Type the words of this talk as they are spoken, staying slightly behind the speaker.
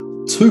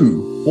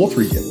Two or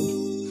Three Gathered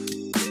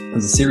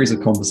is a series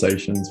of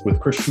conversations with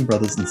Christian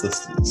brothers and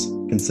sisters,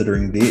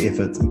 considering their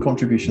efforts and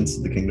contributions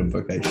to the kingdom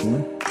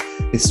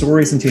vocationally, their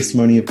stories and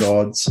testimony of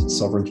God's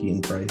sovereignty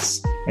and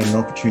grace, and an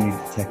opportunity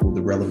to tackle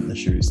the relevant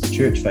issues the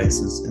church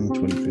faces in the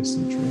 21st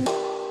century.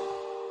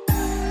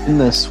 In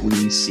this,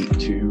 we seek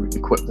to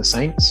equip the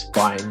saints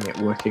by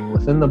networking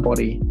within the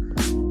body,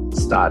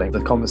 starting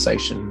the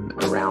conversation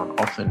around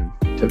often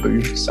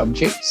taboo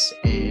subjects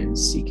and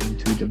seeking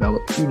to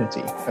develop unity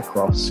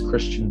across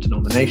Christian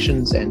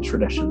denominations and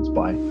traditions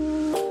by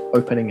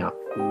opening up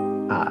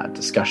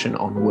discussion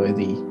on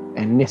worthy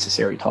and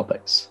necessary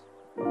topics.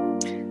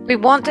 We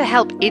want to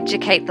help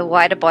educate the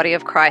wider body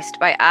of Christ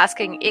by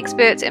asking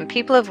experts and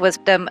people of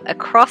wisdom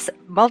across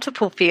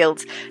multiple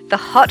fields the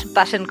hot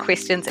button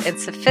questions and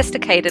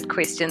sophisticated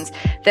questions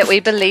that we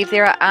believe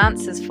there are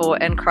answers for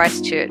in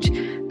Christ Church,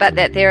 but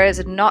that there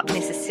is not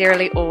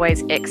necessarily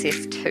always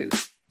access to.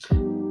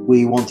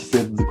 We want to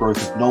further the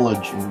growth of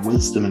knowledge and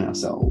wisdom in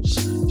ourselves,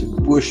 to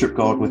worship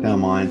God with our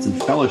minds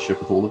and fellowship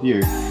with all of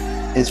you,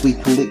 as we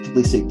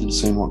collectively seek to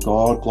discern what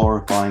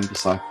God-glorifying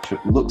discipleship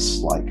looks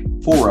like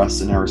for us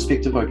in our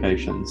respective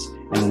vocations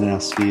and in our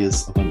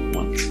spheres of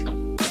influence.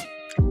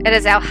 It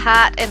is our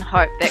heart and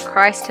hope that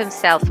Christ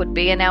himself would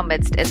be in our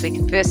midst as we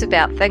converse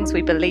about things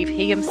we believe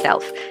he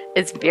himself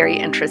is very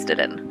interested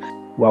in.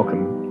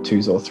 Welcome,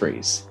 twos or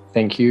threes.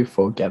 Thank you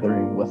for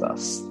gathering with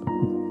us.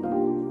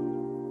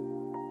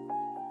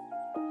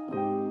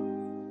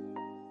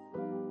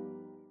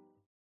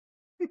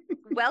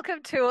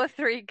 Welcome to or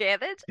Three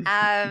Gathered.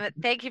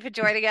 Thank you for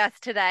joining us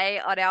today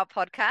on our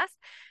podcast.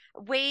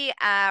 We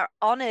are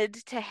honoured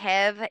to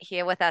have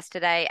here with us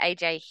today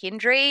AJ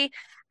Hendry.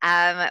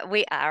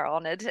 We are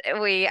honoured.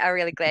 We are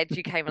really glad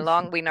you came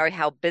along. We know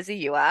how busy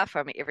you are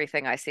from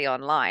everything I see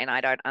online.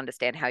 I don't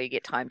understand how you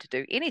get time to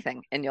do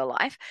anything in your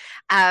life.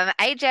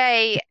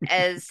 AJ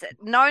is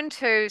known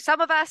to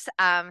some of us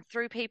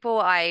through people.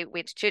 I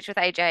went to church with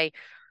AJ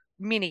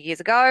many years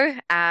ago.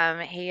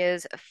 He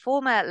is a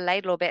former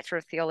Laidlaw Bachelor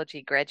of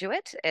Theology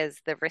graduate, as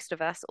the rest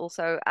of us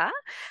also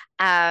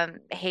are.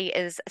 He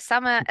is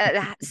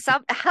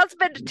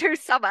husband to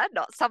Summer,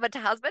 not Summer to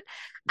husband,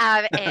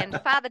 and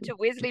father to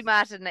Wesley,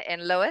 Martin,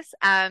 and Lewis.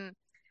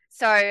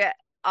 So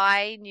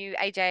I knew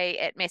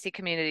AJ at Massey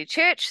Community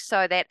Church,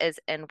 so that is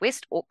in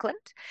West Auckland,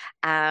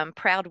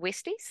 proud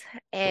Westies,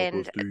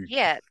 and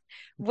yeah,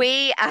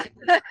 we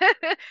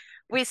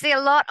we see a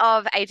lot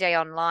of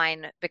AJ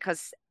online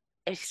because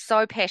he's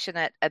so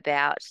passionate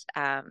about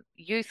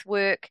youth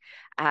work,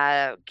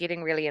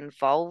 getting really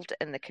involved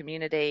in the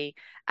community,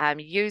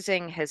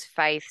 using his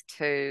faith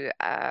to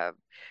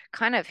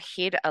kind of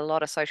head a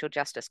lot of social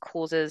justice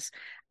causes,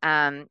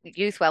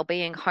 youth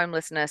well-being,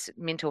 homelessness,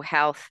 mental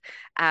health.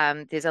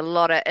 There's a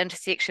lot of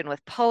intersection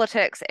with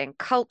politics and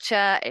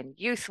culture and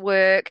youth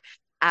work.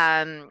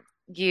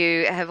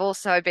 You have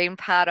also been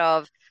part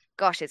of,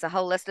 gosh, there's a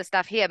whole list of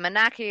stuff here.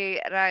 Manaki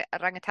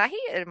Rangatahi,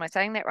 am I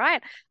saying that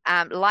right?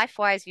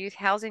 LifeWise Youth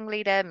Housing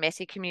Leader,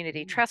 Massey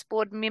Community Trust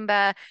Board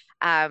member,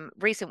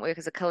 recent work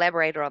as a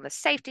collaborator on the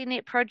Safety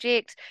Net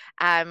Project.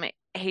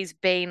 He's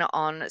been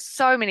on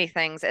so many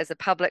things as a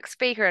public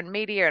speaker in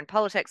media and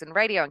politics and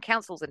radio and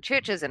councils and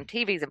churches and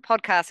TVs and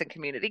podcasts and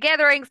community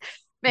gatherings.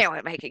 Man,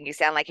 I'm making you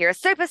sound like you're a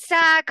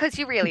superstar, because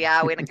you really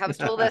are when it comes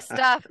to all this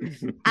stuff.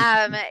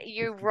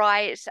 You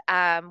write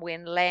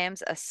When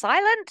Lambs Are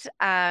Silent.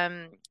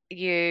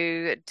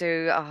 You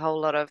do a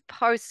whole lot of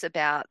posts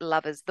about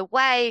Love is the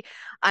Way.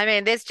 I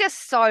mean, there's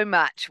just so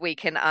much we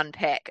can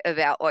unpack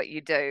about what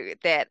you do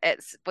that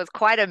it was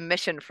quite a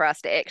mission for us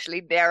to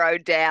actually narrow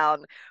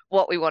down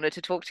what we wanted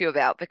to talk to you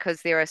about,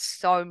 because there are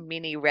so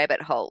many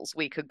rabbit holes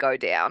we could go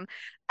down.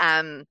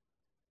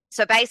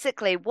 So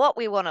basically what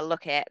we want to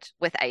look at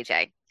with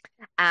AJ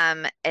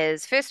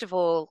is, first of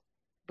all,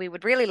 we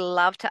would really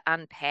love to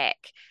unpack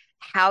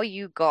how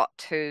you got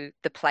to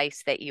the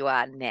place that you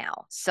are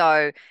now.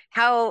 So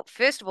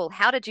first of all,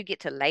 how did you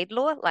get to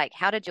Laidlaw? Like,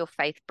 how did your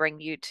faith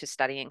bring you to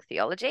studying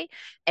theology?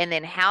 And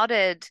then how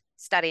did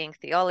studying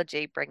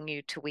theology bring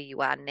you to where you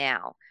are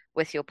now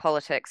with your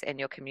politics and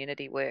your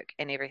community work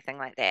and everything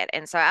like that?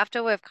 And so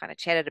after we've kind of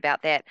chatted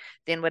about that,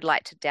 then we'd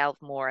like to delve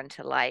more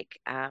into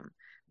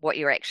what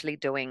you're actually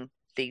doing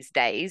these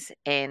days,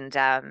 and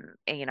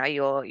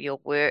your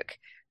work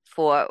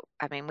for,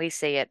 I mean, we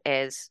see it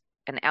as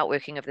an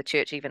outworking of the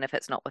church, even if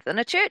it's not within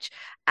a church.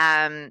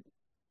 And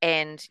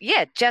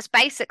yeah, just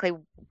basically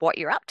what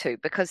you're up to,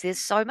 because there's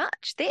so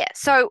much there.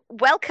 So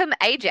welcome,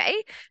 AJ.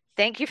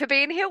 Thank you for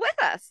being here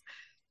with us.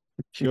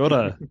 Kia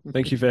ora.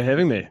 Thank you for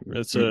having me.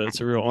 It's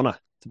a real honour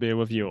to be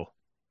with you all.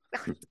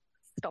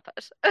 Stop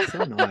it.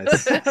 So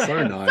nice. So nice.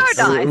 So nice.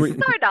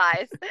 So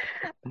nice.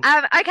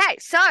 Okay,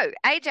 so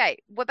AJ,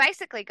 we're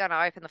basically going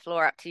to open the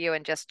floor up to you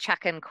and just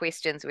chuck in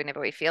questions whenever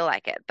we feel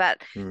like it.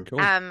 But cool.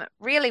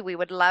 Really, we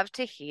would love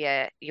to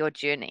hear your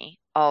journey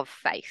of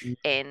faith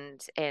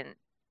and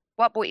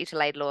what brought you to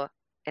Laidlaw,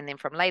 and then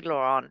from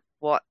Laidlaw on,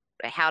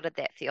 how did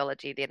that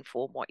theology then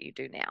form what you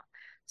do now?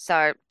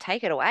 So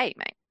take it away,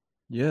 mate.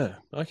 Yeah.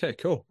 Okay,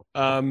 cool.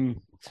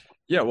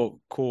 Yeah, well,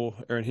 ko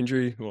Aaron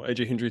Hendry, or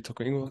AJ Hendry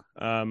toku ingoa.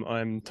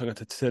 I'm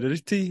tangata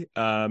te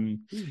Tiriti.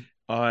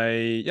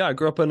 I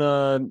grew up in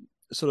a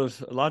sort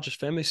of largest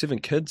family, 7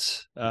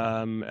 kids,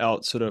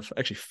 out sort of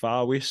actually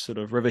far west, sort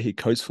of Riverhead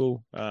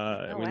Coastal.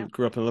 Oh, We wow.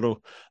 grew up in a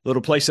little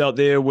place out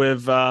there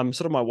with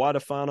sort of my wider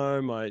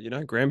whānau,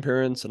 my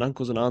grandparents and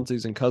uncles and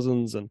aunties and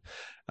cousins, and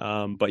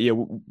but yeah,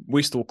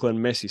 West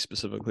Auckland, Massey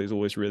specifically, has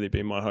always really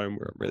been my home,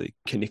 where I'm really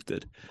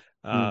connected.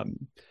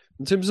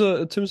 In terms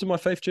of my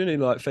faith journey,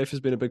 like, faith has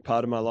been a big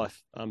part of my life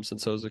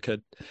since I was a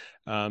kid.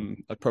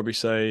 I'd probably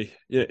say,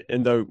 yeah,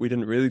 and though we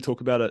didn't really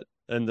talk about it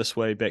in this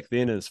way back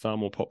then, it's far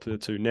more popular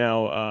too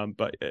now.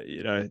 But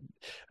I'd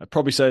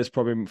probably say it's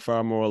probably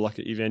far more like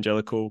an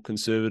evangelical,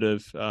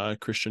 conservative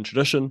Christian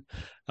tradition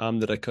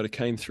that I kind of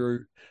came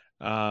through.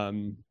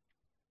 And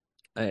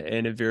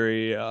a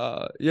very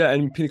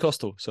and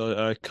Pentecostal.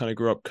 So I kind of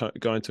grew up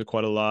going to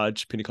quite a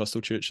large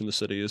Pentecostal church in the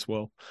city as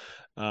well,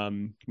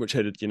 which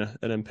had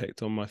an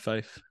impact on my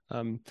faith.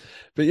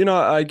 But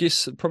I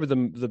guess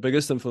probably the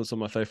biggest influence on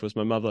my faith was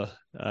my mother.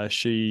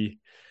 She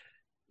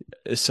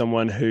is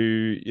someone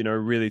who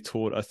really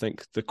taught, I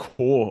think, the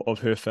core of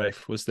her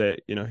faith was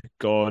that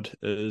God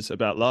is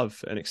about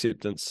love and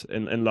acceptance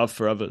and love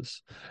for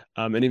others,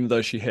 and even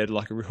though she had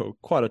like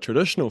quite a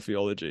traditional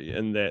theology,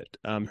 in that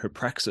her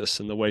praxis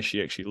and the way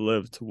she actually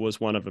lived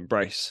was one of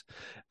embrace,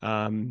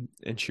 and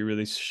she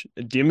really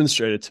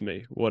demonstrated to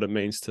me what it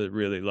means to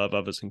really love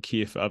others and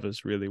care for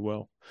others really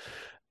well.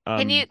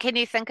 Can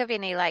you think of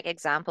any like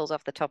examples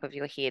off the top of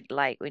your head,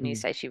 like when you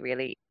say she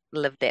really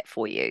lived that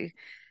for you?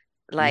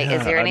 Like, is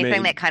Yeah, there I anything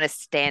mean, that kind of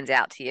stands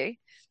out to you?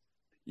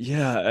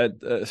 yeah,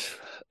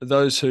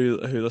 those who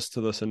listen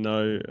to this and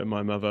know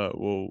my mother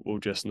will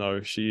just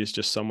know she is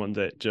just someone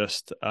that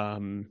just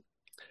kind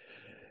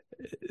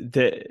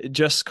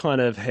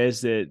of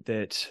has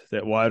that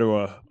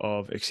wairoa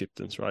of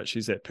acceptance, right?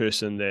 She's that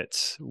person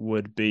that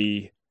would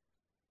be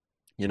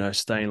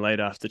staying late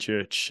after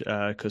church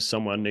because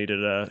someone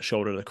needed a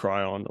shoulder to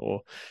cry on,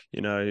 or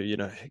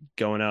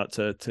going out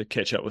to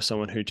catch up with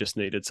someone who just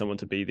needed someone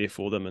to be there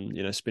for them,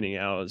 and spending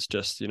hours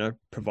just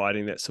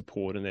providing that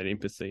support and that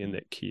empathy and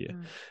that care.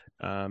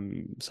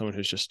 Someone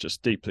who's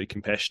just deeply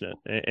compassionate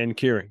and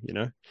caring.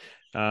 So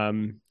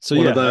One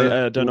yeah, of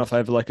the I don't know if I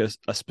have like a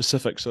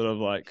specific sort of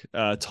like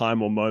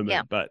time or Yeah,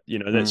 moment, but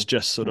that's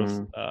just sort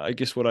of I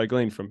guess what I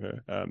gleaned from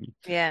her.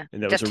 yeah,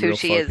 And that was a just who real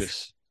she is.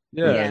 focus.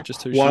 Yeah, Yeah,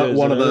 just who she is,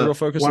 one and of a real the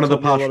focus one on of the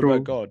taught me a lot about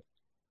pastoral God.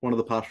 one of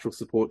the pastoral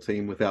support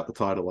team without the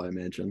title, I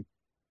imagine.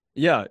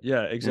 Yeah,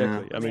 Yeah.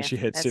 exactly. I mean, yeah, she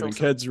had that's 7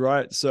 awesome. kids,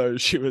 right? So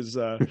she was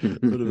sort of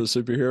a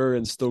superhero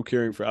and still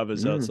caring for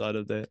others outside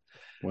of that.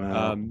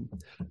 Wow. Um,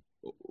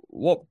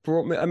 what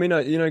brought me, I mean,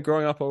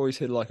 growing up, I always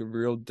had like a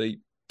real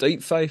deep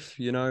faith.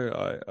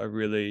 I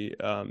really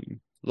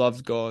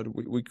loved God.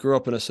 We grew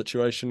up in a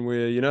situation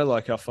where,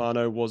 like our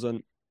whānau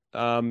wasn't, we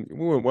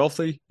weren't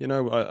wealthy.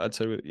 I'd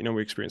say,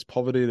 we experienced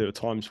poverty. There were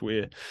times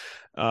where,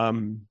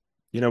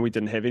 we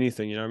didn't have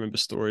anything. I remember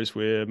stories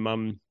where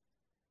mum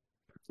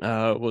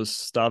was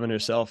starving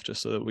herself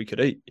just so that we could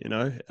eat.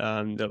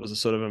 That was a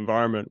sort of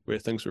environment where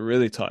things were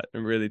really tight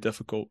and really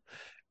difficult.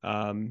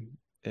 And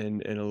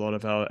a lot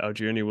of our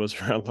journey was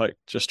around like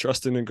just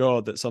trusting in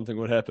God that something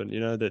would happen,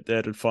 that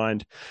Dad would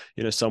find,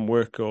 some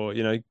work, or,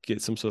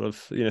 get some sort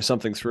of,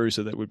 something through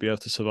so that we'd be able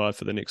to survive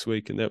for the next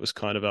week. And that was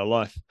kind of our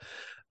life.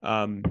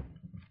 In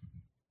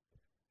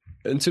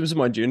terms of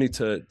my journey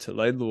to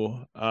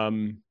Laidlaw,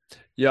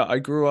 yeah, I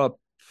grew up,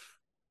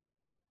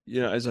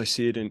 as I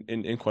said,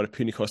 in quite a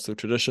Pentecostal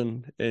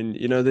tradition, and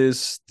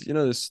there's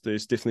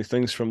definitely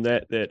things from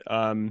that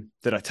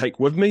I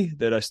take with me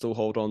that I still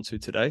hold on to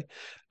today,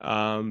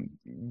 but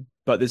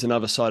there's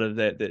another side of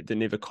that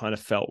never kind of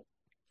felt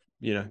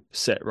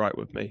sat right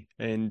with me,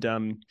 and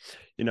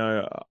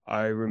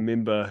I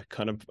remember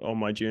kind of on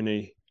my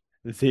journey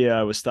there,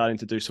 I was starting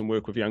to do some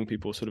work with young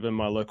people sort of in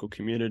my local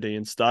community,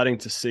 and starting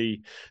to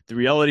see the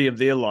reality of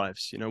their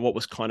lives, what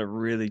was kind of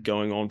really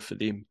going on for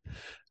them.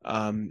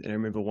 And I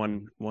remember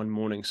one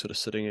morning sort of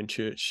sitting in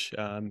church,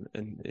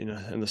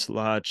 in this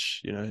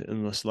large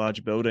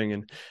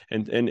building,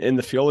 and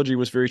the theology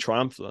was very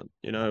triumphant.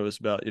 It was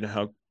about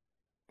how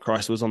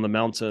Christ was on the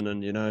mountain,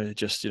 and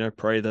just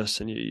pray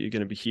this, and you're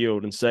going to be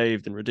healed and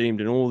saved and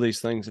redeemed and all these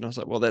things. And I was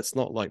like, well, that's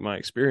not like my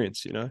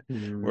experience.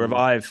 Wherever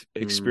I've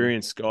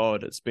experienced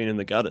God, it's been in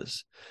the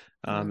gutters.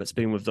 It's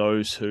been with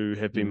those who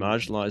have been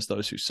marginalized,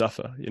 those who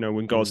suffer.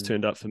 When God's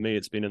turned up for me,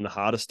 it's been in the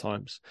hardest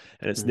times,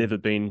 and it's never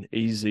been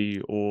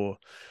easy or,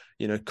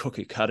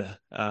 cookie cutter.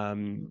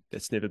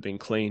 It's never been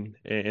clean.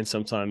 And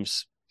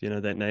sometimes,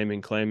 that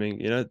naming,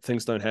 claiming,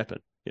 things don't happen.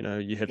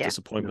 You have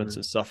disappointments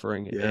and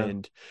suffering,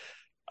 and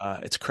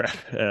it's crap.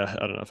 I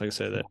don't know if I can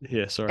say that.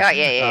 Yeah, sorry. Oh,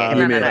 yeah.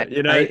 No, no.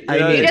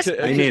 Amen. just,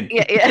 Amen.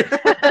 yeah.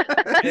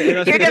 And I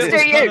You think just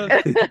do you.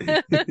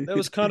 that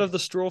was kind of the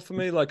straw for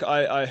me. Like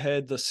I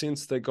had the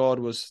sense that God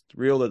was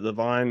real, that the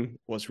vine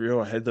was real.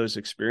 I had those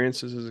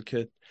experiences as a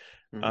kid.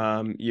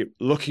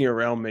 Looking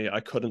around me, I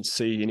couldn't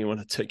see anyone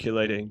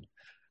articulating,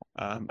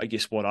 I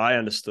guess, what I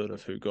understood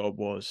of who God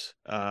was.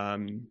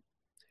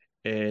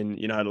 And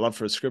I had a love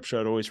for scripture.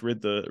 I'd always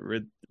read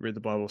the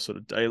Bible sort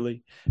of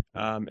daily,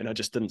 and I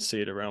just didn't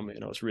see it around me.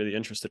 And I was really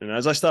interested. And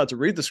as I started to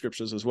read the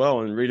scriptures as well,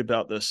 and read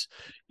about this,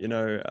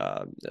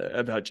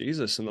 about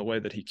Jesus and the way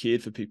that he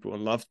cared for people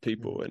and loved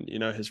people, and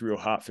his real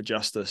heart for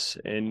justice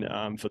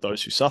and for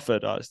those who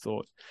suffered, I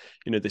thought,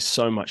 there's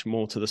so much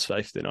more to this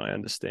faith than I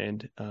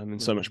understand, and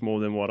so much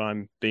more than what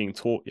I'm being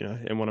taught.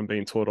 And what I'm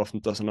being taught often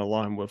doesn't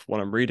align with what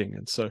I'm reading.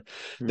 And so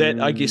that,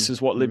 I guess,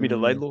 is what led me to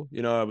Laidlaw.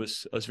 I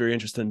was very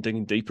interested in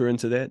digging deeper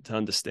into that, to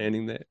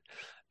understanding that,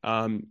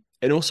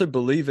 and also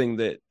believing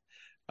that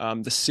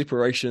the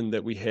separation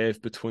that we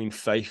have between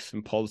faith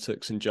and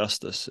politics and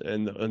justice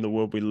in the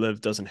world we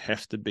live doesn't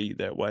have to be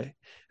that way.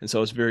 And so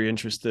I was very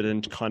interested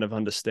in kind of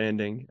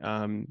understanding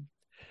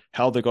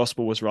how the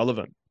gospel was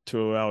relevant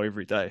to our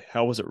everyday.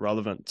 How was it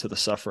relevant to the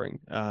suffering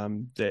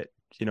that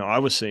I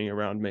was seeing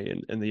around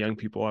me and the young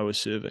people I was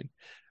serving?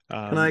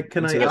 Can I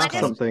so ask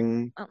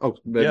something?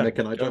 Nick,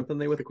 can I jump in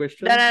there with a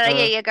question? No,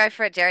 yeah, go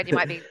for it, Jared. You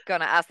might be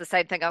going to ask the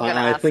same thing I'm going to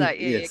ask. Think, so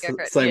yeah, go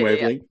for it. Same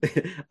wavelength.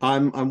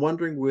 I'm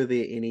wondering, were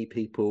there any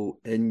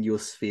people in your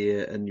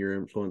sphere, in your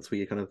influence, where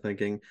you're kind of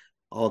thinking,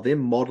 oh, they're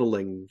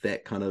modeling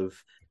that kind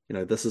of,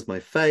 this is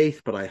my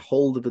faith, but I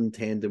hold it in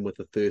tandem with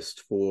a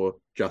thirst for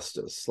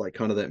justice, like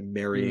kind of that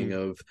marrying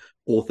of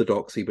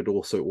orthodoxy, but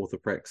also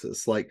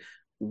orthopraxis. Like,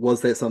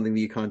 was that something that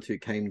you kind of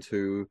came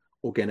to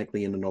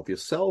organically in and of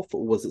yourself,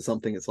 or was it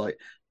something it's like,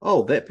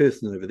 oh, that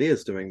person over there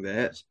is doing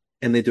that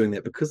and they're doing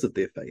that because of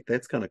their faith?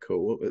 That's kind of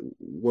cool.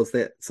 Was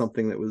that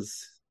something that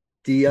was,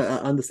 do you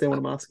understand what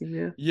I'm asking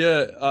there?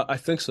 Yeah, I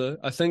think so.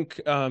 I think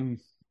I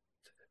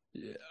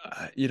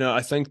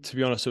think, to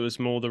be honest, it was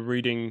more the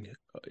reading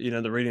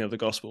of the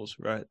Gospels,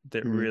 right?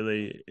 That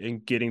really, in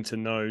getting to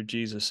know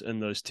Jesus in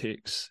those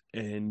texts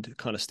and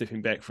kind of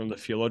stepping back from the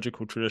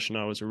theological tradition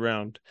I was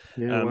around.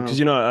 Because,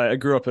 I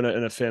grew up in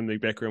a family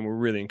background where we're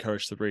really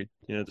encouraged to read,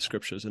 the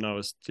scriptures, and I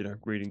was,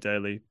 reading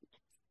daily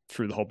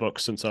through the whole book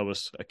since I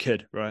was a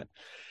kid, right?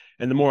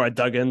 And the more I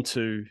dug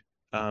into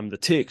the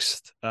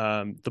text,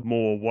 the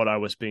more what I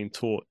was being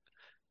taught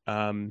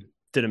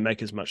didn't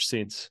make as much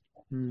sense.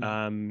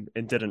 And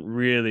didn't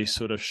really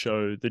sort of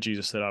show the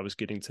Jesus that I was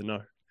getting to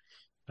know.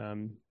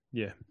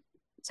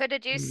 So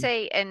did you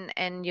see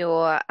in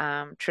your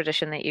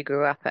tradition that you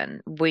grew up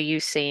in, were you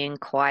seeing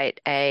quite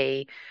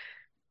a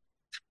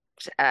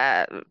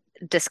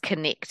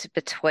disconnect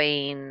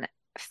between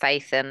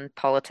faith and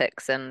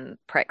politics and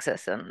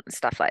praxis and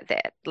stuff like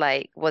that?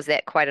 Like, was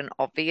that quite an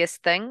obvious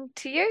thing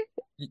to you?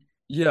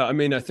 Yeah, I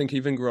mean, I think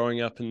even growing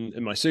up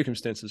in my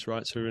circumstances,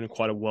 right? So we're in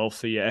quite a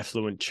wealthy,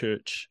 affluent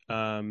church.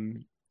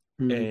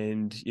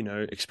 And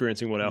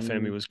experiencing what our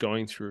family was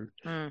going through,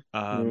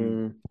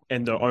 and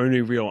the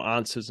only real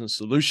answers and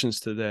solutions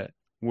to that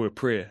were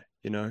prayer,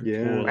 or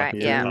like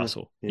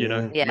castle,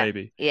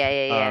 maybe,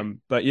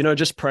 but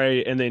just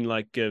pray and then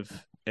like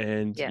give,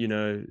 and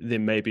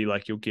then maybe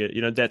like you'll get,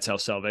 that's our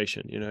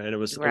salvation, and it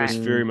was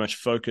very much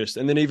focused.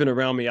 And then even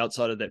around me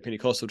outside of that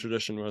Pentecostal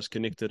tradition where I was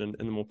connected in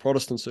the more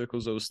Protestant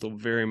circles, it was still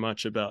very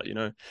much about,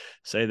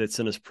 say that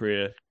sinner's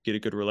prayer, get a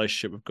good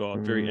relationship with God,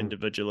 very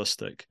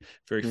individualistic,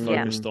 very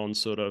focused on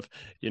sort of,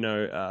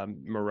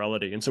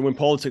 morality. And so when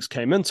politics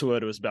came into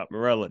it, it was about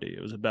morality.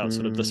 It was about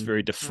sort of this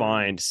very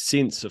defined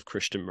sense of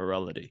Christian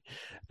morality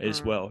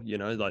as well.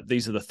 Like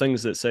these are the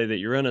things that say that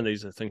you're in, and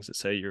these are the things that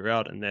say you're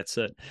out, and that's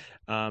it.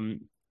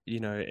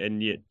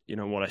 And yet,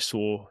 what I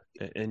saw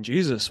in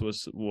Jesus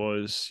was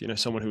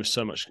someone who was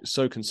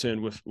so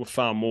concerned with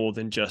far more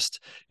than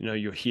just,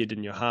 your head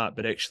and your heart,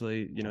 but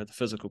actually, the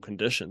physical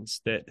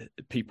conditions that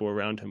people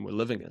around him were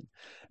living in.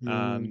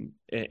 And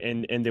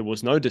there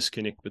was no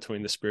disconnect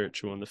between the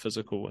spiritual and the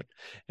physical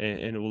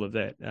and all of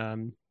that.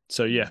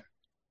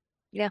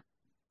 Yeah.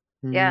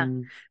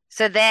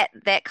 So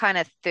that kind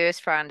of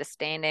thirst for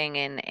understanding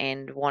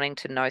and wanting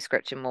to know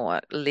scripture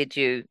more led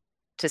you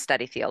to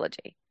study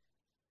theology.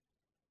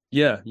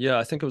 Yeah,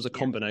 I think it was a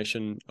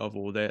combination of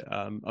all that.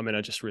 I mean,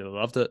 I just really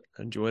loved it,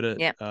 enjoyed it.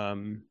 Yeah.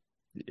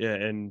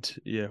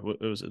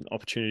 It was an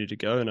opportunity to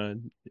go, and I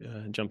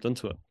jumped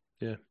into it.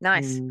 Yeah.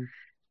 Nice.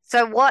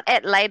 So what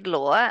at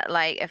Laidlaw,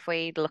 like if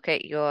we look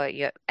at your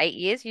 8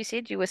 years, you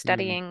said you were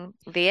studying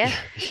there?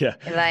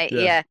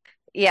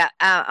 Yeah.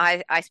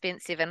 I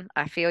spent 7.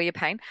 I feel your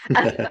pain.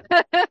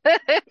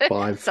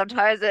 5.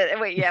 Sometimes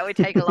we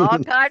take a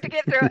long time to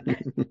get through it.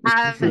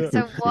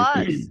 So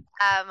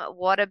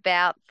what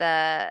about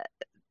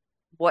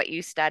what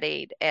you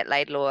studied at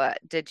Laidlaw?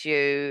 Did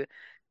you,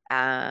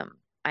 I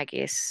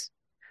guess,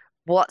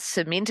 what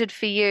cemented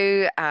for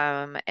you,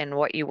 and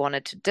what you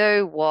wanted to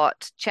do?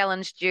 What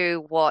challenged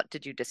you? What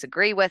did you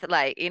disagree with?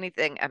 Like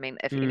anything? I mean,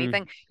 if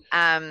anything,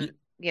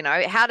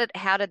 how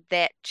did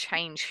that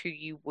change who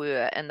you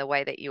were in the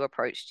way that you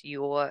approached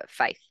your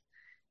faith?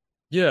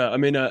 Yeah, I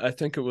mean, I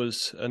think it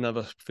was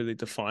another really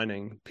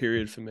defining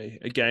period for me.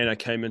 Again, I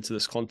came into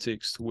this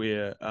context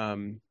where,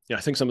 I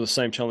think some of the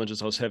same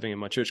challenges I was having in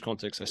my church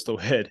context, I still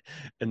had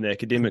in the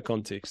academic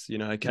context.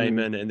 I came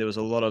in and there was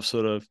a lot of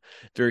sort of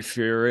very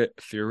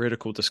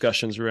theoretical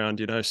discussions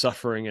around,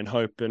 suffering and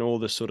hope and all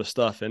this sort of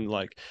stuff. And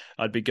like,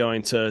 I'd be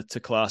going to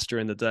class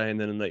during the day and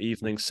then in the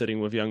evening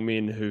sitting with young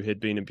men who had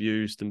been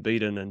abused and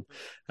beaten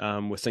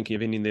and were thinking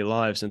of ending their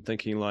lives and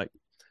thinking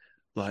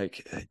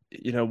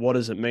what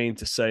does it mean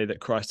to say that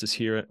Christ is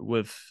here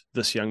with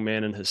this young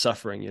man in his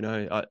suffering?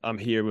 I'm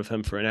here with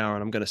him for an hour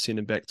and I'm going to send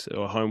him back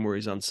to a home where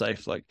he's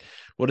unsafe. Like,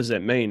 what does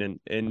that mean?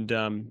 And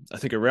I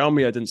think around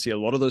me, I didn't see a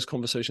lot of those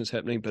conversations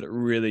happening, but it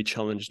really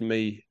challenged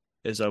me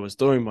as I was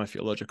doing my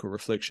theological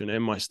reflection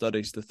and my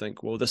studies to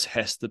think, well, this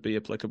has to be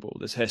applicable.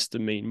 This has to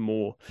mean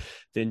more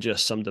than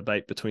just some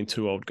debate between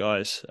two old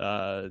guys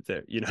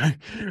that,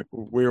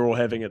 we're all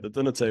having at the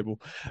dinner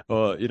table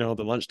or, the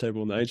lunch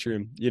table in the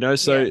atrium,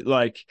 so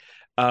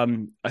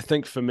I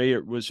think for me,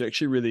 it was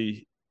actually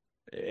really,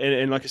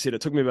 and like I said, it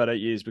took me about 8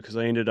 years because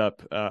I ended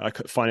up,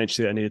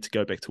 financially, I needed to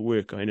go back to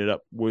work. I ended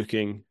up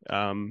working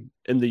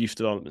in the youth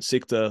development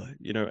sector,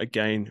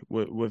 again,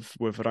 with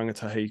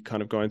rangatahi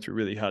kind of going through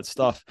really hard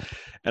stuff.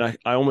 And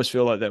I almost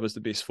feel like that was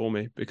the best for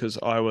me because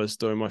I was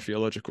doing my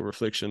theological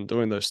reflection,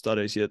 doing those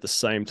studies, yet at the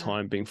same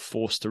time being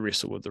forced to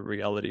wrestle with the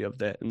reality of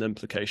that and the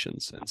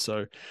implications. And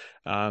so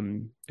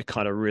it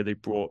kind of really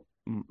brought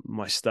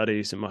my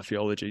studies and my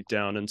theology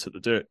down into the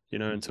dirt,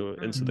 into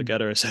the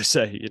gutter, as I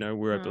say,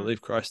 where I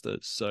believe Christ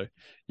is. So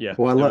yeah,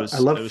 Well, it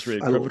was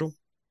really pivotal.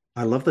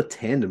 I love the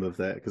tandem of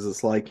that because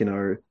it's like,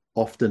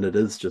 often it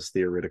is just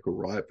theoretical,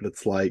 right? But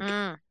it's like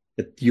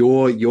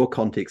your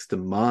context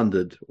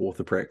demanded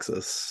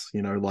orthopraxis,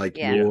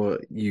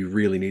 you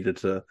really needed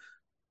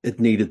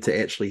to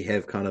actually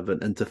have kind of an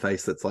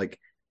interface that's like,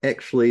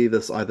 actually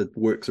this either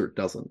works or it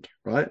doesn't,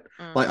 right?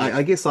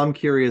 I guess I'm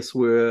curious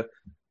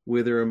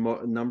were there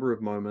a number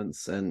of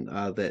moments and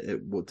that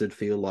it did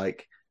feel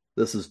like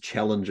this is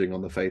challenging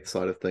on the faith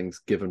side of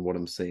things, given what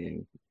I'm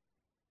seeing?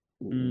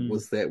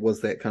 Was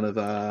that kind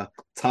of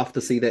tough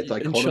to see that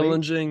dichotomy? And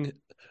challenging,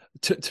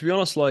 to be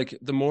honest, like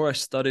the more I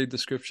studied the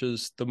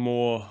scriptures, the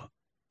more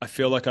I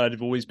feel like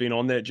I'd always been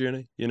on that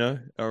journey,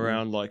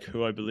 around like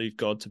who I believe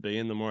God to be.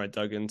 And the more I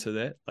dug into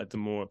that, like the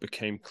more it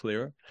became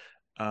clearer.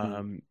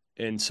 And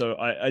so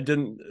I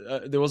didn't,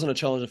 there wasn't a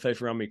challenge of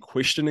faith around me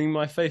questioning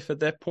my faith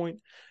at that point.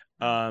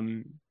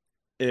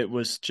 It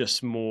was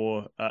just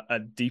more a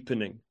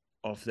deepening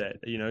of that,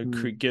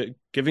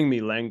 giving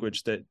me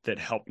language that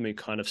helped me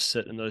kind of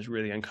sit in those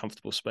really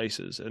uncomfortable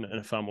spaces in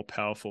a far more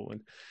powerful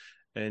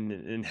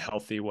and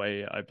healthy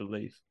way, I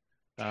believe.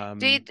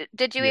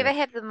 Did you ever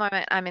have the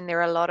moment? I mean, there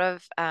are a lot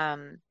of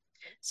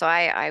so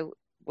I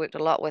worked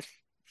a lot with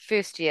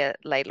first year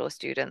Laidlaw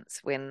students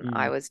when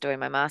I was doing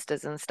my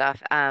masters and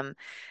stuff.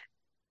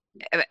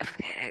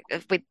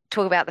 If we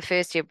talk about the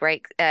first year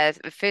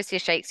first year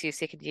shakes you,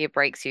 second year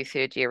breaks you,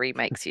 third year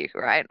remakes you,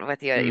 right?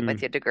 With your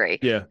degree.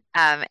 Yeah.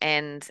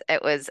 And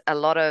it was a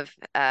lot of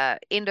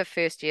end of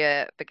first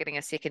year, beginning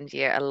of second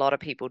year, a lot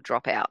of people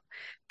drop out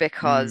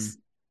because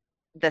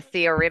the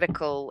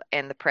theoretical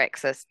and the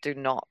praxis do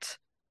not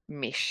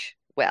mesh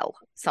well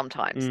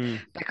sometimes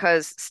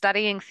because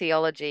studying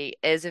theology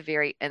is a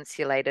very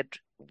insulated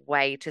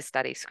way to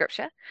study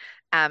scripture.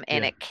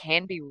 And it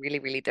can be really,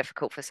 really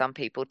difficult for some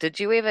people. Did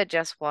you ever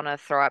just want to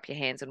throw up your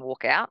hands and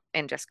walk out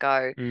and just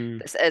go,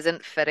 this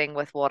isn't fitting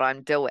with what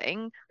I'm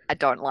doing. I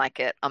don't like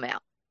it. I'm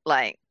out.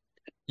 Like,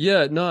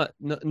 yeah, not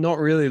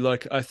really.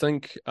 Like, I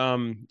think,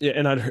 and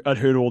I'd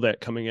heard all that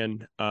coming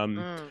in.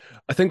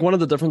 I think one of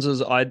the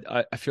differences,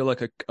 I feel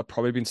like I've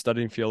probably been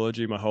studying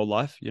theology my whole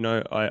life.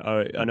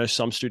 I know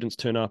some students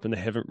turn up and they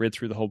haven't read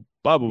through the whole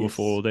Bible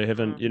before. They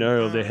haven't,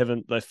 or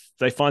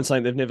they find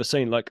something they've never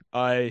seen. Like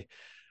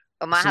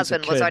well, my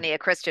husband was only a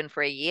Christian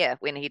for a year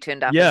when he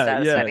turned up and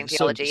started studying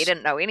theology. He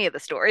didn't know any of the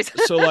stories.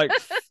 So like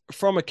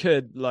from a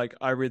kid, like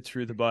I read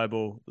through the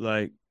Bible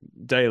like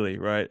daily,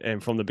 right?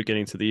 And from the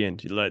beginning to the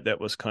end, like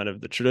that was kind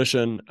of the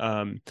tradition.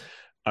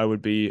 I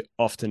would be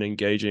often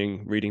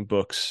engaging, reading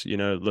books,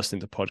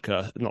 listening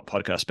to not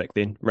podcasts back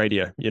then,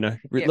 radio,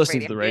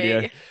 listening to the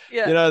radio,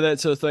 that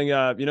sort of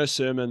thing,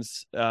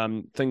 sermons,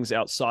 things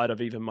outside of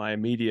even my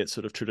immediate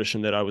sort of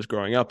tradition that I was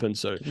growing up in.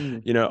 So,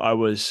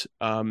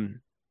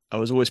 I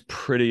was always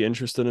pretty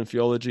interested in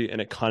theology, and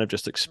it kind of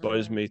just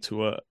exposed me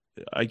to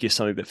I guess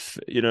something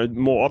that,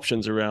 more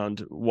options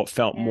around what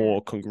felt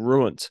more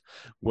congruent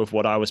with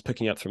what I was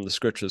picking up from the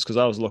scriptures. Because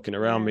I was looking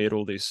around me at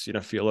all these,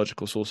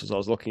 theological sources I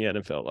was looking at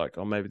and felt like,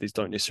 oh, maybe these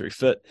don't necessarily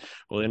fit,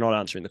 or they're not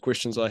answering the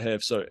questions I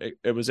have. So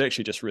it was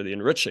actually just really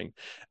enriching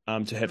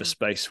to have a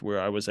space where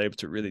I was able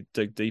to really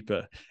dig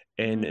deeper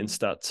and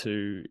start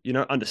to,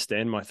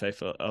 understand my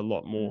faith a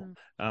lot more,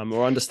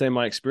 or understand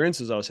my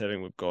experiences I was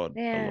having with God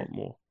a lot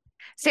more.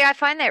 See, I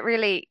find that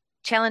really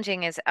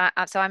challenging.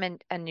 So I'm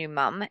a new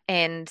mum,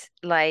 and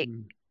like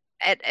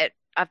it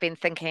I've been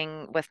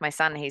thinking with my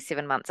son, he's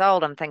 7 months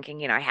old. I'm thinking,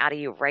 how do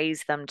you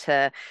raise them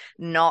to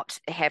not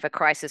have a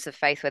crisis of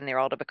faith when they're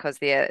older because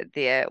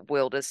their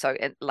world is so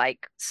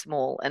like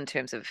small in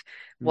terms of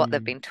what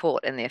they've been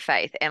taught in their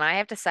faith. And I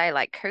have to say,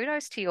 like,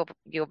 kudos to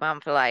your mum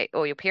for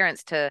or your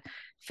parents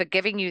for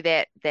giving you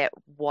that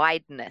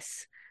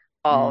wideness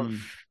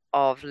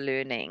of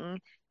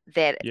learning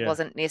that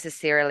wasn't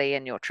necessarily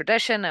in your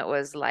tradition. It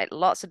was like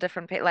lots of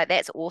different people. Like,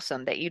 that's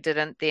awesome that you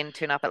didn't then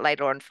turn up at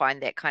later on and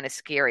find that kind of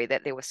scary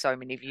that there were so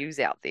many views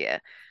out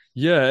there.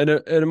 Yeah, and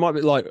it might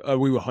be like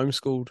we were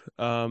homeschooled.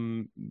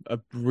 A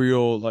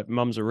real like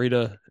mum's a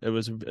reader. It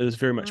was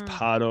very much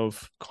part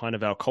of kind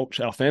of our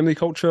culture, our family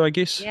culture, I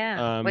guess.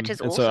 Yeah, which is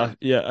and awesome.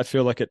 So I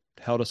feel like it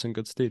held us in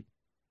good stead.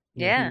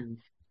 Yeah.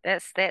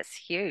 That's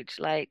huge.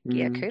 Like,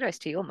 kudos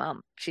to your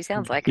mum. She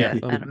sounds like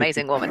an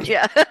amazing woman.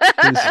 Yeah.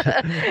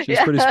 She's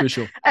pretty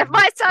special. If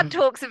my son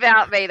talks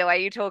about me the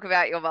way you talk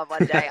about your mum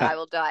one day, I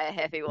will die a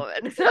happy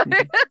woman. So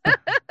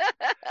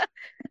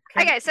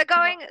okay, so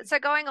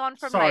going on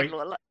from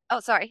Laidlaw. Oh,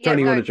 sorry.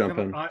 Tony, you want to jump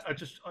in? I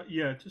just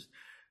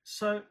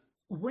so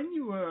when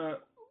you were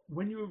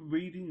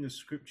reading the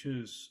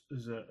scriptures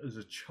as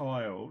a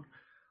child,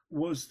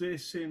 was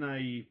this in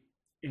a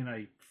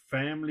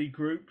family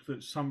group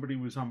that somebody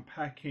was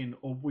unpacking,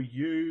 or were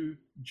you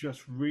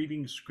just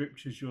reading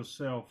scriptures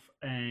yourself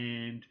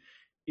and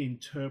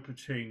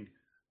interpreting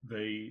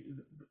the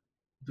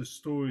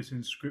stories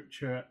in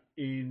scripture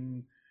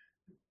in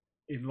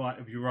light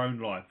of your own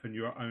life and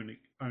your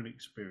own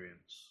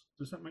experience?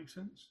 Does that make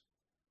sense?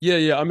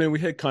 Yeah. I mean, we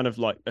had kind of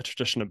like a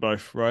tradition of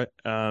both, right?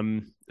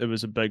 It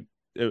was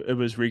it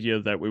was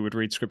regular that we would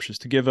read scriptures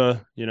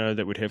together,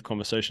 that we'd have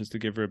conversations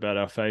together about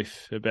our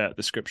faith, about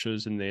the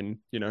scriptures. And then,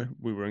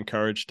 we were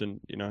encouraged,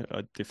 and,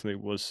 I definitely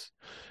was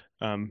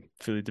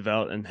fairly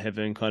devout in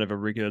having kind of a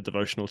regular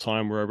devotional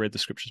time where I read the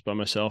scriptures by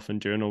myself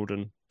and journaled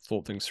and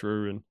thought things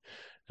through.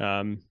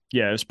 And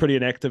it was pretty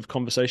an active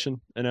conversation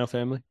in our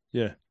family.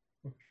 Yeah.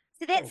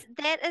 So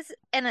that is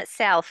in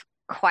itself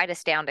quite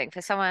astounding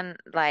for someone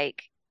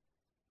like,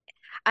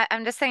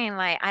 I'm just thinking,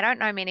 like, I don't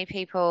know many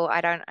people.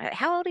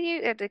 How old are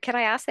you? Can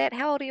I ask that?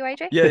 How old are you,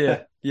 AJ?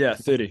 Yeah.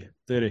 30.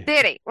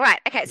 30. Right.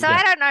 Okay. So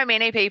I don't know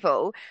many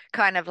people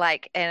kind of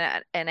like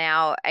in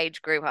our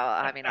age group.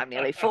 I mean, I'm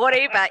nearly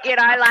 40, but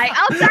like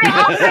I'll say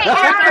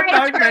I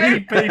don't know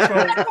many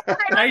people.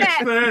 Age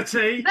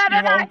 30.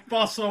 No. Old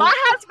fossil. My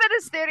husband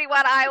is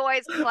 31. I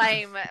always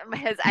claim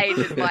his age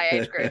is my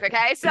age group.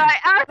 Okay. So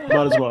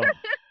might as well.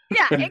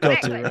 Yeah,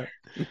 exactly. Right?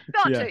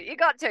 You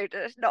got to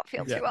not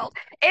feel too old.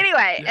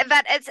 Anyway,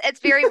 but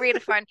it's very rare to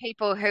find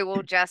people who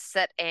will just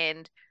sit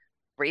and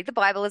read the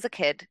Bible as a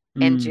kid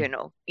and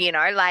journal.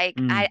 I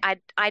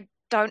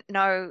don't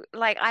know.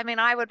 Like, I mean,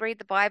 I would read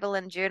the Bible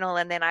and journal,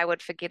 and then I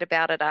would forget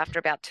about it after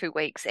about 2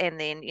 weeks, and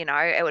then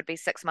it would be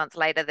 6 months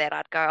later that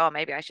I'd go, oh,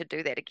 maybe I should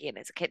do that again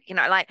as a kid.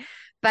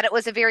 But it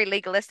was a very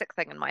legalistic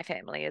thing in my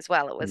family as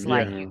well. It was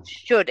like you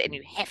should and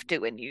you have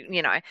to, and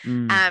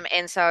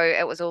and so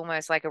it was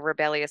almost like a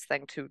rebellious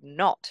thing to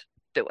not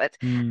do it.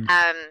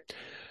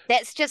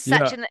 That's just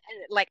such an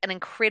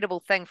incredible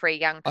thing for a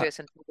young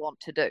person to want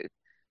to do.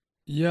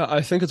 Yeah,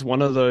 I think it's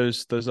one of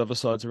those other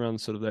sides around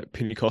sort of that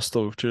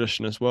Pentecostal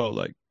tradition as well.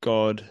 Like,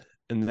 God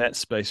in that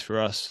space for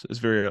us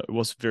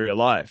was very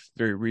alive,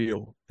 very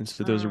real. And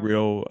so there was a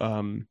real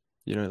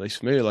at least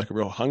for me, like a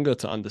real hunger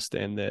to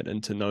understand that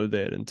and to know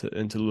that and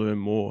to learn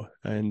more.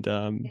 And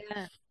and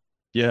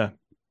a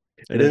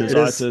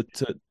desire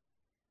to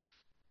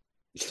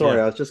Sorry,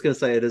 I was just going to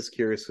say it is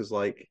curious because,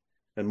 like,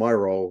 in my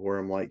role where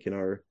I'm like,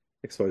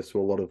 exposed to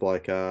a lot of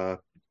like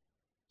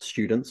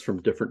students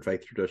from different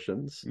faith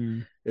traditions,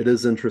 it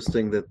is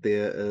interesting that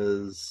there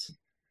is,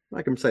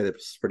 I can say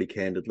this pretty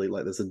candidly,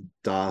 like there's a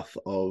dearth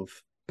of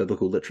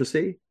biblical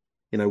literacy,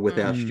 with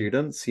our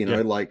students,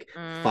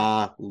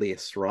 far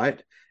less,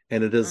 right?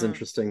 And it is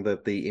interesting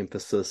that the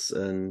emphasis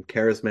in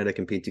charismatic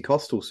and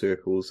Pentecostal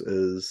circles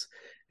is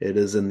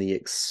in the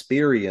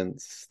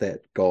experience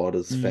that God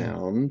is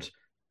found,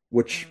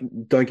 which,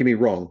 don't get me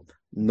wrong,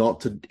 not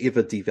to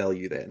ever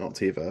devalue that, not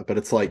to ever, but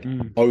it's like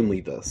only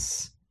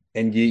this.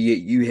 And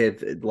you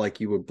have,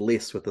 like, you were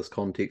blessed with this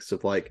context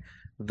of like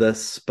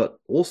this, but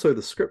also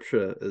the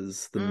scripture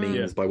is the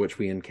means by which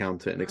we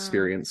encounter and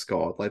experience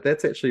God. Like,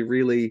 that's actually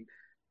really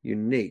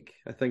unique.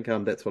 I think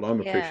that's what I'm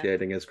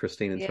appreciating as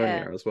Christine and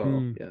Tony are as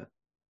well. Yeah.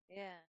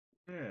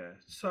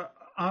 So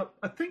I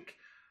think,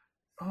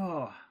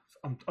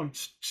 I'm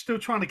still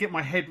trying to get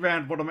my head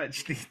around what I'm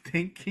actually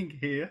thinking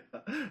here.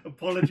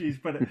 Apologies,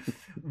 but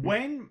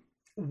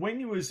when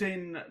you was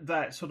in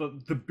that sort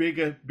of the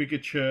bigger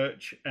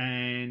church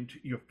and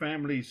your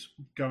family's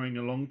going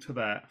along to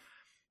that,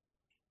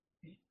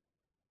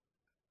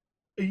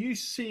 are you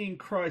seeing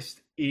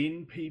Christ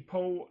in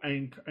people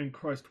and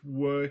Christ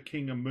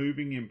working and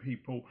moving in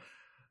people?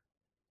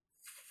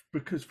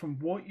 Because from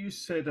what you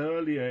said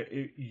earlier,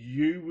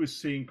 you were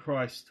seeing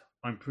Christ,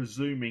 I'm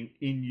presuming,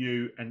 in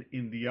you and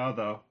in the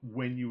other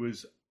when you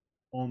was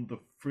on the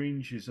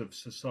fringes of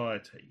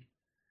society.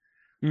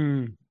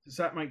 Does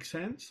that make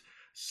sense?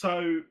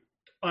 So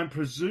I'm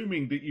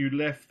presuming that you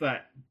left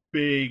that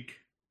big,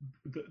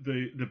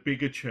 the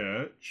bigger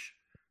church.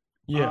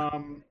 Yeah.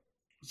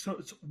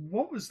 So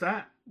what was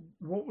that?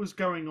 What was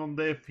going on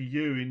there for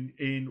you?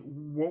 In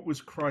what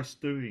was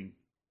Christ doing?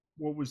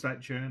 What was that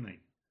journey?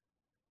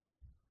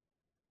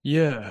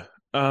 Yeah.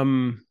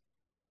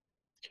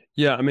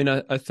 Yeah, I mean,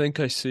 I think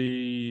I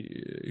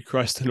see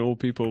Christ in all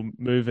people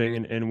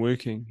moving and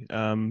working.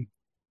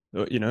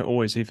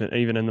 Always,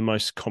 even in the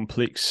most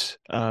complex,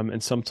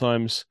 and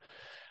sometimes,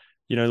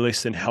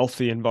 less than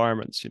healthy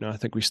environments. I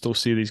think we still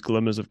see these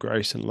glimmers of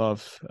grace and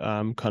love,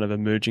 kind of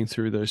emerging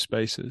through those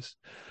spaces.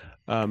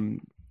 Um,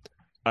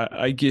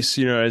 I guess,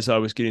 as I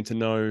was getting to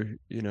know,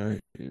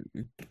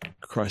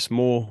 Christ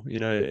more,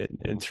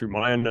 and through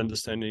my own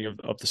understanding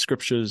of the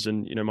scriptures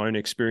and, my own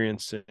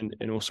experience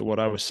and also what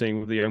I was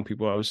seeing with the young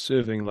people I was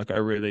serving, like I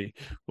really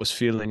was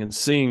feeling and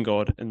seeing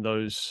God in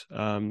those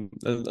who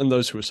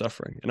were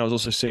suffering. And I was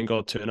also seeing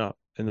God turn up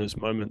in those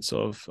moments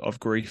of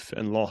grief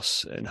and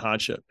loss and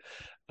hardship,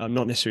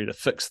 not necessarily to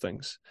fix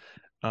things,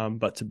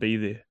 but to be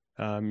there.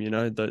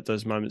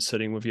 Those moments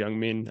sitting with young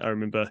men, I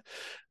remember,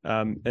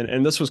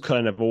 and this was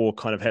kind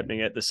of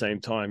happening at the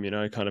same time,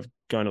 kind of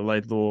going to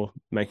Laidlaw,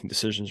 making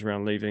decisions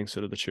around leaving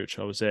sort of the church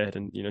I was at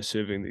and,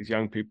 serving these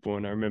young people.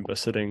 And I remember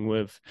sitting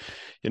with,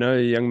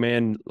 a young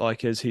man,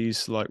 like as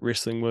he's like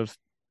wrestling with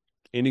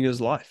ending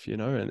his life,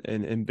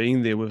 and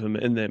being there with him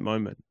in that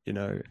moment,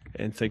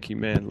 and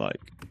thinking, man, like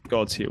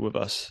God's here with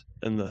us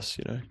in this,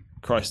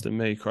 Christ in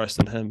me, Christ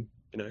in him,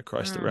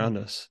 Christ around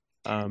us.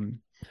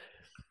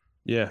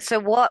 Yeah. So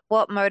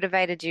what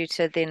motivated you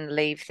to then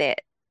leave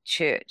that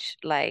church?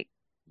 Like,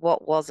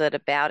 what was it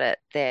about it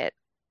that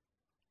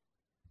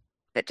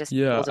just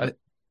Yeah, wasn't?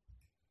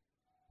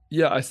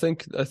 I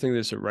think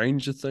there's a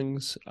range of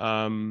things.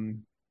 I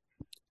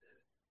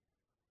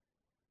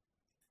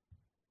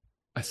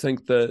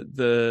think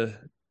the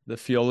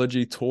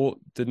theology taught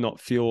did not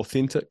feel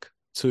authentic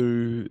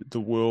to the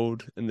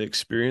world and the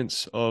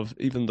experience of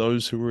even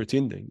those who were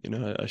attending.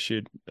 I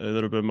shared a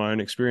little bit of my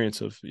own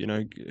experience of,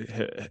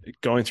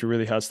 going through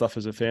really hard stuff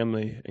as a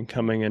family and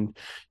coming and,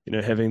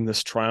 having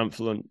this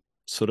triumphant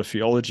sort of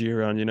theology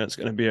around, it's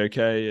going to be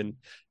okay. And,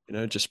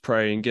 just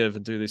pray and give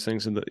and do these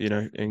things and that,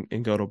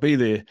 and God will be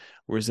there.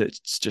 Whereas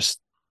it's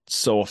just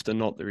so often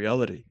not the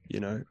reality,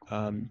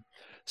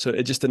 so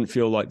it just didn't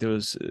feel like there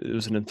was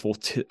an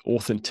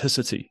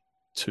authenticity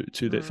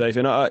to that faith.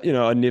 And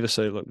I never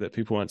say, look, that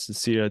people aren't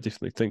sincere. I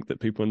definitely think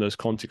that people in those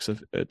contexts are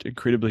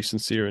incredibly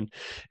sincere and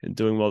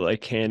doing what they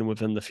can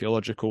within the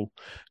theological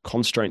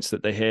constraints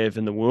that they have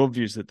and the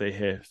worldviews that they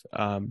have.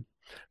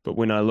 But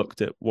when I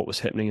looked at what was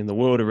happening in the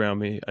world around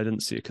me, I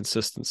didn't see a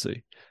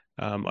consistency.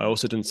 I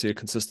also didn't see a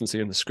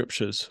consistency in the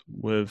scriptures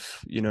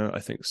with, I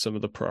think some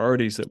of the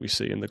priorities that we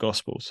see in the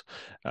Gospels,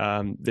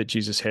 that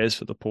Jesus has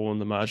for the poor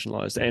and the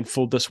marginalized and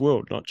for this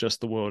world, not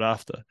just the world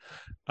after.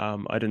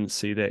 I didn't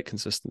see that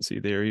consistency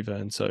there either.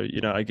 And so,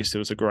 I guess there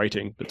was a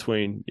grating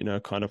between,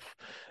 kind of,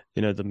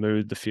 the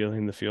mood, the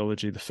feeling, the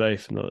theology, the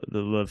faith, and the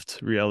lived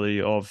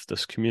reality of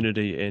this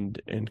community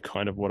and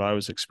kind of what I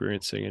was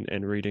experiencing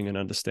and reading and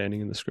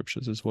understanding in the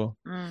scriptures as well.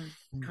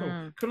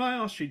 Cool. Can I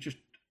ask you, just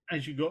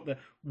as you got there,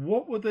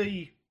 what were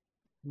the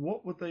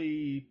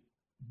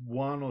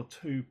one or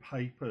two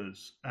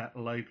papers at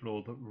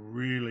Laidlaw that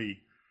really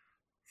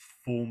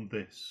formed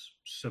this,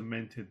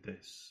 cemented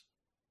this?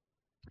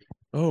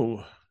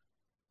 Oh,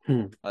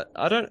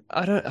 I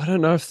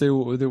don't know if there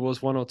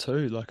was one or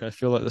two. Like, I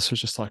feel like this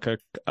was just like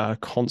a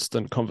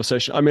constant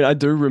conversation. I mean, I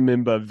do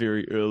remember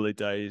very early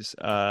days.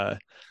 I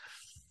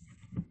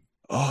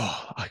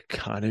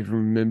can't even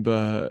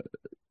remember.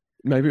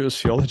 Maybe it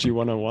was Theology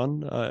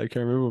 101. I can't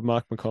remember, with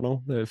Mark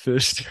McConnell, the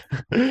first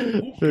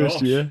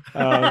year,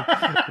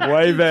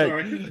 way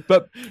back.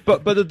 But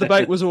the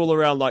debate was all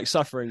around like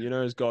suffering.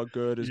 Is God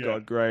good? Is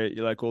God great?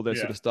 You like all that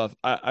sort of stuff.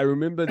 I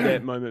remember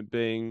that moment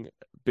being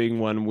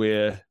one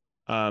where,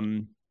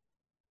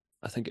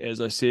 I think,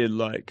 as I said,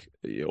 like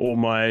all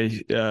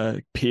my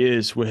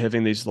peers were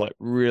having these like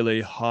really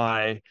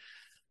high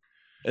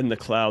in the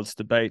clouds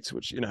debates,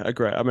 which are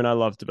great. I mean, I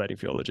love debating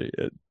theology.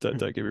 Don't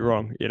get me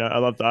wrong. I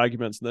love the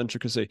arguments and the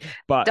intricacy.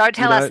 But don't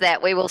tell us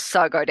that. We will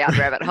so go down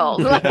rabbit holes.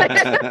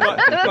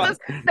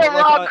 The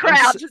wrong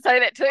crowd to say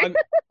that too.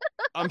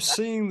 I'm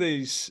seeing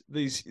these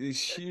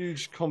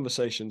huge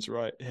conversations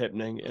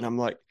happening, and I'm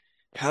like,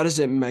 how does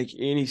that make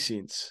any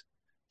sense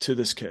to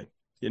this kid?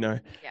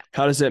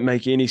 How does that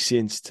make any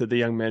sense to the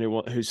young man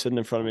who's sitting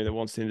in front of me that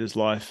wants to end his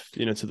life?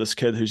 To this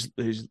kid who's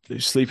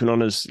sleeping on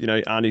his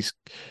auntie's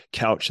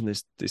couch, and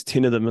there's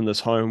 10 of them in this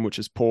home which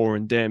is poor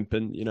and damp,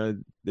 and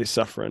they're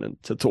suffering.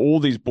 And to all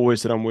these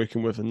boys that I'm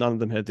working with, and none of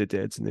them have their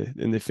dads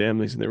and their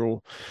families, and they're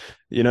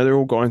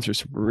all going through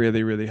some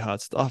really, really hard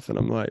stuff. And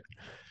I'm like,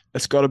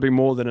 it's got to be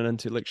more than an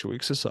intellectual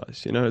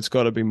exercise. It's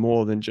got to be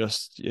more than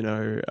just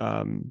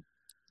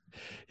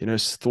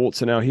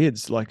thoughts in our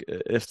heads. Like,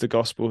 if the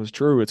gospel is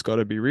true, it's got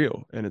to be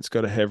real, and it's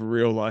got to have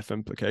real life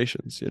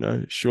implications.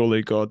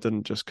 Surely God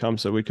didn't just come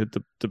so we could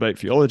debate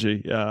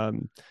theology,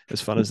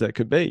 as fun as that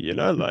could be.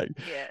 Like,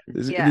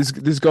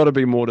 there's got to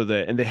be more to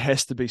that, and there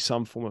has to be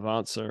some form of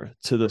answer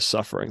to the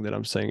suffering that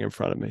I'm seeing in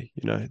front of me.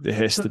 There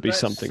has to be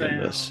something in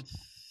this.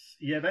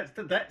 Yeah,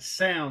 that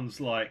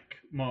sounds like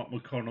Mark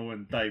McConnell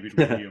and David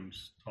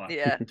Williams type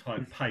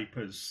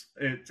papers.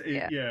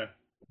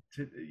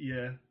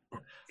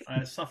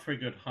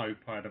 Suffering and Hope,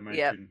 I'd imagine.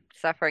 Yeah,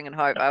 Suffering and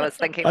Hope. I was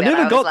thinking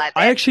I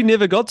actually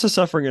never got to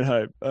Suffering and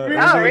Hope.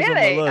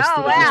 Really? Oh,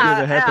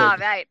 wow. Oh,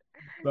 mate.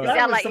 You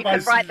sound like you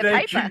could write the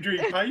legendary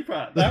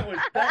paper.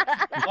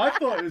 I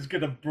thought it was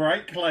going to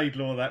break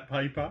Laidlaw, that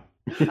paper.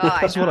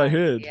 That's what I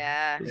heard.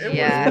 Yeah.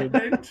 It was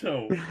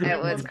mental.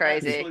 It was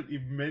crazy. Absolutely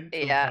mental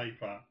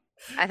paper.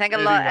 I think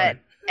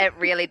it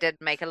really did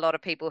make a lot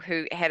of people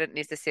who hadn't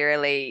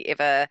necessarily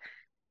ever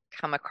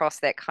come across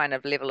that kind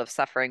of level of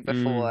suffering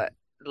before.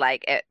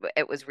 Like,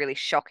 it was really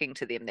shocking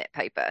to them, that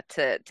paper,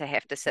 to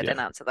have to sit and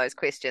answer those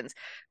questions.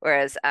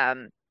 Whereas,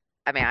 I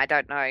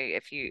don't know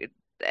if you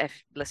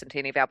listen to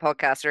any of our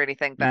podcasts or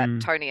anything, but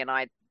Tony and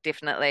I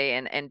definitely,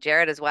 and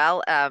Jared as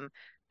well,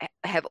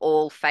 have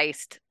all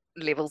faced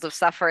levels of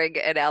suffering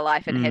in our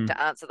life and had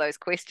to answer those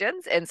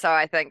questions. And so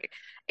I think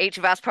each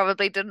of us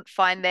probably didn't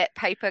find that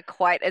paper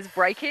quite as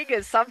breaking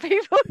as some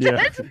people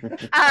did.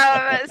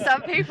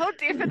 Some people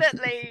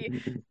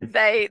definitely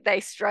they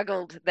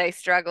struggled.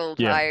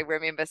 I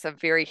remember some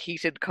very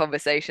heated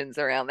conversations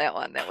around that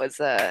one. It was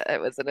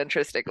an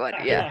interesting one.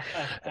 And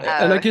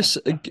I guess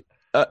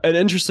an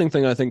interesting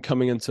thing, I think,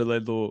 coming into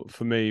Laidlaw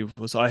for me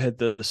was I had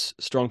this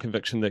strong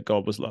conviction that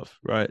God was love,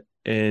 right?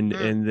 And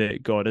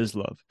that God is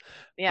love.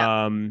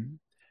 Yeah. And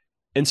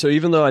so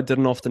even though I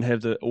didn't often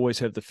always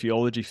have the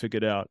theology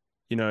figured out,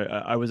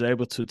 I was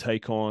able to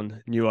take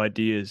on new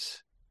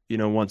ideas,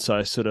 once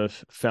I sort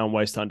of found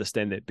ways to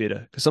understand that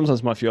better. Because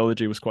sometimes my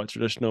theology was quite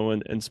traditional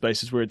in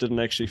spaces where it didn't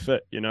actually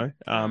fit,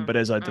 but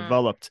as I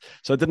developed,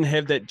 so I didn't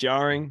have that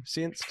jarring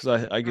sense,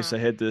 because I guess I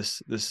had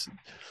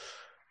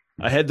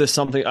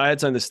something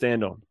to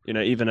stand on,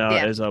 even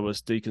as I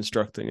was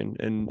deconstructing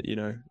and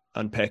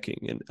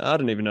unpacking. And I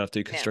don't even know if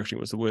deconstructing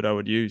was the word I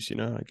would use,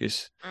 I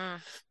guess. I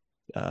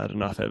don't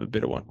know if I have a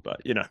better one, but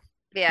I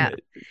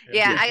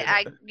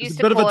used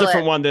to call it a bit of a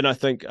different one than I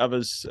think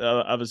others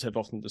have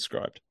often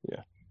described.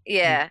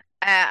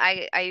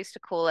 I used to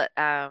call it,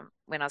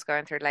 when I was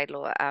going through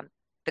Laidlaw,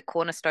 the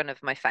cornerstone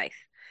of my faith.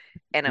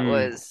 And it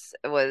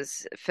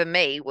was for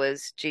me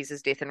was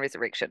Jesus' death and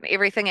resurrection.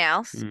 Everything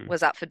else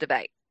was up for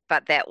debate,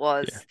 but that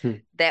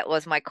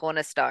was my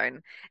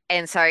cornerstone.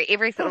 And so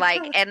everything,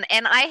 like, and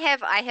I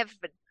have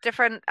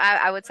different,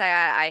 I would say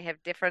I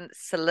have different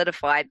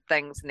solidified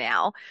things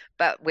now,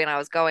 but when I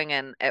was going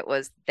in, that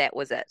was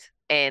it.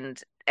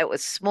 And it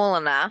was small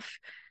enough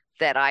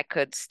that I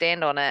could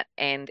stand on it,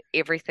 and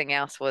everything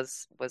else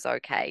was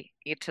okay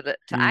to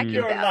argue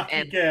You're about. You're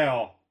a lucky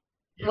girl.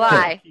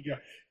 Why?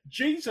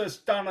 Jesus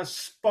done a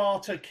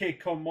Sparta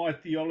kick on my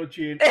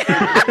theology and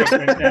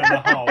everything went down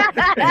the hole. It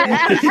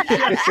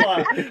was just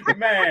like,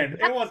 man,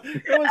 it was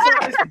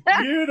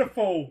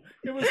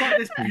like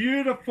this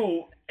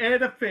beautiful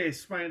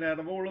edifice made out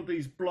of all of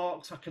these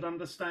blocks. I could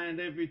understand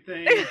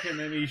everything, and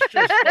then he's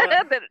just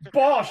like,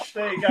 bosh,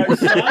 there you go,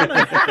 son.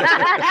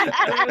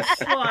 And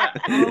it's like,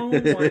 oh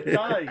my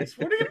days,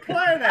 what are you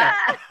playing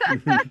at?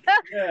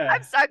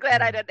 I'm so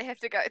glad I didn't have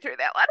to go through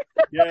that one.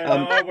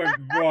 I went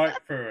right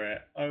through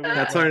it.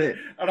 Now, Tony,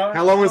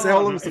 how long was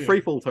the free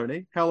fall,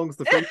 Tony? How long was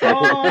the free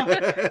fall?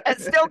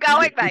 It's still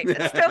going, mate.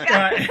 It's still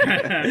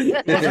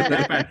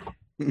going.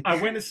 I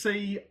went to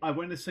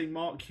see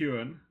Mark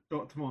Ewan,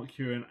 Dr. Mark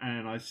Ewan,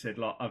 and I said,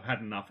 look, I've had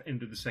enough.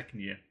 End of the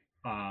second year.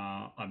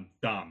 I'm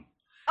done.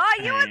 Oh,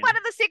 you were one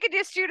of the second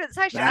year students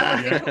I was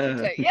talking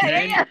to.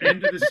 Yeah.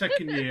 End of the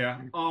second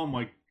year. Oh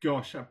my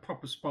gosh, a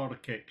proper Sparta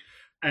kick.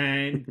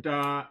 And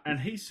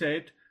he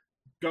said,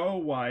 go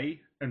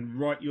away and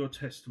write your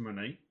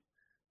testimony.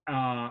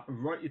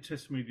 Write your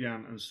testimony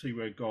down and see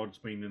where God's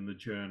been in the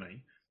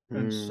journey.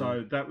 And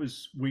so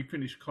we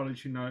finished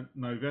college in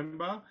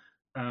November.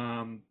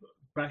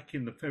 Back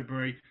in the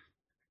February,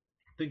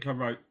 I think I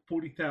wrote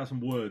 40,000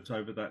 words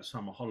over that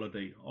summer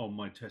holiday on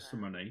my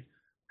testimony,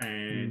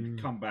 and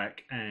come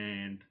back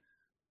and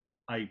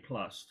A+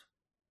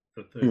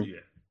 for third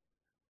year.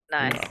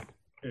 Nice. Wow.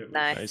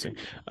 Nice. Amazing.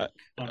 I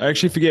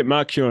actually forget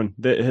Mark Ewan,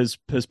 that his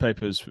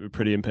papers were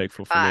pretty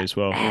impactful for me as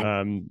well.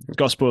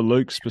 Gospel of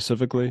Luke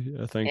specifically,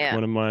 I think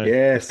one of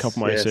my couple of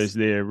my essays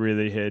there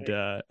really had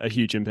a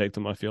huge impact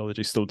on my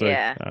theology. Still do.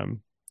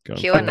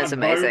 Ewan is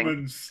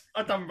amazing.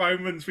 I've done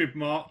Romans with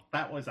Mark.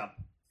 That was a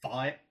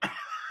fight.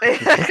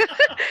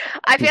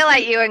 I feel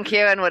like you and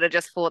Kieran would have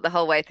just fought the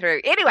whole way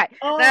through. Anyway,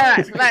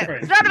 it's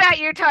not about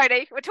you,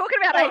 Tony. We're talking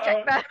about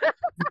AJ.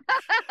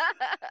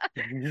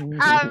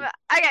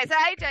 Okay, so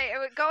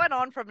AJ, going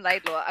on from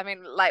Laidlaw, I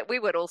mean, like, we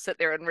would all sit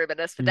there and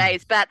reminisce for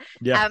days, but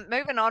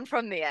moving on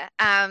from there,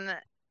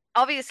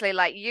 obviously,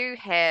 like, you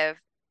have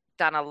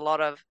done a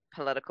lot of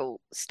political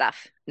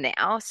stuff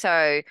now.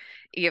 So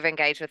you've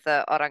engaged with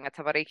the Oranga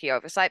Tamariki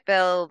Oversight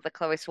Bill, the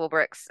Chloe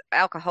Swarbrick's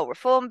Alcohol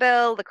Reform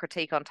Bill, the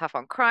critique on tough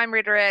on crime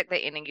rhetoric, the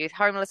Ending Youth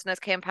Homelessness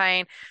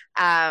campaign,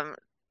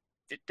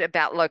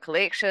 about local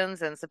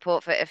elections and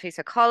support for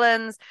Ifisa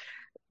Collins,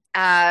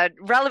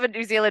 relevant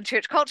New Zealand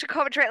church culture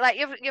commentary. Like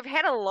you've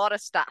had a lot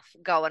of stuff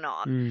going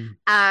on.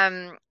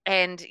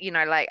 And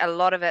like a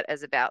lot of it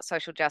is about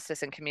social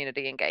justice and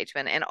community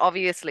engagement. And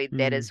obviously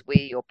that is where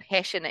your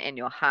passion and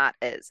your heart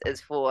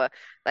is for,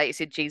 like you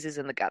said, Jesus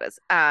in the gutters.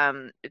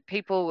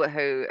 People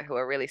who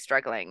are really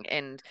struggling.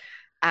 And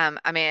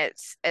I mean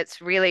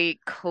it's really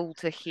cool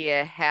to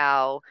hear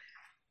how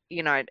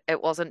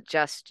it wasn't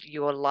just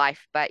your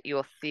life, but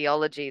your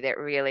theology that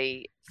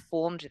really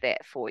formed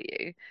that for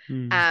you.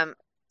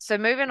 So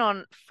moving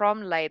on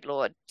from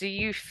Laidlaw, do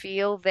you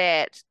feel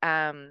that,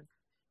 I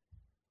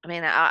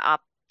mean, I'll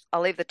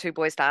leave the two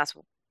boys to ask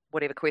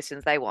whatever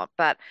questions they want,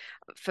 but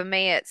for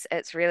me,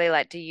 it's really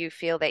like, do you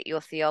feel that your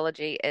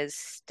theology is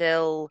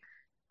still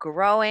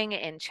growing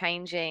and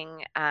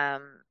changing?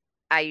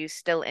 Are you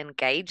still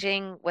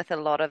engaging with a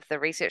lot of the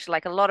research?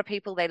 Like a lot of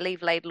people, they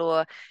leave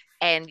Laidlaw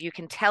and you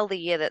can tell the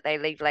year that they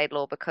leave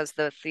Laidlaw because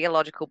the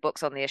theological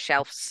books on their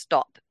shelf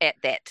stop at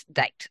that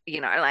date.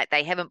 Like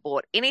they haven't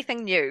bought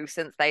anything new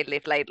since they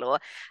left Laidlaw.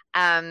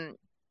 Do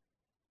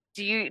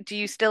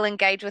you still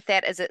engage with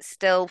that? Is it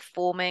still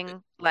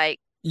forming? Like,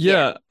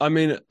 yeah. I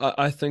mean,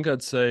 I think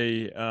I'd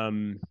say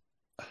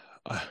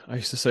I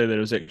used to say that it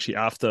was actually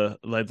after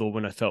Laidlaw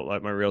when I felt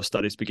like my real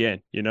studies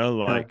began.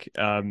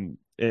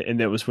 And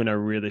that was when I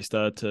really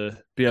started to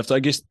be able to, I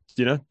guess,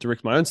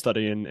 direct my own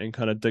study and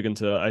kind of dig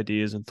into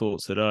ideas and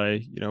thoughts that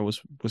I,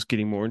 was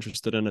getting more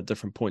interested in at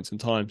different points in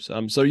times.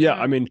 So yeah,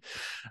 I mean,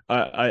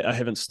 I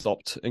haven't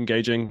stopped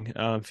engaging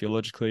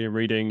theologically and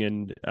reading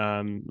and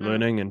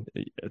learning, and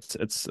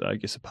it's I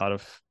guess a part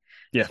of.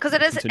 Yeah, because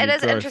it is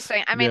growth.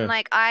 interesting. I mean,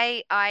 like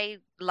I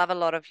love a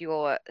lot of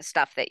your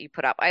stuff that you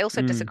put up. I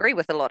also disagree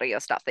with a lot of your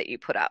stuff that you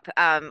put up.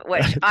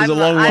 Which there's a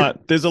long line.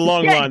 There's a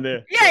long line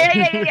there.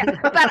 Yeah.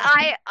 But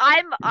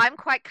I'm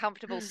quite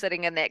comfortable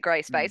sitting in that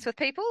grey space with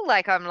people.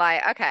 Like I'm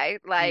like, okay,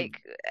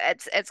 like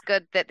it's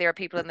good that there are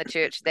people in the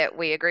church that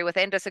we agree with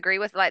and disagree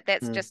with. Like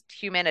that's just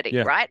humanity,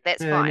 right?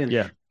 That's fine.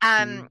 Yeah.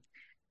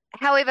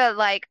 However,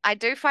 like I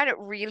do find it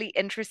really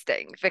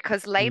interesting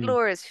because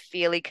Laidlaw is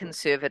fairly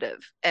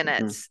conservative in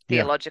its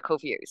theological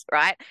views,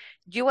 right?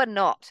 You are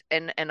not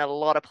in a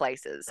lot of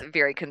places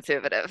very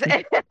conservative.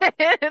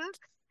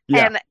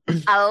 And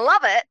I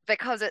love it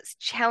because it's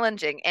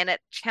challenging and it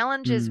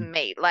challenges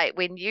me. Like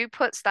when you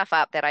put stuff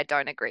up that I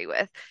don't agree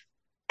with,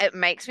 it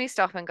makes me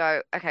stop and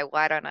go, okay,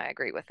 why don't I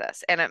agree with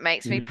this? And it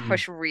makes me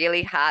push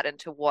really hard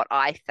into what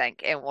I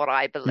think and what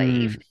I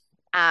believe,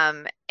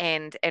 and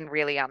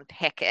really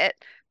unpack it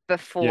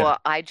before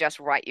I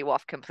just write you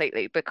off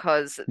completely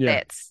because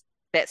that's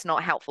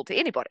not helpful to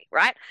anybody,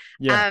 right?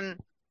 So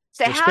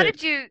Respect. how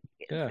did you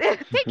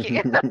thank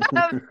you.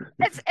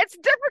 It's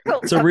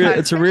difficult.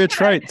 It's a rare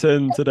trait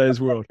in today's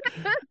world.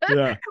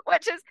 Yeah.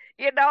 Which is,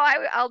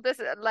 I'll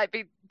just like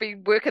be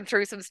working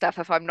through some stuff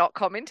if I'm not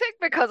commenting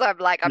because I'm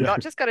like, I'm not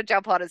just gonna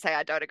jump on and say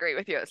I don't agree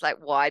with you. It's like,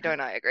 why don't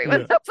I agree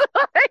with this?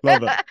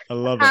 Love it. I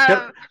love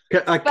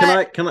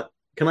it.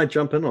 Can I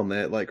jump in on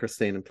that, like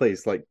Christine, and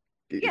please, like,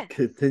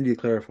 continue to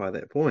clarify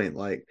that point.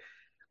 Like,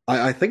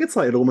 I think it's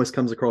like it almost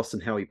comes across in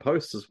how he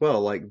posts as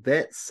well. Like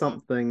that's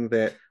something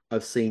that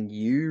I've seen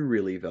you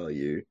really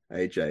value,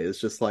 AJ,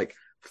 is just like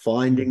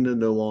finding the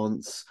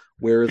nuance.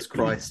 Where is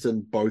Christ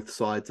in both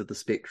sides of the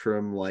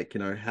spectrum? Like,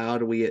 how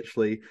do we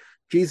actually?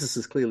 Jesus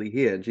is clearly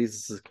here, and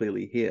Jesus is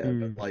clearly here,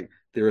 but like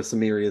there are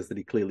some areas that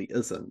he clearly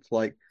isn't.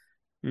 Like,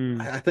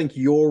 I think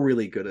you're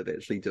really good at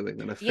actually doing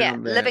that. I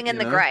found that, living in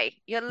the grey.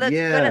 You're good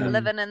at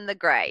living in the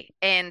grey,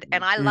 and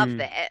I love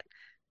that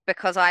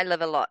because I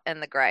live a lot in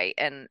the grey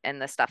in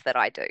the stuff that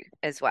I do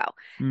as well,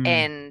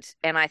 and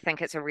I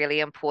think it's a really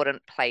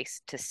important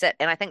place to sit.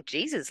 And I think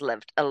Jesus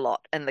lived a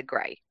lot in the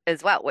grey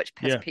as well, which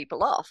pissed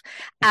people off.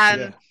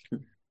 I'm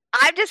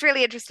just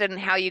really interested in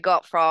how you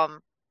got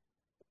from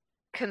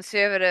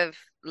conservative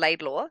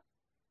Laidlaw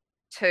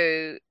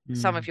to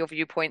some of your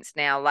viewpoints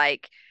now.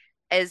 Like,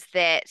 is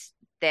that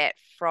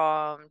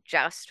from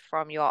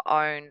your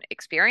own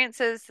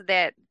experiences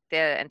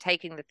and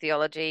taking the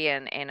theology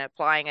and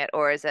applying it,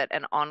 or is it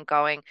an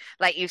ongoing,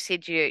 like you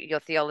said,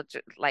 your theology,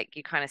 like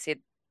you kind of said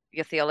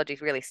your theology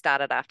really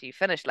started after you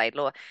finished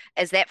Laidlaw.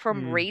 Is that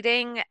from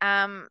reading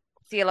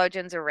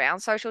theologians around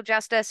social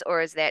justice,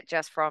 or is that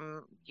just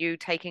from you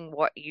taking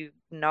what you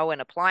know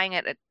and applying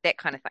it, that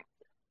kind of thing?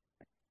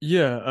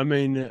 Yeah, I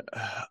mean,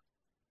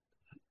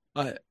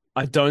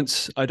 I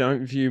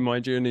don't view my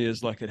journey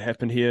as like it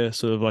happened here,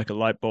 sort of like a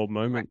light bulb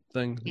moment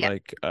thing. Yep.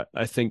 Like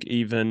I think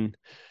even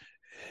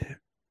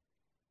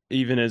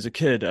as a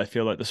kid, I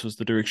feel like this was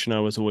the direction I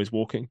was always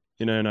walking,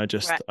 and I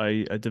just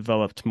I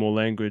developed more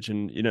language,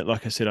 and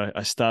like I said,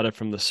 I started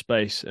from the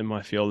space in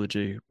my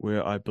theology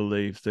where I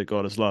believe that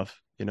God is love,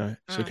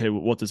 So okay,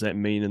 well, what does that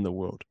mean in the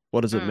world?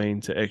 What does it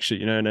mean to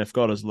actually, and if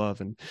God is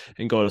love and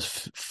God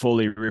is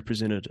fully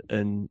represented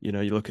in, you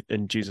look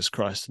in Jesus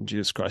Christ and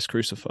Jesus Christ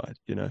crucified,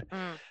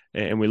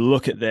 and we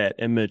look at that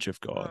image of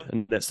God,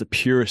 and that's the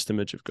purest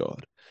image of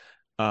God,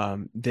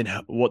 then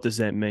what does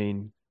that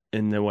mean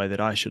in the way that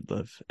I should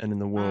live and in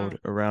the world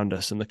around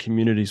us and the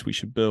communities we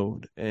should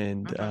build,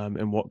 and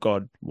what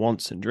God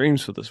wants and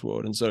dreams for this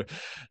world? And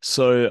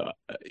so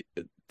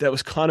that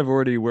was kind of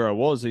already where I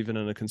was, even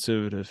in a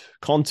conservative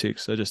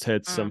context. I just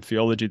had some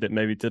theology that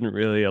maybe didn't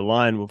really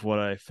align with what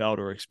I felt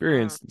or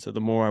experienced. And so the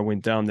more I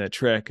went down that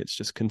track, it's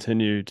just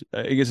continued.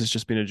 I guess it's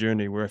just been a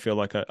journey where I feel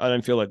like I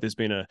don't feel like there's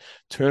been a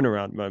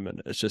turnaround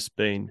moment. It's just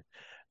been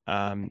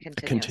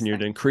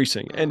continued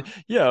increasing. And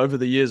over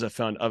the years I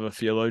found other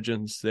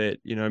theologians that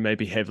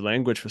maybe have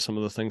language for some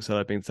of the things that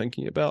I've been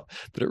thinking about,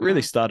 but it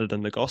really started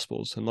in the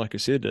Gospels. And like I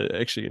said,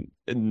 actually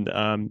in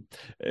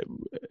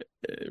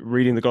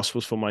reading the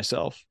Gospels for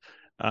myself,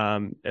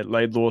 at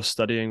Laidlaw,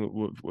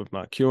 studying with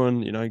Mark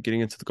Ewan,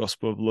 getting into the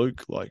Gospel of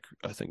Luke, like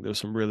I think there were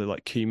some really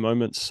like key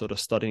moments sort of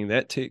studying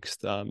that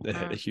text that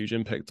had a huge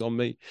impact on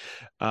me,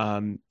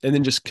 and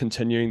then just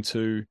continuing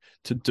to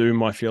do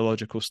my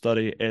theological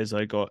study as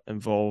I got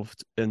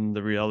involved in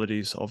the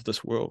realities of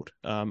this world,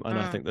 and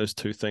I think those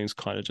two things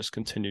kind of just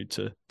continued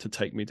to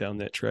take me down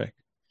that track.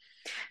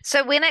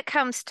 So when it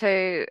comes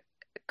to,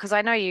 because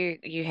I know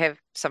you have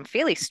some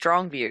fairly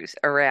strong views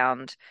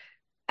around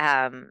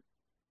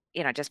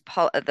just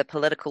the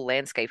political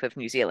landscape of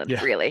New Zealand,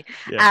 really.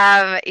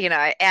 How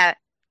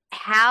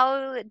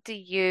do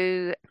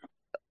you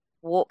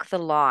walk the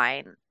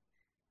line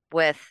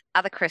with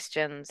other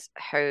Christians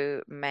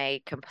who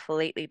may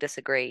completely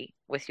disagree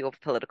with your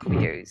political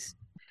views?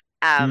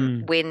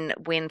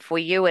 When for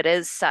you it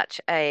is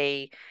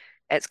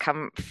it's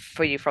come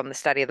for you from the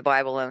study of the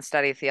Bible and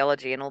study of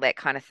theology and all that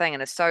kind of thing,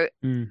 and it's so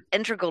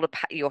integral to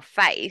your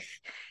faith.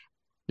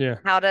 Yeah.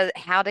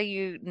 How do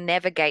you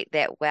navigate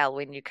that well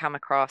when you come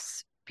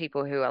across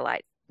people who are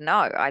like,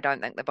 no, I don't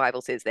think the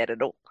Bible says that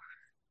at all?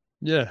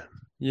 Yeah.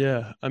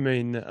 Yeah. I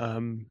mean,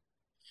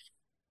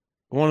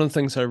 one of the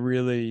things I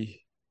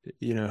really,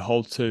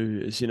 hold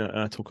to is, and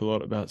I talk a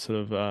lot about sort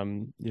of,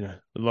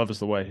 love is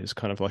the way is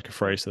kind of like a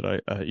phrase that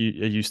I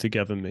used to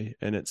govern me.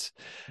 And it's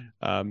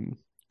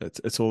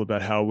all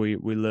about how we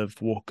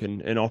live, walk,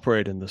 and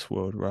operate in this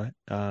world, right?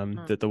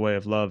 That the way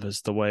of love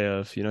is the way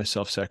of,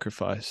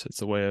 self-sacrifice. It's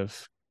the way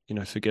of,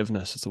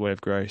 forgiveness. It's the way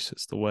of grace.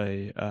 It's the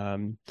way,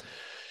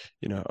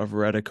 of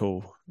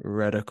radical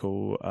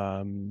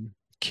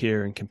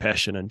care and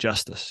compassion and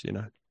justice.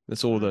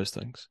 It's all those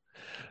things.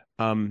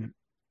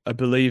 I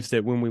believe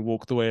that when we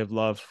walk the way of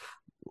love,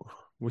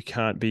 we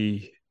can't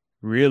be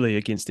really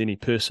against any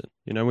person.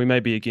 We may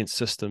be against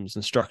systems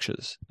and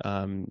structures,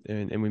 and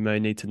we may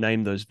need to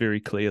name those very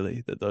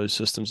clearly, that those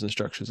systems and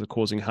structures are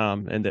causing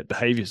harm and that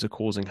behaviors are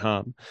causing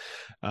harm,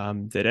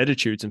 that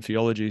attitudes and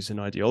theologies and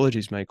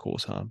ideologies may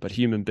cause harm, but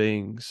human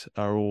beings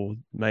are all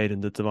made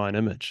in the divine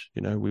image.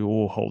 We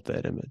all hold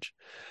that image.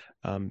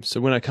 So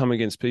when I come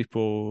against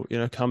people,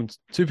 come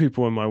to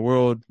people in my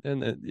world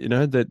and,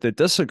 that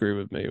disagree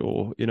with me,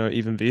 or,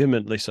 even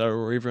vehemently so,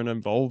 or even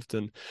involved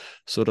in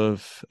sort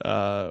of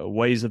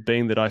ways of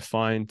being that I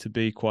find to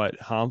be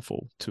quite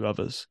harmful to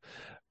others,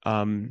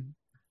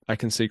 I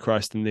can see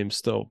Christ in them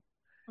still.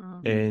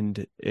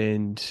 And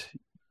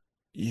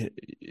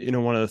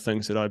one of the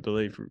things that I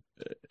believe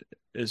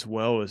as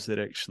well is that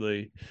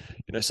actually,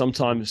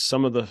 sometimes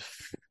some of the,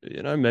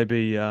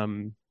 maybe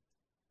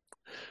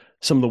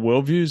some of the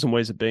worldviews and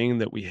ways of being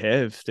that we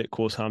have that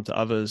cause harm to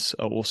others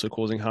are also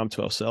causing harm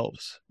to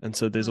ourselves. And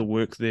so there's a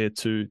work there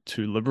to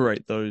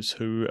liberate those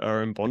who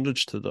are in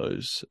bondage to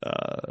those,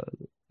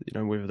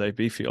 whether they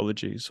be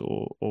theologies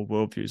or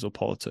worldviews or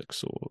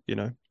politics or,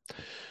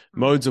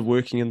 modes of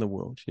working in the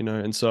world,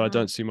 and so I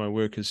don't see my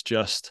work as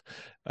just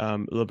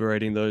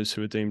liberating those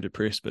who are deemed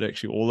oppressed, but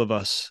actually all of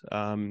us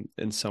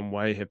in some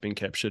way have been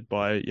captured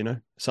by,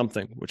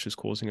 something which is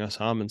causing us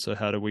harm. And so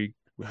how do we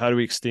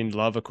extend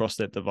love across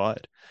that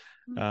divide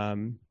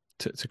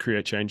to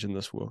create change in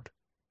this world?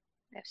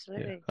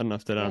 Absolutely. I don't know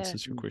if that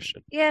answers your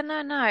question. Yeah,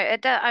 no,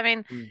 it does. I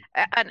mean,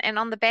 and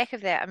on the back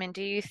of that, I mean,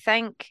 do you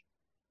think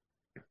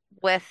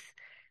with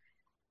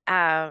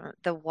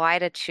the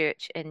wider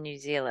church in New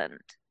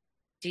Zealand,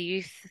 do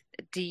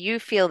you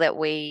feel that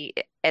we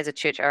as a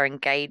church are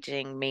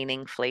engaging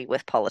meaningfully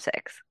with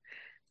politics?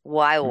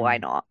 Why or why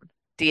not?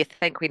 Do you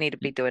think we need to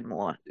be doing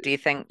more? Do you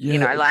think,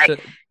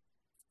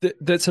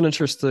 that's an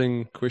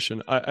interesting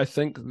question. I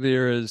think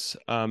there is.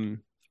 I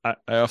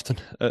often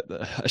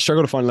I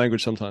struggle to find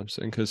language sometimes,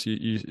 and because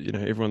you know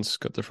everyone's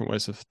got different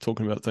ways of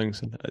talking about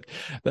things, and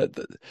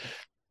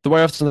the way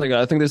I often think,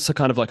 I think there's a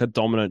kind of like a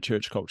dominant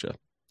church culture,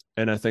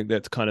 and I think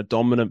that kind of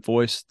dominant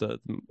voice,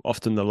 that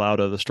often the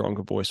louder, the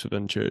stronger voice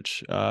within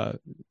church,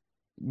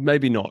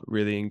 maybe not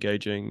really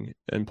engaging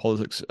in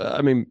politics.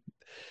 I mean,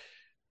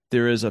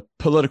 there is a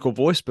political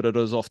voice, but it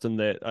is often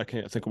that, I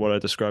can't think of what I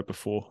described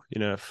before,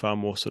 far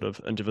more sort of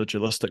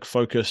individualistic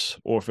focus,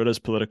 or if it is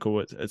political,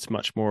 it's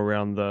much more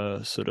around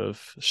the sort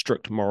of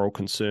strict moral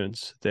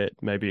concerns that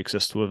maybe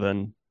exist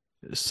within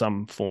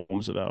some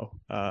forms of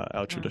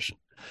our tradition.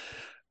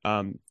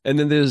 And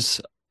then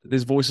there's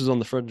voices on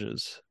the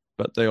fringes,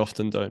 but they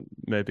often don't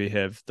maybe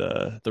have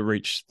the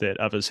reach that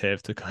others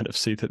have to kind of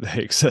see that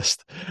they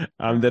exist,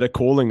 that are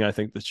calling, I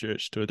think, the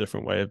church to a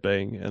different way of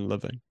being and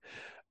living.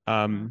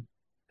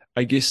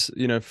 I guess,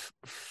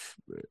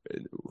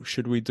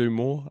 should we do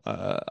more?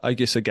 I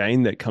guess,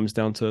 again, that comes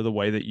down to the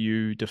way that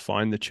you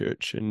define the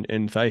church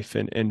and faith.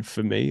 And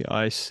for me,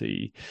 I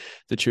see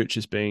the church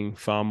as being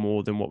far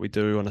more than what we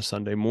do on a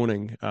Sunday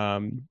morning,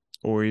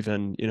 or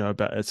even,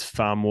 about it's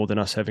far more than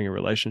us having a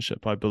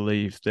relationship. I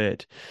believe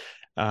that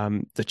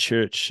the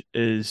church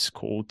is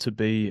called to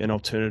be an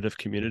alternative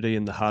community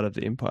in the heart of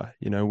the empire.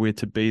 We're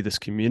to be this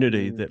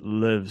community that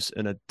lives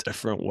in a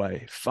different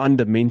way,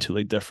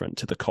 fundamentally different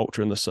to the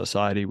culture and the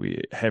society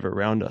we have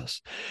around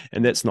us.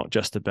 And that's not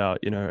just about,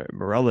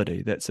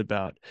 morality. That's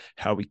about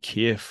how we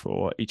care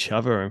for each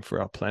other and for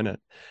our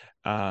planet.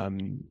 I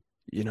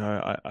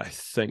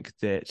think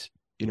that,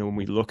 when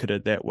we look at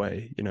it that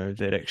way,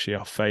 that actually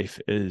our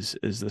faith is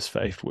this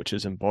faith which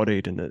is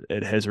embodied, and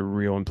it has a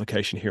real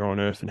implication here on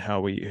earth, and how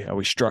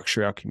we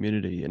structure our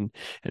community and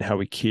how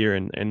we care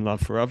and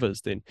love for others,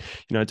 then,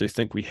 I do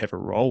think we have a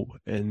role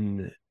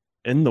in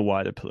the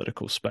wider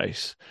political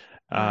space.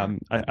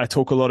 I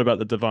talk a lot about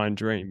the divine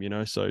dream,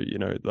 so,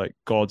 like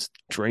God's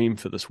dream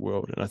for this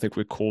world. And I think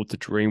we're called to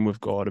dream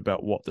with God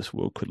about what this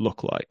world could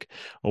look like,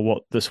 or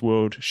what this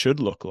world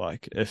should look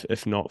like,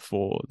 if not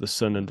for the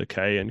sin and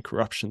decay and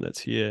corruption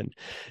that's here.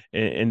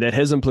 And that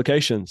has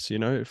implications,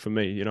 for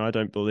me. I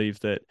don't believe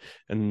that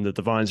in the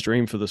divine's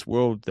dream for this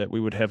world that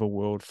we would have a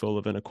world full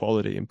of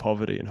inequality and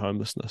poverty and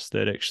homelessness.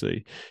 That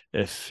actually,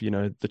 if,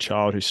 the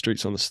child who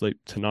streets on the street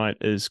tonight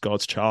is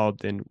God's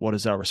child, then what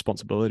is our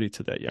responsibility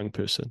to that young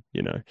person?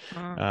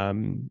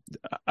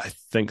 I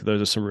think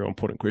those are some real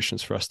important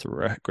questions for us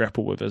to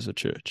grapple with as a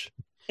church.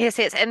 Yes,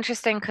 it's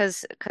interesting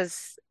because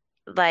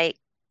like,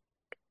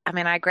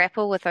 I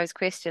grapple with those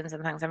questions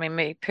and things.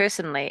 Me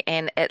personally,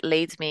 and it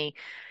leads me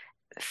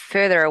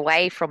further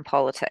away from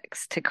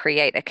politics to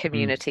create a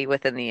community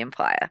within the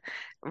empire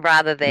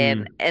rather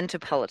than into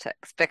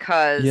politics,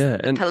 because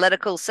the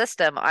political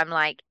system, I'm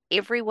like,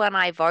 everyone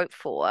I vote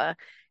for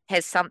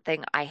has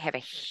something I have a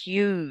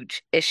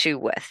huge issue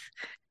with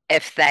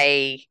if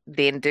they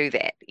then do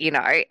that,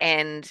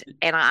 and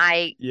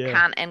I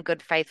can't in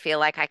good faith feel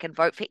like I can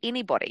vote for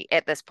anybody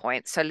at this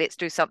point. So let's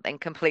do something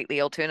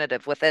completely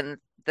alternative within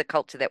the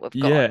culture that we've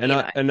got.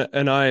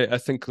 I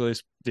think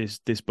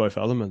there's both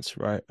elements,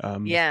 right?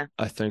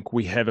 I think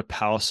we have a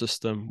power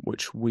system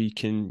which we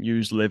can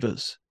use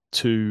levers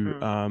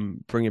to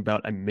bring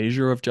about a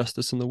measure of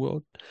justice in the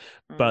world,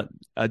 but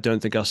I don't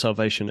think our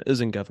salvation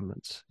is in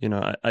governments.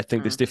 I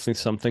think there's definitely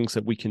some things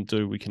that we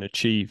can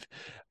achieve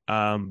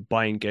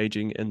by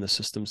engaging in the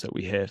systems that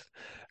we have.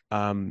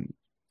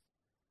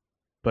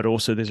 But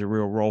also there's a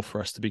real role for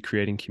us to be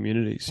creating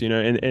communities,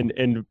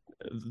 and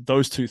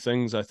those two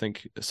things, I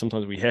think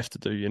sometimes we have to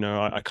do.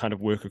 I kind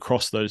of work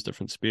across those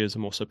different spheres.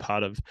 I'm also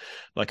part of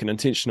like an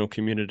intentional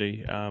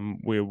community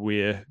where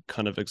we're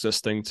kind of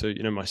existing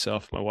to,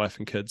 myself, my wife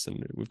and kids,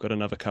 and we've got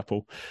another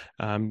couple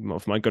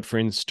of my good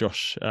friends,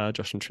 Josh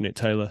and Trinette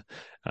Taylor,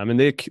 and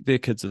their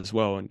kids as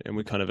well, and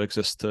we kind of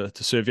exist to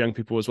serve young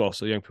people as well.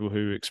 So young people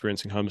who are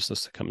experiencing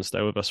homelessness to come and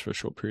stay with us for a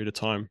short period of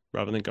time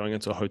rather than going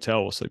into a hotel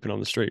or sleeping on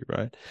the street,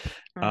 right?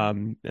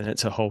 And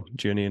it's a whole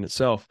journey in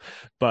itself.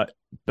 But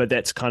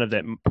that's kind of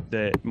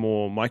that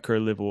more micro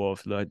level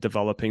of like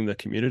developing the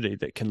community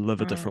that can live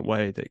a different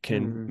way, that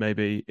can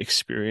maybe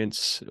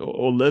experience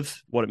or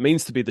live what it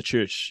means to be the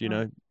church,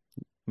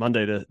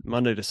 Monday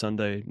to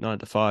Sunday, 9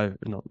 to 5,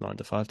 not 9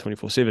 to 5,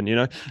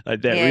 24/7,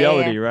 like that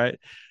reality, right?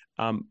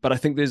 But I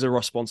think there's a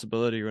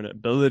responsibility or an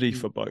ability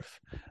for both,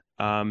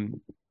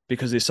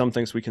 because there's some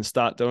things we can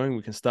start doing.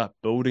 We can start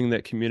building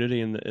that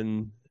community in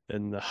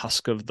the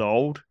husk of the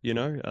old,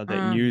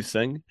 that new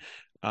thing,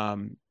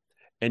 and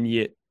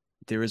yet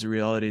there is a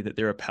reality that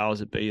there are powers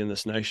that be in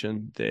this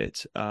nation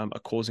that are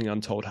causing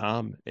untold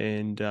harm,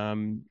 and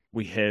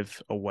we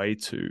have a way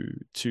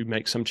to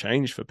make some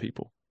change for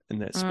people in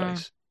that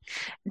space.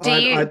 Do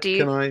you?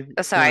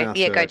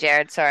 Go,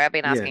 Jared. Sorry, I've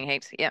been asking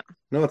heaps. Yeah.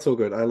 No, it's all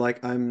good.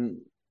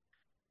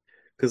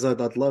 Because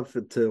I'd love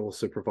to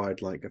also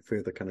provide like a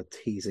further kind of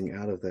teasing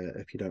out of that,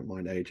 if you don't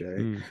mind,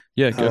 AJ.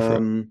 Yeah, go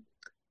for it.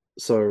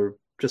 So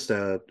just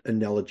an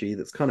analogy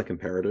that's kind of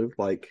comparative.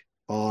 Like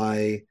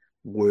I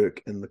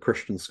work in the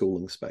Christian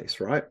schooling space,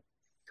 right?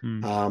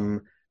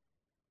 And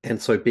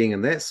so being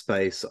in that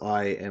space,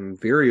 I am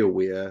very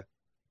aware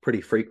pretty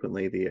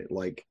frequently that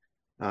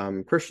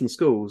Christian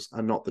schools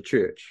are not the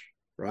church,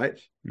 right?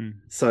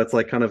 So it's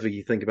like kind of,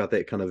 you think about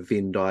that kind of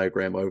Venn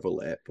diagram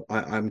overlap.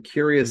 I'm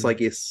curious, I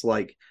guess,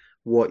 like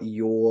what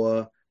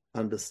your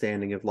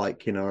understanding of what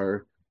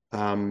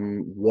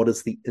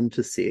is the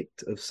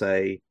intersect of,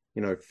 say,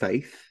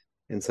 faith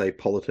and say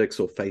politics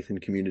or faith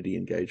and community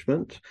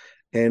engagement?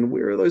 And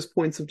where are those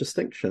points of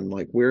distinction?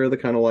 Like, where are the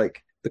kind of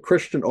like the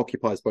Christian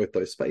occupies both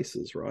those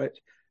spaces, right?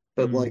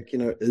 But like,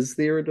 is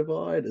there a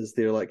divide? Is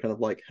there like kind of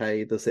like,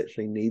 hey, this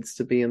actually needs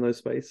to be in those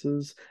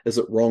spaces? Is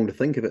it wrong to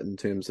think of it in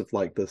terms of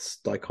like this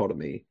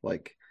dichotomy?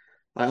 Like,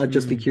 I'd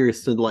just be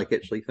curious to like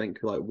actually think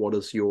like, what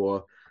is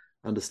your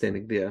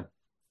understanding there?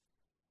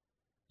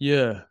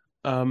 Yeah.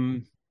 I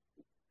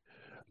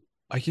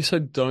guess I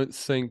don't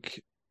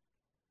think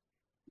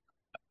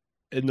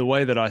in the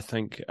way that I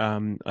think,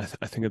 I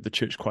think of the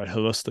church quite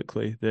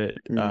holistically. That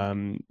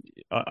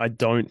I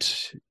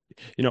don't,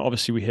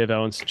 obviously we have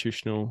our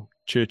institutional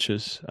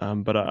churches,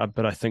 but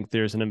I think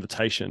there is an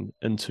invitation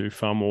into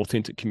far more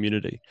authentic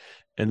community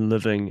and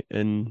living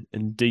in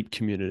deep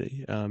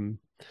community, and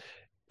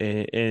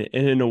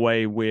in a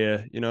way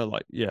where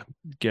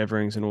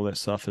gatherings and all that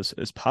stuff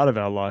is part of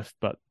our life,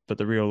 but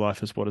the real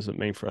life is, what does it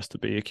mean for us to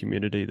be a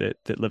community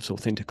that lives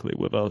authentically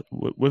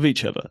with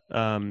each other,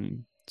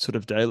 sort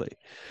of daily.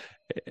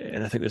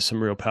 And I think there's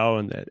some real power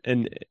in that.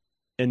 And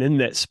in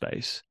that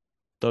space,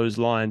 those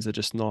lines are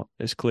just not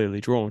as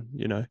clearly drawn,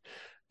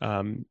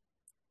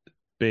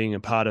 being a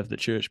part of the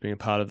church, being a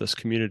part of this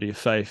community of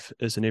faith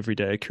is an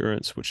everyday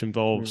occurrence, which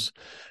involves,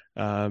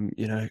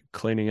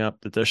 cleaning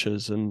up the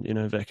dishes and,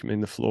 vacuuming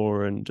the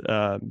floor and,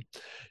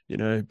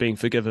 being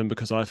forgiven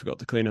because I forgot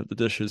to clean up the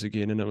dishes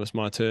again and it was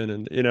my turn,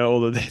 and,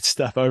 all of that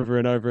stuff over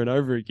and over and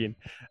over again.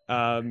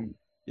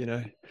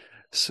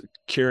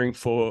 Caring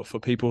for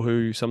people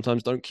who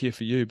sometimes don't care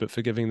for you, but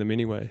forgiving them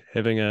anyway,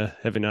 having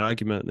an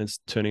argument and then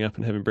turning up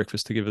and having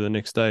breakfast together the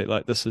next day.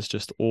 Like, this is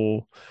just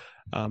all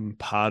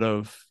part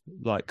of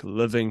like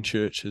living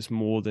church is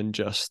more than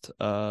just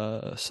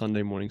a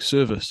Sunday morning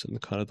service, and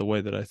kind of the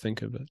way that I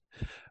think of it.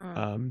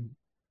 I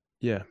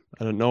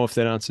don't know if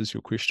that answers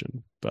your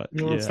question, but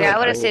I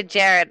would have said,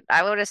 Jared,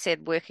 I would have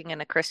said working in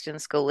a Christian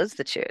school is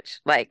the church.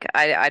 Like,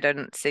 I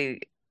don't see,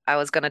 I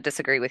was going to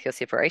disagree with your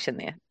separation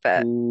there,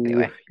 but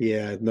anyway.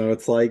 Yeah, no,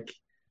 it's like,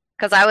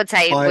 because I would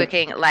say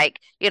working, like,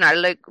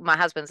 Luke, my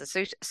husband's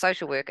a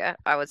social worker.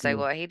 I would say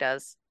what he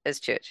does is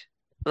church.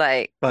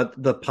 Like, but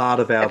the part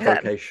of our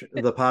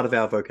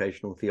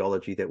vocational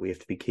theology that we have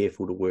to be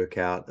careful to work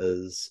out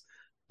is,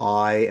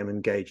 I am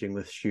engaging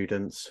with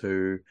students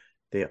who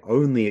their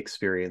only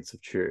experience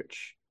of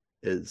church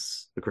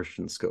is the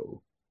Christian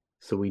school.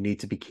 So we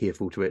need to be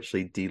careful to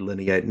actually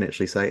delineate and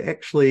actually say,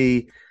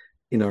 actually,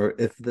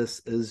 if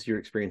this is your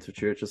experience of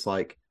church, it's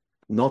like,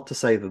 not to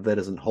say that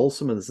isn't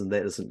wholesome and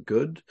that isn't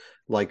good.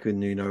 Like,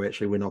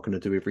 actually, we're not going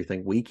to do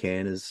everything we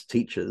can as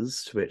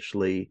teachers to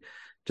actually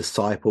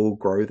disciple,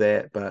 grow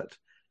that. But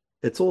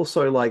it's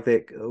also like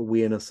that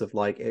awareness of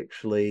like,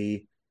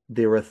 actually,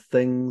 there are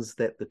things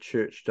that the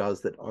church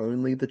does that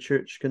only the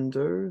church can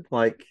do.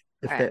 Like,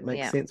 if that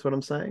makes sense, what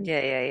I'm saying.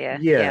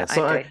 Yeah.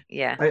 So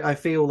I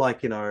feel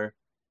like,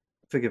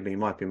 forgive me, it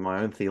might be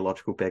my own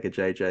theological baggage,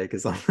 AJ,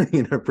 because I'm,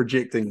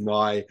 projecting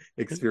my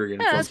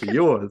experience onto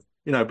yours,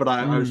 but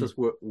I was just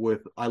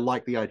I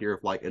like the idea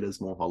of like, it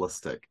is more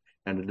holistic,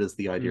 and it is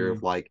the idea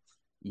of like,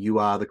 you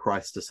are the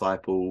Christ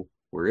disciple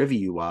wherever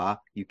you are,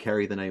 you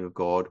carry the name of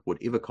God,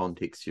 whatever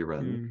context you're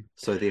in.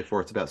 So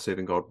therefore it's about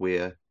serving God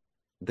where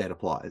that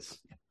applies.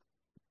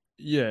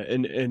 Yeah.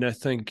 And I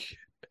think,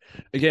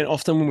 again,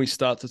 often when we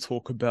start to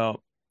talk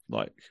about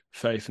like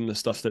faith and the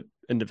stuff that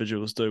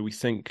individuals do, we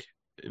think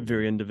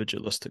very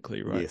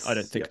individualistically, right? Yes, I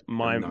don't think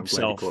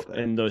myself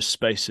in those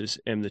spaces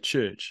am the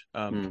church.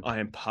 I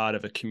am part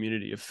of a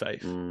community of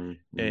faith, and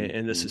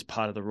this is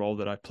part of the role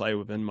that I play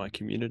within my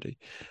community.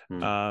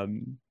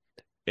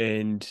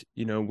 And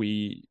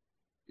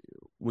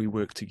we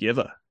work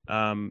together.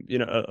 A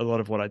lot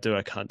of what I do,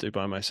 I can't do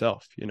by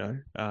myself.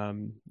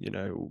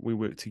 We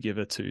work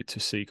together to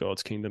see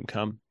God's kingdom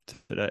come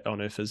today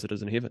on earth as it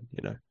is in heaven.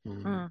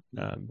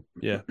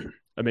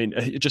 I mean,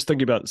 just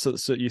thinking about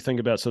so you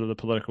think about sort of the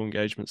political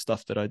engagement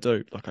stuff that I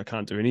do. Like, I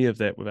can't do any of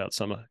that without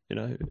Summer.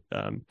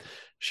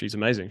 She's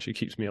amazing. She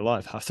keeps me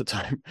alive half the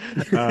time.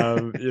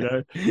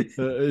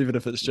 Even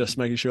if it's just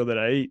making sure that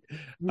I eat.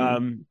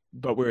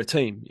 But we're a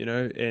team,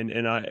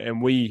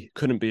 and we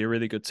couldn't be a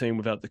really good team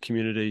without the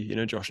community.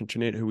 Josh and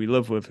Jeanette, who we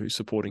live with, who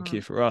support and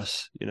care for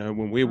us.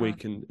 When we're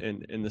weak,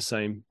 and the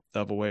same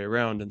the other way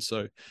around. And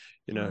so,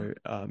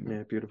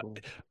 beautiful.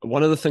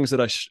 One of the things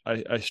that I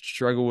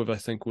struggle with, I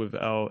think, with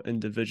our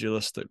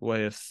individualistic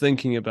way of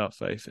thinking about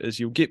faith is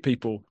you'll get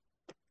people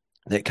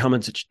that come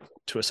into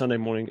a Sunday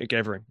morning, a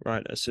gathering,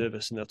 right, a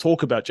service, and they'll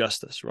talk about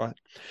justice, right,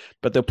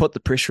 but they'll put the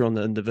pressure on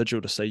the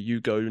individual to say,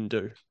 you go and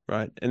do,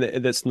 right, and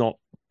that's not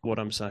what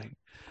I'm saying.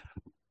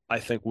 I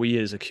think we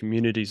as a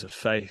communities of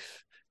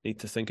faith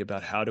need to think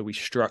about, how do we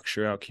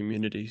structure our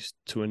communities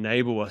to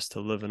enable us to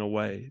live in a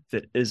way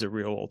that is a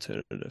real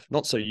alternative,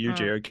 not so you,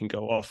 Jared, can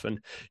go off and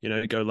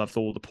go love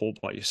all the poor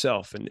by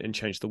yourself and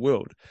change the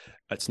world.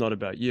 It's not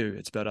about you,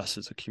 it's about us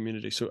as a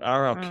community. So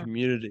are our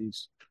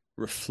communities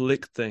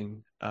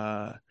reflecting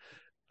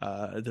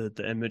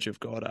the image of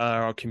God?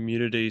 Are our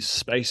communities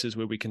spaces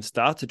where we can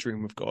start to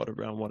dream of God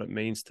around what it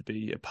means to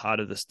be a part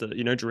of this,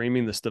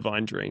 dreaming this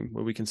divine dream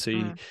where we can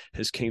see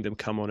his kingdom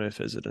come on earth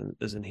as it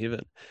is in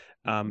heaven?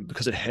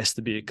 Because it has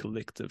to be a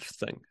collective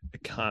thing.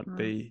 It can't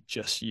be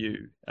just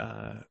you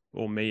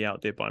or me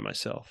out there by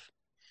myself.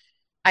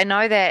 I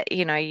know that,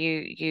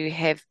 you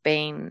have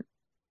been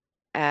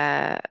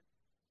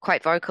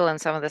quite vocal in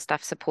some of the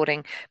stuff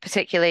supporting,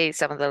 particularly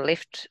some of the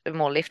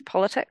more left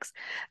politics.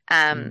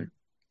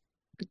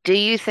 Do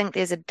you think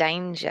there's a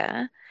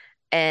danger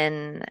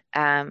in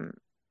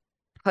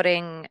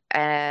putting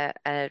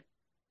a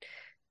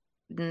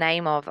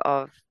name of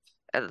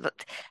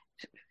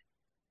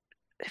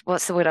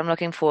what's the word I'm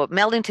looking for?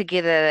 Melding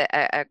together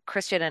a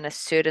Christian and a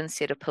certain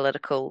set of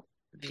political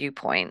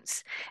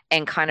viewpoints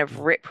and kind of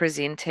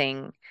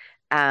representing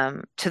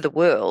to the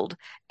world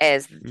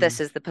as this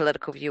is the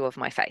political view of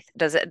my faith.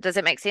 Does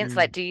it make sense?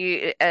 Like, do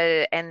you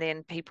and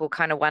then people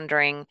kind of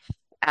wondering,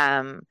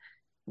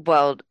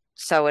 well,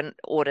 so in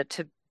order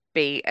to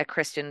be a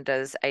Christian,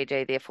 does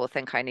AJ therefore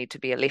think I need to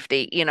be a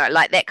lefty?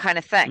 Like that kind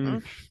of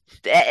thing.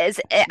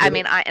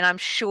 And I'm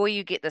sure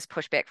you get this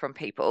pushback from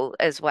people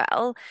as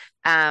well.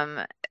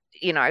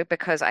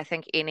 Because I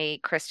think any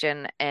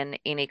Christian in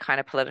any kind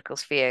of political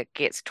sphere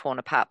gets torn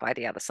apart by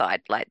the other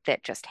side. Like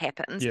that just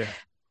happens. Yeah.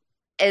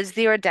 Is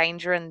there a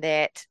danger in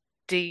that?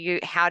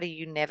 How do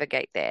you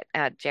navigate that?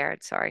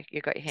 Jared, sorry, you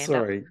got your hand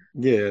up. Sorry.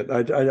 Yeah,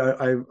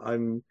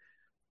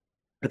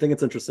 I think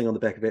it's interesting on the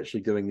back of actually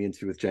doing the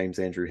interview with James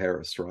Andrew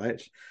Harris,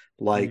 right?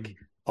 Like,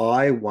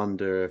 I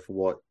wonder if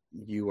what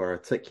you are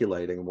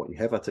articulating and what you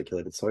have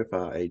articulated so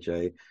far,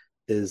 AJ,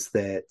 is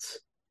that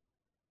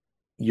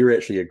you're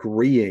actually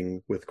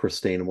agreeing with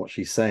Christine and what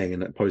she's saying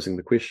and posing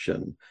the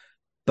question,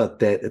 but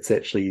that it's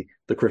actually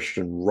the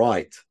Christian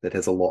right that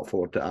has a lot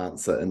for it to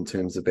answer in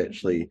terms of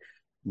actually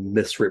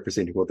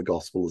misrepresenting what the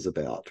gospel is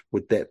about.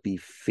 Would that be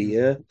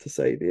fair to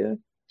say there?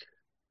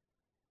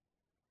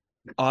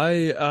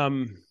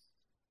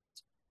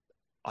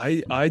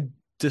 I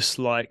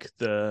dislike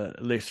the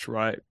left,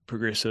 right,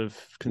 progressive,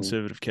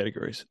 conservative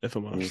categories, if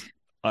I'm honest.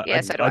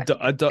 I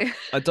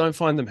don't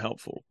find them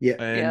helpful.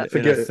 Yeah, and I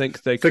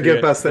think they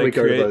forgive us that we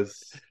go to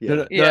those.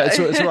 No,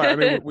 it's all right. I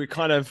mean, we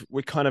kind of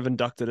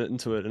inducted it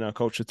into it in our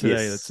culture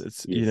today. Yes.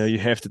 It's you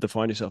have to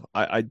define yourself.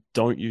 I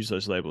don't use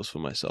those labels for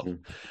myself.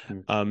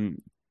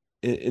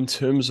 In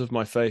terms of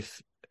my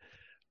faith,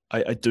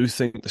 I do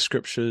think the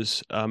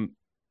scriptures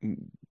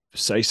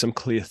say some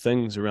clear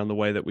things around the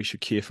way that we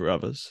should care for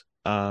others.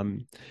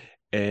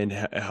 And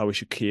how we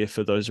should care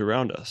for those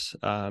around us.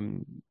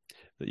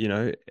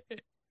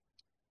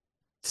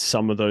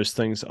 Some of those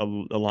things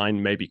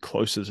align maybe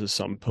closer to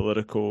some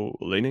political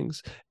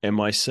leanings.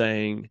 Am I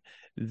saying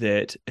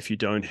that if you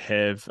don't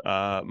have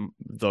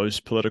those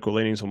political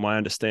leanings or my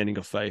understanding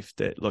of faith,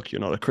 that, look, you're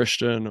not a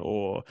Christian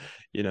or,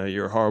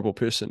 you're a horrible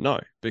person?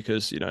 No,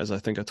 because, as I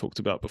think I talked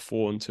about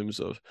before in terms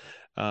of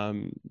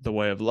the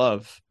way of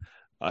love,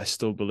 I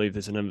still believe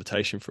there's an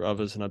invitation for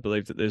others. And I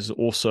believe that there's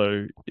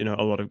also, a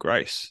lot of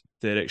grace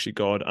that actually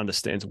God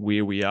understands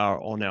where we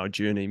are on our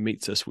journey,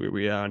 meets us where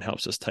we are and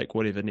helps us take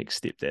whatever next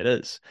step that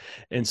is.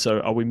 And so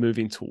are we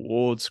moving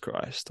towards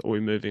Christ? Or are we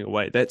moving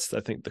away? That's,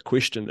 I think, the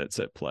question that's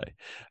at play.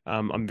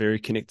 I'm very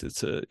connected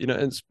to,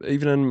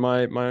 even in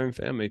my own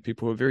family,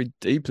 people who are very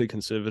deeply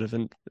conservative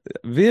and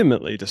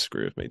vehemently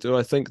disagree with me. Do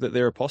I think that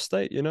they're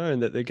apostate,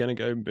 and that they're going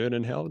to go and burn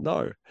in hell?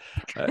 No.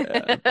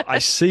 I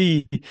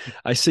see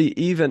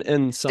even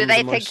in some Do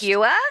they think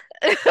you are?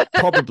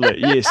 Probably,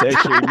 yes.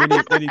 Actually,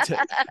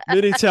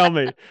 many tell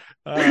me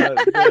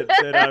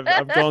that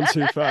I've gone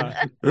too far.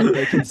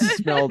 They can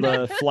smell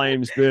the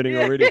flames burning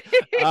already.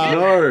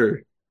 No,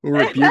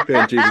 we'll rebuke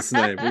that in Jesus'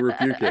 name. We'll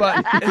rebuke it.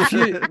 But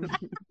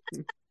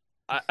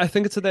I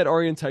think it's that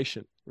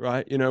orientation,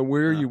 right?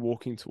 Where are you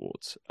walking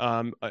towards?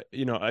 I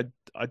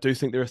do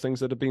think there are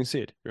things that have been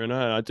said, and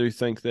I do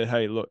think that,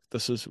 hey, look,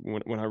 this is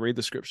when I read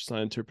the scriptures and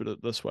I interpret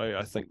it this way,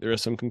 I think there are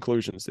some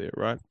conclusions there,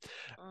 right?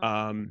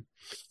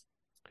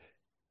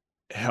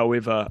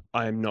 However,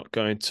 I'm not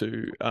going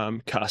to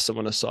cast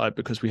someone aside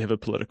because we have a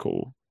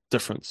political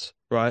difference,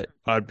 right?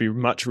 I'd be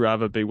much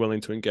rather be willing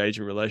to engage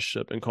in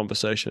relationship and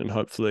conversation, and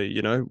hopefully,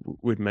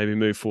 we'd maybe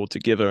move forward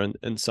together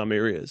in some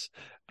areas.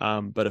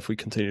 But if we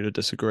continue to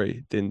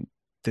disagree, then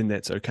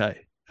that's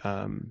okay.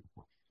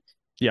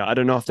 I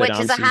don't know if that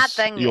answers your question. Which is a hard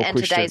thing in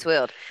today's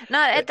world.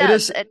 No, it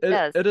does. It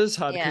does. It is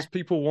hard because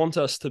people want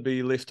us to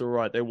be left or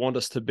right. They want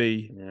us to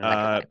be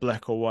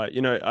black or white.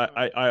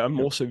 I'm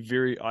also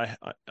very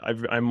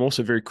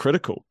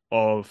critical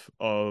of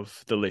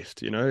the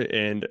left,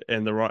 and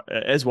the right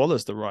as well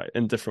as the right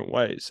in different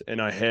ways. And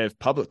I have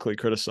publicly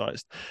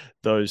criticized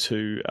those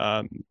who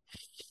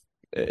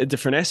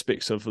different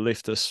aspects of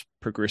leftist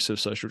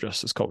progressive social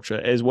justice culture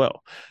as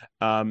well.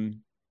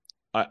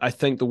 I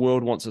think the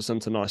world wants us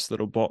into nice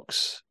little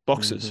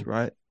boxes,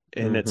 right?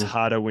 And it's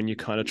harder when you're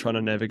kind of trying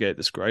to navigate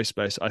this gray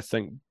space. I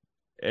think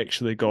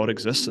actually God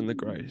exists in the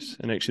grays,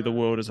 and actually the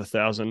world is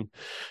 1,000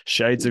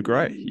 shades of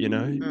grey,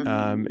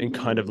 and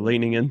kind of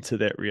leaning into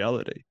that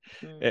reality.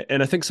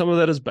 And I think some of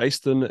that is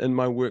based in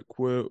my work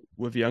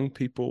with young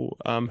people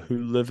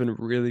who live in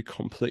really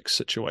complex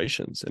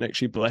situations, and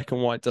actually black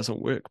and white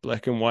doesn't work.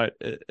 Black and white,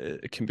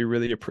 it can be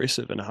really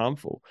oppressive and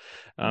harmful.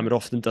 It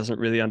often doesn't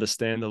really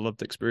understand the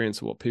lived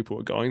experience of what people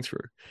are going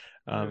through.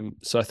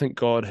 So I think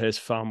God has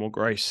far more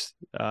grace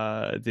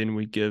than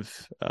we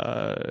give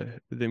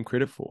them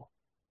credit for.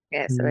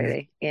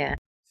 Absolutely, yeah.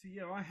 So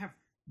yeah, I have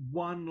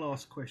one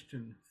last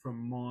question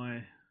from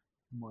my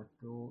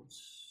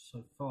thoughts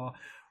so far.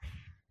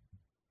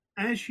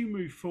 As you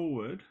move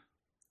forward,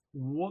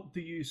 what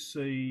do you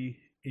see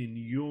in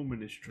your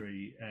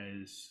ministry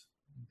as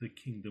the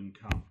kingdom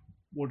come?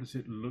 What does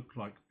it look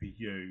like for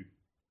you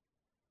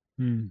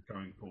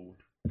going forward?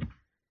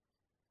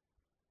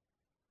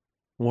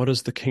 What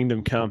does the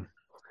kingdom come?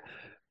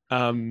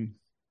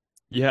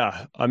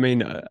 Yeah, I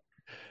mean,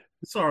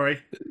 sorry,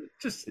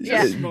 just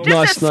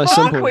Nice,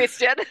 simple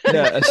question.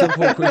 Yeah, a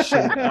simple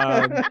question.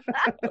 I'm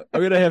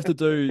gonna have to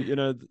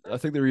do, I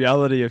think the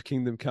reality of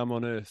kingdom come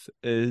on earth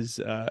is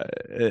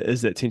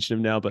that tension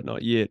of now but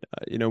not yet.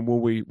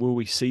 Will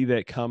we see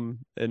that come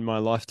in my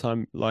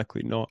lifetime?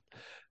 Likely not.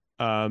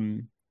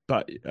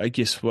 But I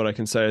guess what I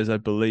can say is I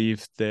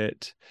believe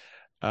that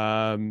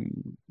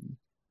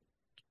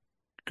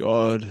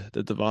God,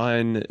 the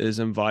divine, is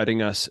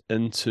inviting us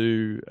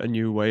into a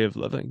new way of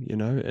living,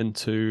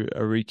 into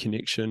a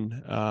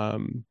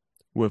reconnection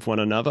with one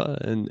another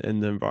and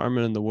the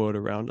environment and the world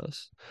around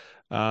us.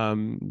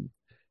 I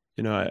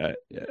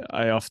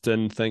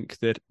often think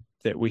that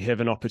we have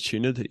an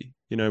opportunity.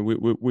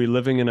 We're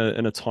living in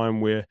a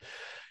time where,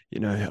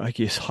 I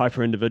guess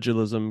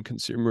hyper-individualism,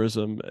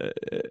 consumerism,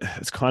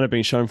 it's kind of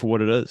been shown for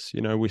what it is.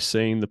 We're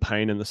seeing the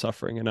pain and the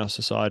suffering in our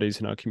societies,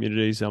 in our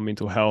communities, our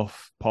mental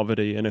health,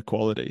 poverty,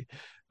 inequality,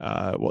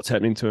 what's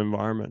happening to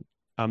environment.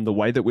 The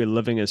way that we're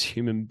living as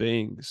human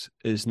beings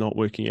is not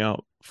working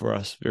out for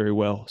us very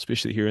well,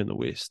 especially here in the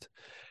West.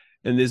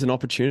 And there's an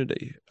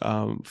opportunity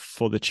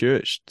for the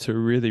church to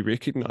really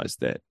recognize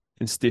that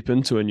and step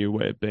into a new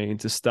way of being,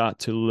 to start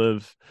to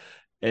live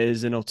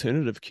as an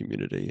alternative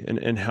community,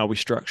 and how we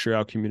structure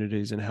our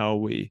communities and how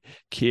we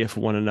care for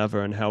one another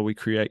and how we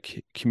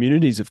create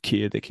communities of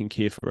care that can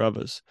care for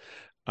others.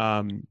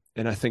 And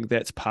I think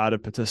that's part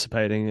of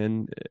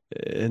participating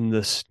in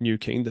this new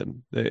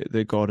kingdom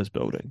that God is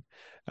building.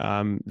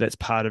 That's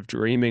part of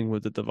dreaming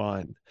with the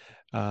divine.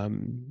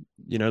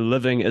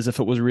 Living as if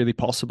it was really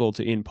possible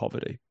to end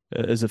poverty,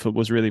 as if it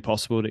was really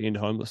possible to end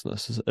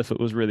homelessness, as if it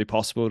was really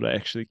possible to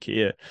actually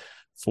care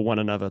for one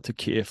another, to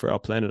care for our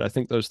planet. I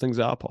think those things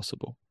are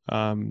possible.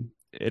 And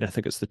I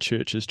think it's the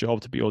church's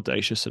job to be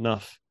audacious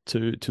enough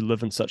to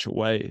live in such a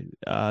way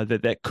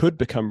that could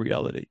become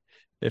reality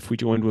if we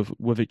joined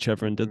with each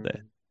other and did that.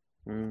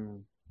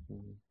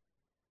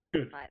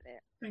 Good. Like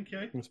that. Thank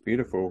you. It's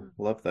beautiful.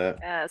 Love that.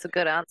 It's a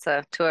good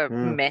answer to a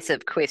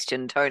massive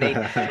question, Tony.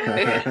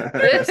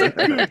 It's a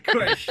good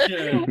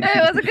question.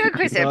 It was a good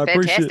question.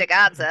 Fantastic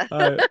answer.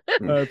 I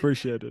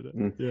appreciated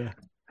it. Yeah.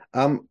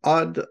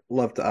 I'd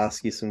love to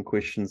ask you some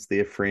questions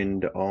there,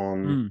 friend,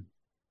 on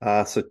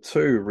so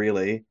two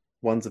really.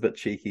 One's a bit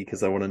cheeky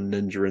because I want to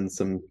ninja in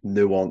some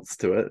nuance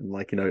to it, and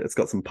it's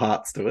got some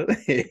parts to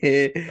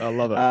it. I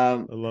love it. I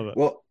love it.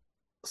 Well,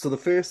 so the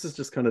first is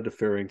just kind of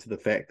deferring to the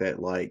fact that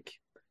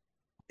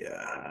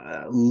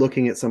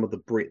looking at some of the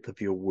breadth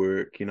of your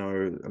work,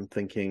 I'm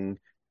thinking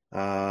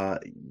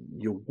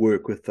your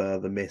work with the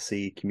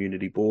Massey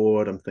Community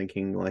Board. I'm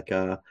thinking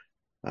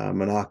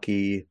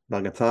Manaki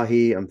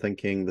Rangatahi. I'm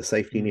thinking the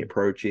Safety Net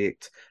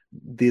Project.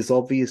 There's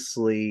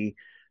obviously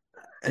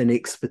an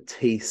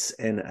expertise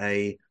and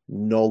a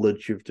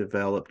knowledge you've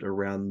developed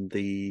around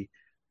the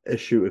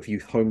issue of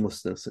youth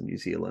homelessness in New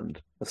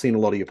Zealand. I've seen a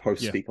lot of your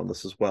posts speak on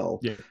this as well.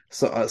 Yeah.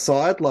 So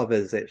I'd love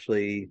as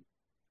actually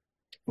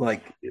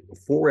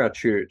for our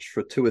church,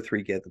 for 2 or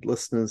 3 gathered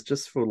listeners,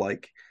 just for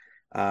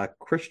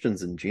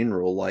Christians in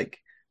general,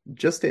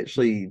 just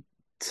actually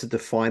to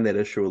define that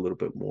issue a little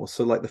bit more.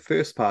 So the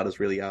first part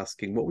is really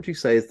asking, what would you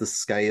say is the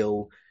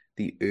scale,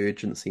 the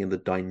urgency, and the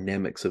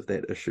dynamics of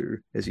that issue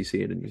as you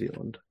see it in New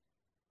Zealand?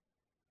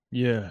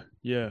 Yeah.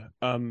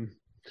 I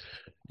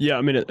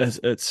mean,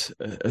 it's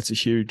a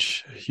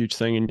huge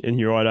thing, and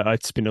you're right. I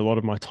spend a lot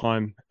of my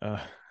time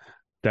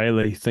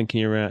daily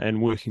thinking around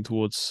and working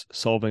towards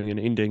solving and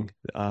ending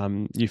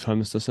youth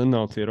homelessness in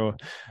Aotearoa.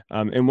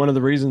 And one of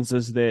the reasons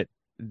is that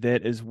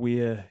is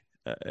where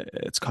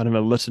it's kind of a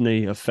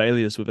litany of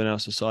failures within our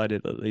society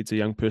that leads a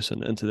young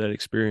person into that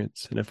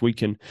experience. And if we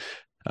can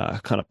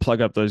kind of plug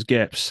up those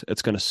gaps,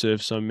 it's going to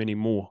serve so many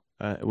more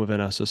within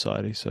our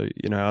society. So,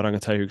 our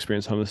rangatahi who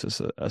experience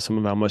homelessness are some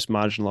of our most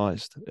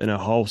marginalized in our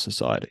whole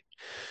society.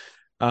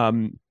 I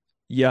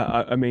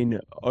mean,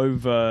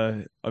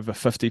 over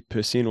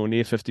 50% or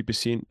near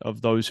 50%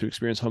 of those who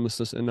experience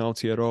homelessness in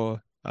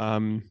Aotearoa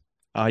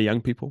are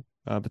young people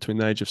between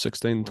the age of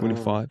 16 and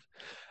 25.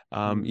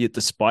 Yet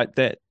despite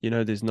that,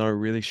 there's no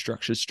really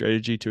structured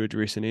strategy to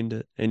address and end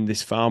it. And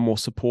there's far more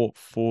support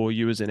for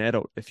you as an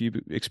adult. If you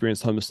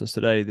experienced homelessness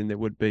today, than there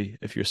would be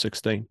if you're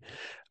 16.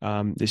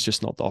 There's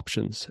just not the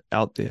options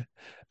out there.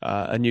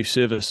 A new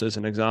service, as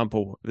an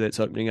example, that's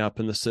opening up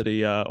in the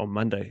city on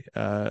Monday,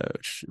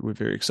 which we're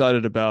very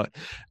excited about.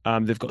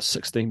 They've got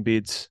 16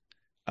 beds.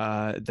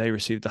 They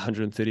received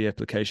 130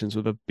 applications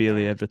with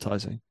barely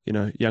advertising,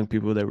 young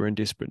people that were in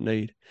desperate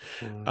need.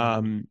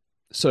 Wow.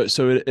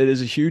 So it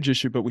is a huge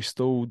issue, but we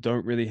still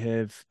don't really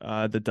have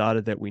the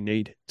data that we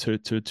need to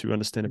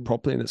understand it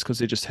properly. And it's because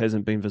there just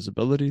hasn't been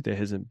visibility. There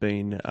hasn't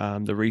been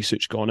the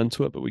research gone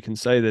into it. But we can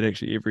say that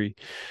actually every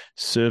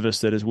service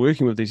that is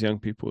working with these young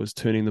people is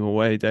turning them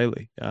away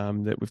daily.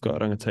 That we've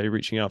got rangatahi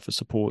reaching out for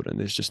support, and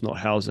there's just not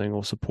housing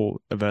or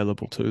support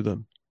available to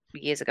them.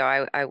 Years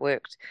ago, I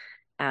worked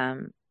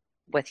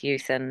with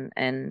youth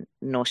in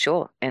North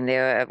Shore, and they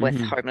were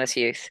with homeless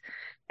youth.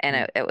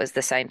 And it was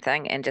the same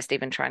thing. And just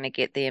even trying to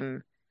get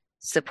them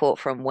support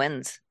from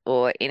WINS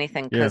or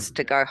anything, because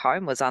to go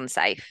home was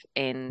unsafe.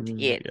 And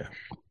yet,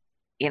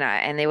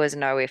 and there was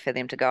nowhere for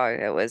them to go.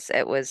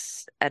 It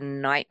was a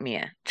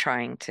nightmare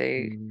trying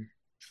to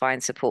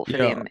find support for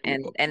them.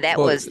 And that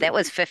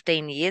was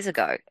 15 years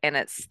ago, and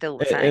it's still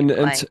the same.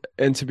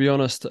 And to be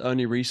honest,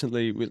 only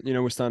recently,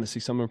 we're starting to see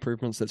some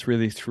improvements. That's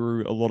really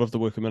through a lot of the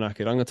work of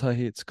Manaaki Rangatahi.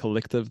 It's a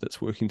collective that's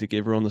working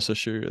together on this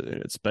issue.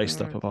 It's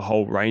based up of a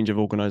whole range of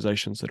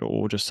organisations that are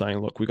all just saying,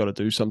 look, we got to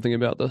do something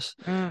about this.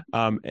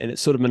 And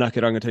it's sort of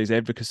Manaaki Rangatahi's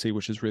advocacy,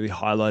 which has really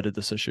highlighted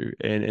this issue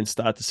and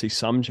start to see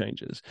some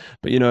changes.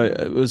 But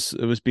it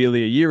was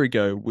barely a year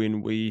ago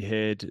when we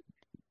had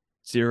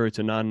 0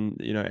 to none,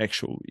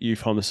 actual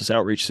youth homelessness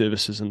outreach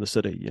services in the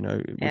city.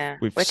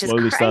 We've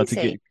slowly started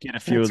to get a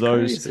few of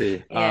those.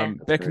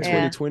 Back in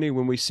 2020,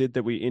 when we said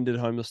that we ended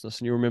homelessness,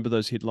 and you remember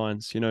those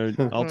headlines,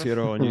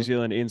 Aotearoa, New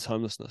Zealand ends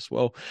homelessness.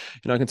 Well,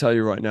 I can tell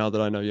you right now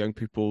that I know young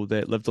people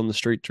that lived on the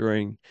street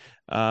during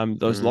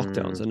those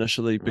lockdowns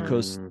initially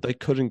because they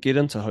couldn't get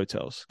into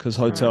hotels because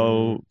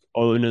hotel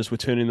owners were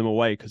turning them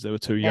away because they were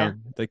too young.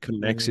 They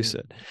couldn't access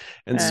it.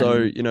 And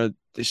so,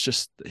 there's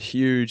just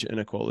huge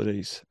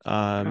inequalities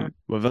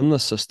within the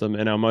system,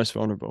 and our most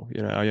vulnerable,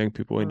 our young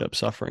people end up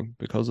suffering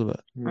because of it.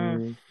 Yeah,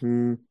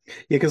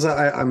 because so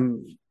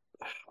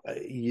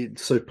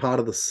part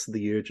of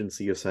the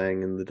urgency you're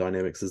saying in the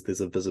dynamics is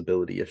there's a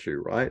visibility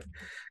issue, right?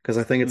 Because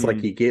I think it's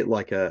like you get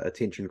like a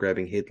attention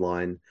grabbing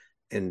headline,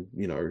 and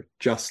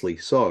justly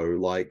so,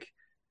 like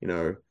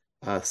a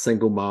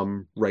single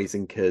mum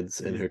raising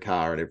kids in her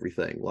car and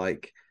everything,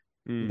 like.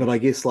 But I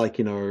guess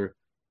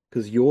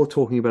because you're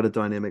talking about a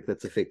dynamic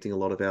that's affecting a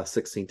lot of our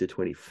 16 to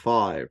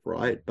 25,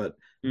 right? But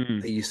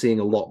are you seeing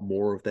a lot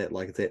more of that?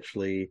 Like it's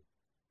actually,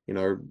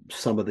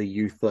 some of the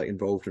youth that are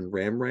involved in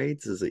ram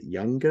raids, is it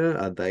younger?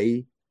 Are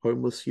they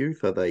homeless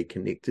youth? Are they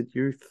connected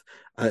youth?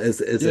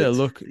 Is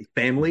it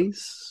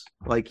families?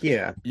 Like,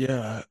 Yeah,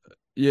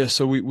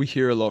 so we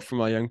hear a lot from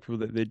our young people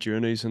that their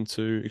journeys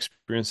into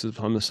experiences of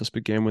homelessness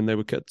began when they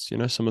were kids.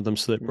 Some of them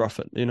slept rough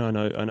at, I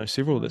know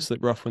several that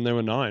slept rough when they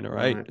were 9 or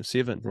 8 or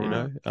 7,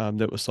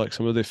 that was like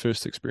some of their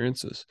first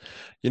experiences.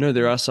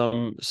 There are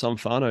some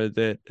whānau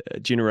that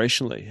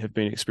generationally have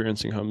been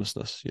experiencing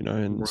homelessness,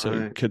 and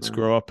so kids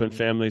grow up in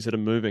families that are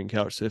moving,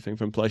 couch surfing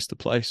from place to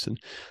place. And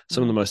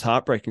some of the most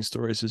heartbreaking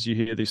stories is you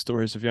hear these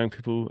stories of young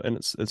people, and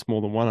it's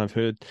more than one I've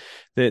heard,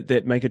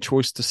 that make a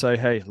choice to say,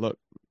 hey, look,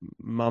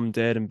 mum,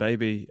 dad, and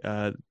baby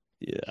are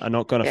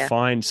not going to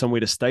find somewhere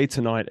to stay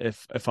tonight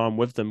if I'm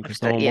with them,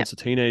 because no one wants a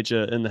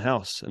teenager in the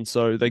house. And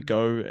so they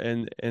go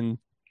and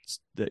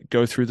they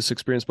go through this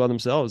experience by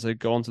themselves. They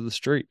go onto the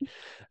street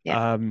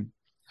and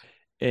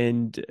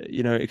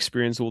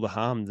experience all the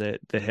harm that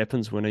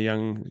happens when a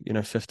young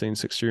 15,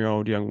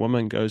 16-year-old young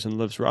woman goes and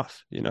lives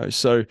rough.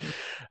 So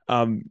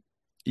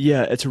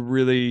it's a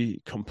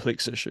really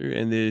complex issue,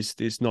 and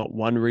there's not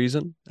one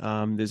reason.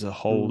 There's a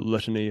whole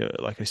litany,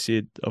 like I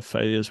said, of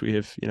failures. We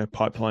have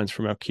pipelines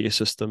from our care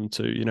system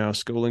to our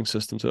schooling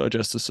system to our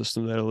justice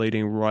system that are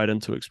leading right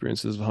into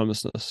experiences of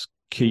homelessness,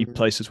 key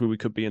places where we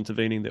could be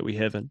intervening that we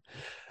haven't.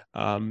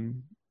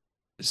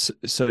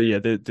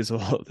 There's a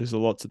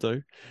lot to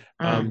do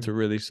to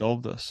really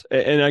solve this.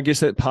 And I guess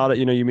that part of,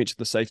 you mentioned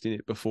the safety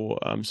net before,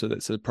 so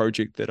that's a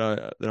project that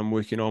I'm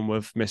working on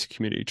with Massey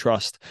Community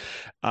Trust.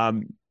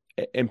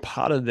 And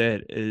part of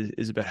that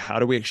is about how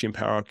do we actually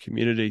empower our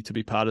community to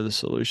be part of the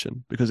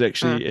solution? Because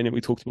actually, and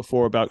we talked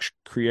before about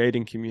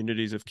creating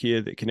communities of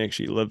care that can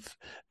actually live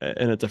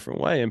in a different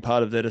way. And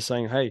part of that is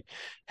saying, hey,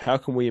 how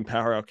can we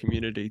empower our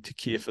community to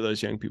care for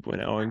those young people in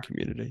our own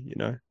community?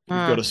 You've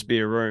got a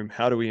spare room.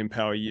 How do we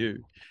empower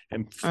you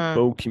and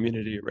build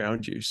community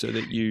around you so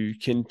that you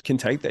can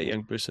take that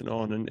young person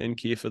on and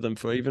care for them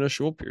for even a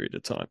short period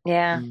of time?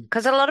 Yeah,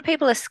 because a lot of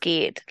people are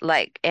scared,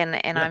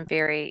 and I'm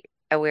very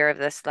aware of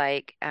this.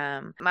 Like,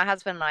 my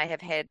husband and I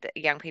have had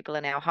young people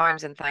in our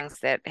homes and things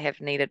that have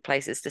needed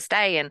places to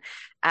stay,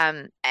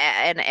 and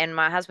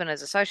my husband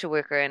is a social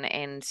worker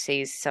and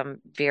sees some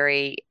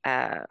very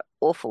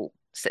awful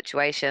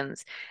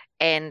situations,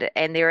 and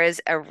there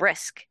is a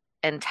risk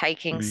in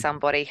taking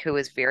somebody who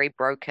is very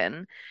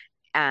broken,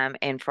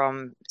 and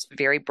from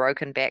very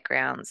broken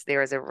backgrounds.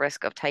 There is a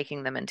risk of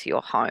taking them into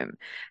your home.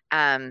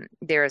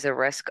 There is a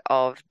risk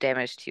of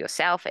damage to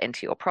yourself and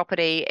to your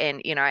property,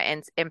 and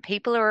and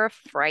people are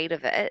afraid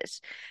of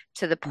it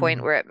to the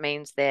point where it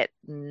means that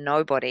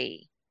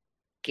nobody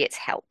gets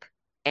help,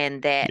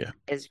 and that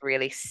is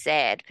really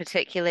sad,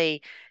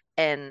 particularly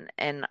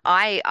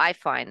I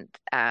find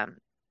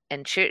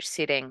in church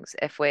settings,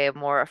 if we're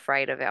more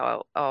afraid of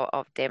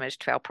of damage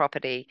to our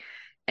property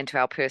and to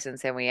our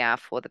persons than we are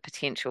for the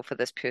potential for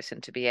this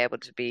person to be able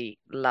to be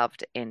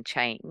loved and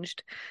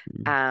changed,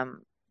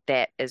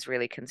 that is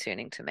really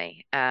concerning to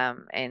me,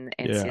 and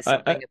says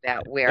something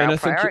about where our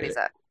priorities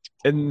are.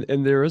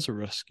 And there is a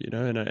risk,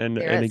 and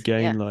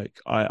again, like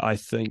I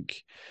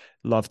think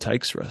love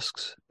takes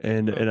risks,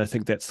 and I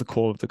think that's the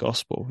call of the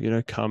gospel.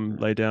 Come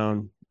lay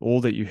down all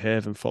that you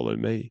have and follow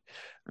me.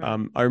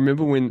 I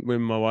remember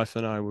when my wife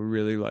and I were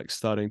really like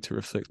starting to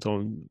reflect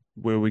on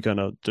where we're going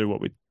to do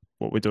what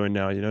we're doing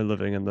now,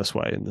 living in this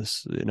way, and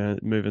this,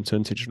 move into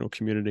intentional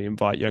community,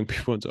 invite young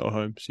people into our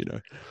homes,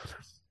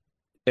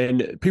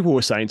 and people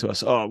were saying to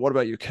us, "Oh, what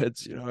about your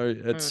kids?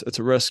 It's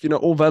a risk."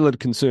 All valid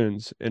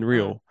concerns and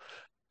real.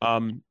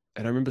 And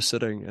I remember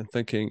sitting and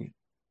thinking,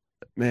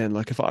 man,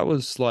 like if I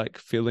was like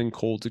feeling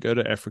called to go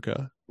to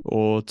Africa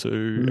or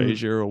to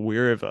Asia or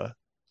wherever,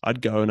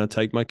 I'd go and I'd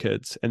take my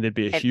kids, and there'd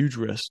be a huge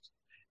risk.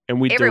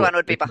 And everyone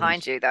would be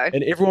behind you, though.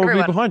 And everyone would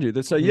be behind you.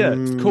 They'd say, "Yeah,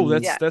 it's cool.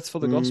 That's for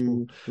the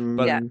gospel."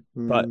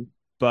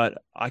 But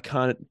I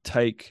can't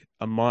take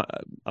a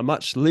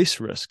much less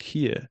risk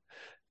here.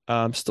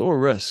 Still a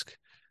risk.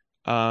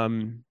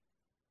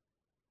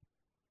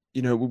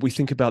 We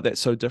think about that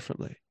so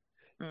differently.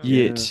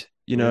 Yet,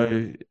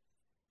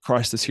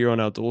 Christ is here on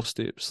our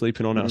doorstep,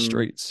 sleeping on our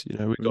streets.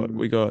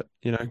 We got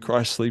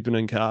Christ sleeping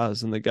in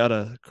cars in the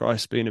gutter,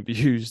 Christ being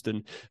abused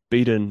and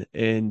beaten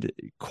and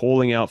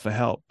calling out for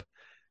help,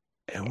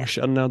 and we're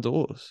shutting our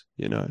doors.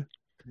 And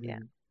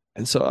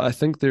so I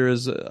think there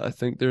is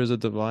a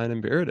divine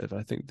imperative.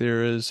 I think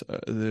there's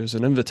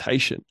an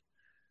invitation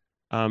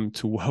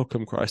to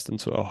welcome Christ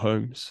into our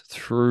homes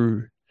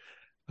through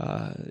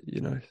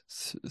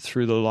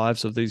through the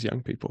lives of these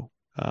young people.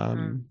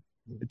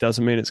 It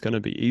doesn't mean it's going to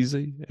be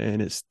easy,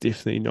 and it's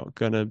definitely not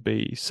going to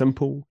be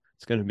simple.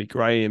 It's going to be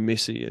grey and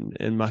messy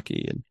and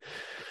mucky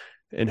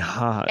and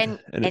hard, and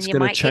it's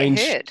going to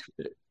change.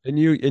 And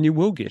you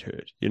will get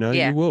hurt. You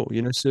will.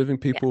 Serving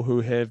people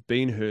who have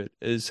been hurt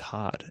is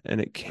hard,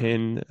 and it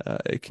can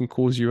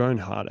cause your own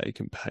heartache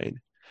and pain.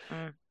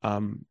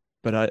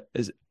 But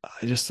is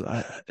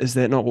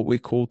that not what we're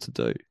called to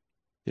do?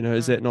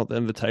 Is that not the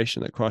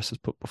invitation that Christ has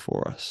put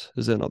before us?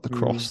 Is that not the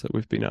cross that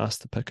we've been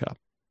asked to pick up?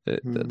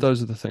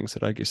 Those are the things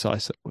that I guess I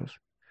sit with,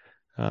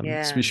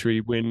 especially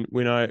when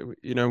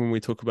we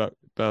talk about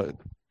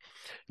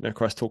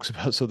Christ talks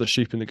about sort of the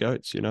sheep and the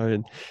goats,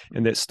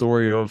 and that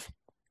story of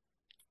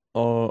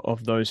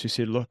those who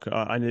said, "Look,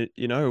 I need,"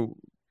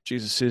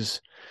 Jesus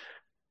says,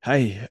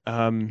 "Hey,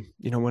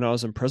 when I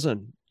was in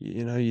prison,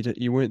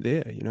 you weren't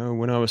there.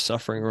 When I was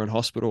suffering or in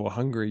hospital or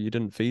hungry, you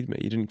didn't feed me,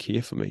 you didn't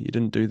care for me, you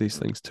didn't do these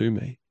things to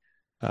me."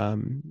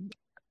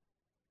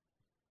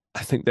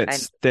 I think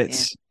there's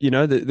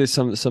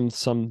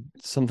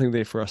something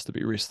there for us to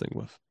be wrestling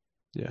with.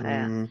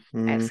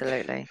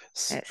 Absolutely.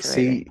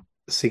 See,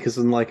 because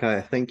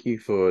I thank you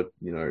for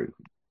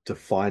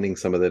defining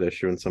some of that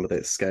issue and some of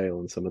that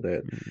scale and some of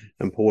that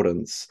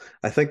importance.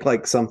 I think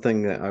like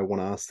something that I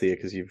want to ask there,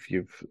 because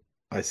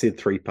I said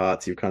 3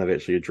 parts, you've kind of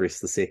actually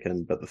addressed the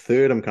second, but the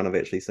third I'm kind of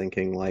actually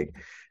thinking like,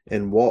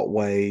 in what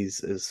ways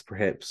is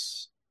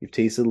perhaps, you've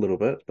teased it a little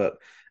bit, but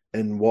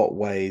in what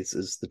ways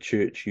is the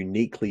church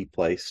uniquely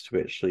placed to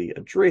actually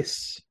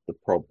address the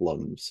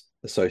problems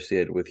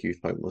associated with youth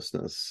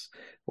homelessness?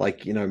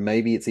 Like,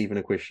 maybe it's even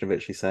a question of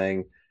actually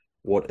saying,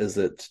 what is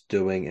it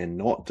doing and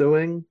not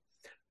doing?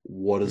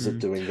 What is it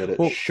doing that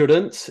it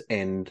shouldn't?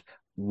 And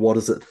what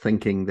is it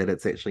thinking that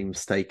it's actually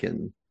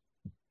mistaken?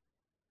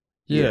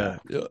 Yeah.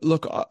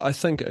 Look, I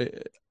think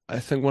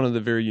one of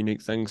the very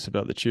unique things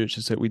about the church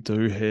is that we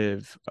do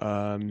have,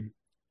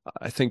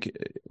 I think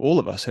all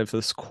of us have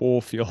this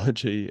core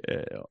theology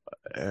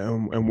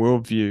and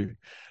worldview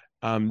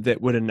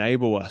that would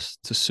enable us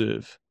to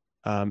serve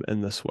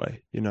in this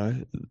way.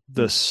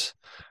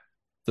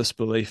 This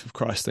belief of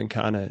Christ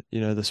incarnate,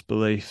 this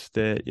belief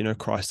that,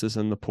 Christ is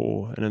in the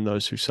poor and in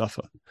those who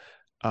suffer.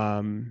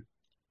 And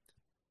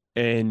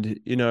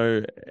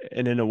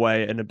in a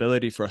way, an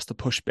ability for us to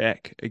push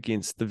back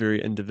against the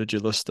very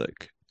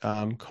individualistic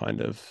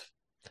kind of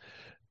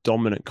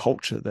dominant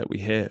culture that we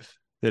have,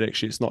 that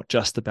actually it's not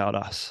just about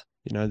us,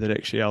 that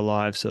actually our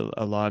lives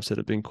are lives that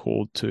have been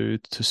called to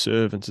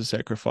serve and to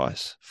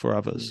sacrifice for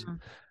others.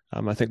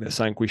 I think that's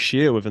something we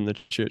share within the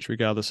church,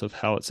 regardless of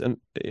how it's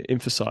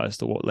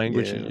emphasized or what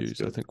language you use.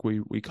 Good. I think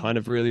we kind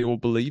of really all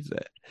believe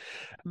that.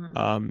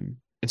 And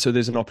so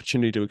there's an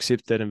opportunity to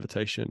accept that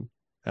invitation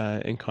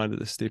and kind of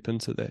to step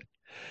into that.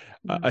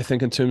 I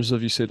think in terms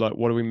of, you said, like,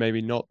 what are we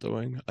maybe not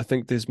doing? I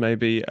think there's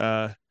maybe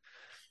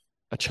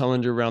a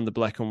challenge around the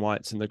black and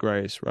whites and the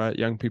grays, right?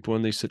 Young people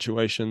in these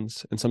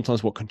situations, and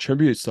sometimes what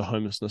contributes to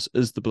homelessness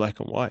is the black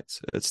and whites.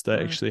 It's that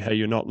actually, hey,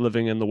 you're not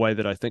living in the way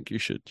that I think you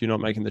should. You're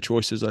not making the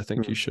choices I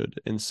think you should.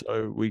 And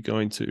so we're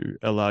going to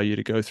allow you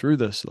to go through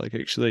this, like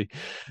actually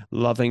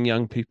loving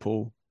young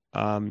people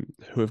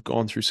who have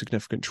gone through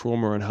significant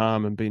trauma and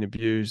harm and been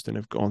abused and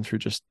have gone through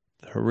just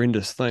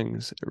horrendous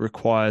things. It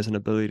requires an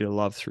ability to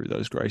love through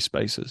those gray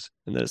spaces,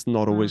 and that's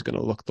not always going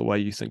to look the way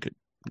you think it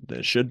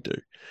should do.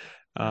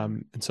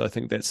 And so I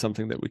think that's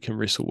something that we can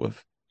wrestle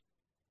with.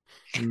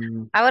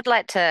 I would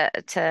like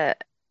to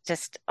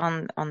just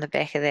on the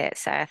back of that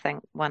say, I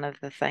think one of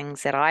the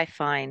things that I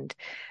find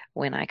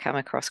when I come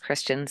across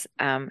Christians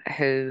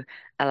who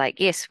are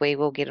like, yes, we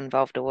will get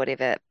involved or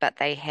whatever, but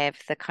they have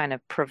the kind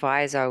of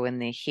proviso in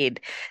their head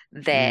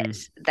that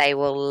they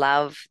will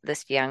love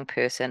this young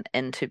person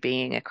into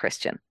being a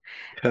Christian.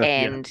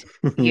 And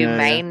you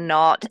may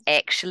not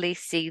actually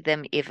see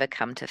them ever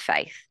come to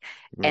faith.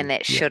 And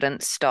that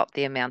shouldn't stop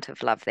the amount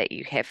of love that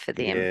you have for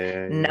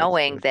them,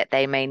 knowing that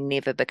they may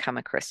never become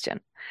a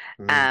Christian.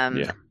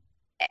 And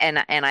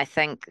I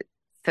think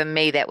for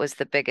me, that was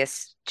the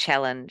biggest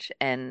challenge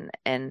in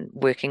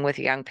working with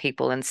young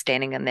people and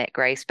standing in that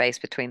grey space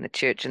between the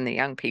church and the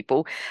young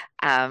people,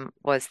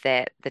 was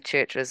that the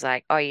church was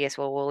like, oh yes,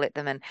 well, we'll let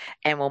them in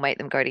and we'll make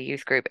them go to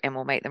youth group and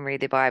we'll make them read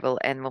their Bible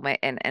and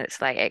and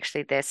it's like,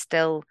 actually, they're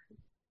still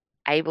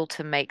able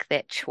to make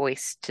that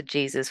choice to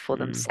Jesus for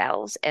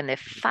themselves, and they're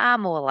far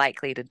more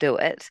likely to do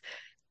it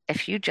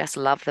if you just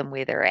love them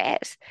where they're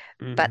at.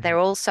 But they're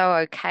also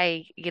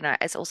okay,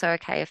 it's also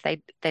okay if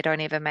they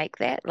don't ever make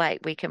that. Like,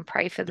 we can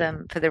pray for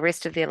them for the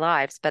rest of their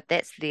lives, but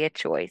that's their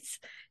choice,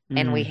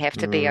 and we have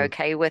to be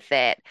okay with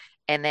that.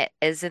 And that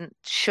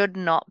should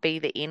not be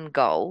the end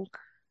goal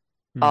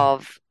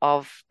of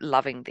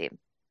loving them.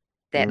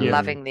 That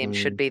loving them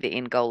should be the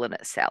end goal in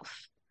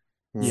itself.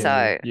 So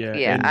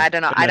And I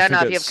don't know. I don't know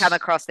if you've it's come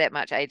across that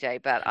much,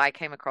 AJ, but I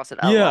came across it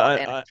a lot,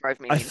 and it drove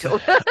me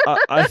mental.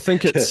 I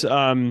think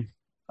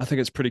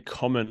it's pretty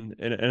common,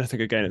 and I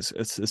think again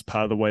it's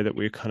part of the way that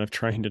we're kind of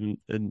trained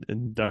and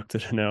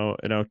inducted in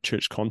our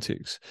church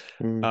context.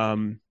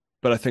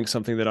 But I think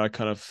something that I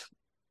kind of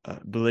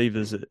believe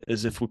is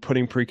if we're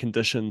putting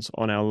preconditions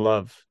on our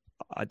love,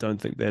 I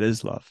don't think that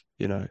is love.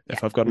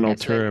 If I've got an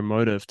ulterior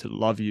motive to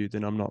love you,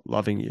 then I'm not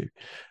loving you.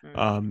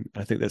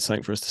 I think that's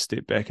something for us to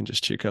step back and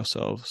just check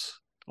ourselves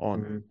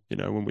on,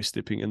 when we're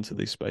stepping into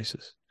these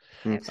spaces.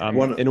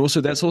 And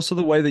also that's also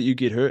the way that you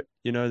get hurt.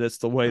 That's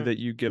the way that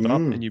you give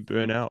up and you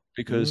burn out,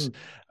 because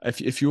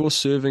if you're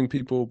serving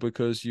people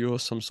because you're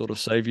some sort of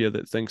savior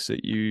that thinks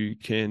that you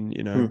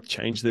can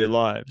change their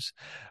lives,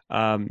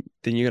 then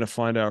you're going to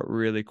find out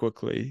really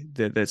quickly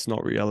that that's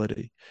not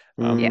reality.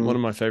 One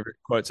of my favorite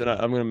quotes, and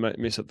I'm going to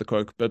mess up the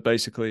quote, but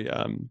basically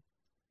and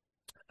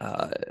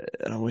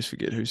I always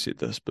forget who said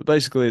this, but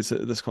basically it's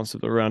this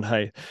concept around,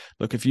 hey,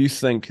 look, if you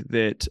think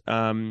that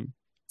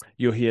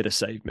you're here to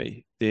save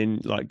me, then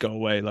like go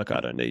away, like I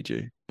don't need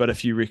you. But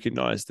if you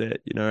recognize that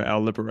our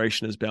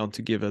liberation is bound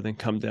together, then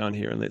come down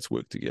here and let's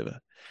work together.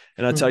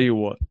 And I tell you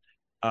what,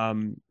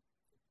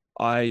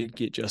 I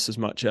get just as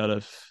much out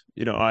of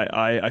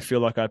I feel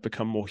like I've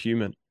become more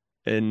human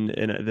in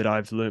that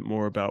I've learned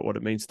more about what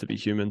it means to be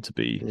human, to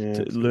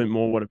learn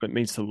more what it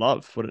means to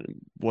love,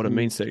 what it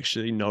means to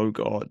actually know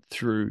God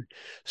through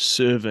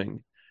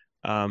serving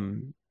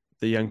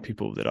the young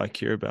people that I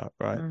care about,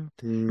 right?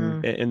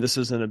 And this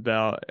isn't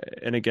about,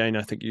 and again,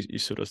 I think you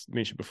sort of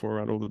mentioned before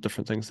around all the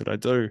different things that I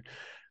do.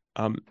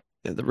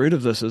 The root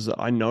of this is that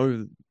I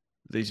know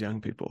these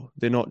young people.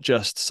 They're not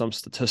just some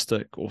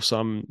statistic or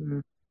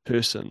some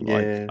person.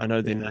 Like, I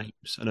know their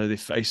names, I know their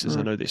faces,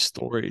 I know their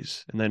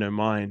stories, and they know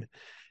mine.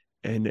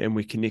 And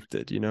we're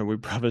connected, we're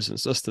brothers and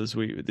sisters.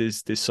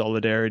 There's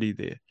solidarity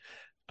there.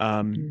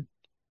 And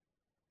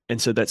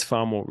so that's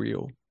far more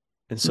real.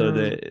 And so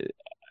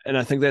and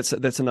I think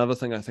that's another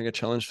thing. I think a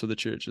challenge for the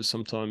church is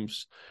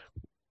sometimes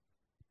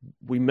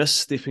we miss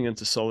stepping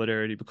into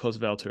solidarity because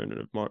of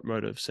alternative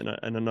motives. And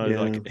I know,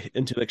 like,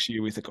 intellectually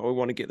we think, oh, we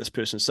want to get this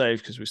person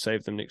saved because we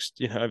saved them next,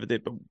 over there.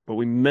 But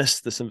we miss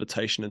this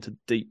invitation into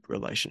deep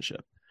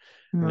relationship,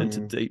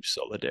 into deep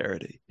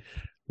solidarity.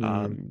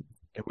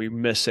 And we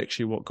miss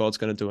actually what God's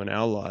going to do in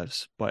our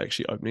lives by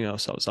actually opening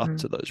ourselves up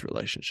to those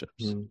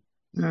relationships.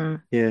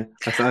 Yeah,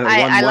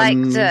 I like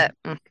to.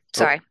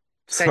 Sorry,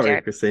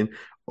 sorry, Christine.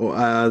 No,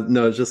 I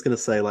was just going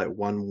to say, like,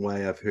 one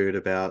way I've heard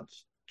about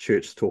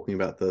church talking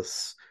about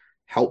this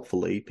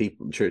helpfully,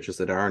 churches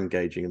that are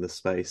engaging in this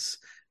space,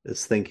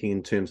 is thinking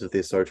in terms of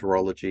their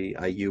soteriology.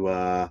 Are you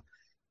a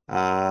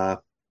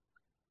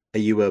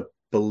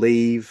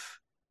believe,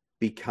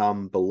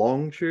 become,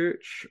 belong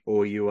church,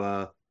 or you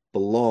are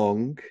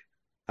belong,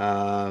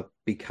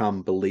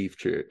 become, believe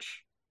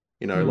church?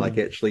 Like,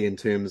 actually in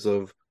terms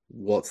of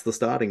what's the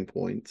starting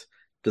point?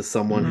 Does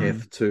someone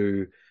have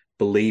to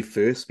believe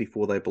first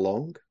before they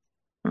belong?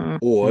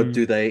 Or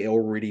do they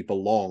already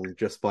belong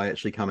just by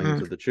actually coming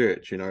to the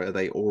church? Are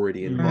they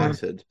already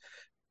invited?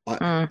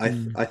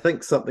 I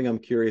think something I'm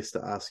curious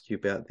to ask you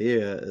about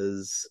there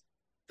is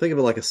think of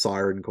it like a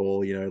siren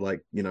call,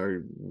 like,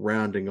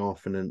 rounding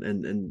off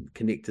and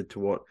connected to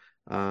what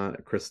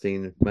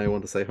Christine may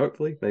want to say,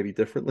 hopefully, maybe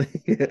differently.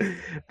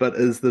 But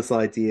is this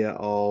idea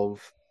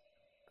of,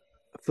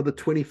 for the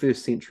 21st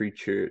century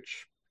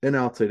church in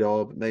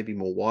Aotearoa, but maybe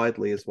more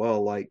widely as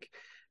well, like,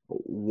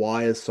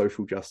 why is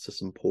social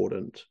justice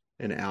important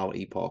in our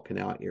epoch, in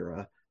our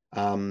era?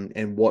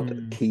 And what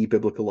key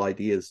biblical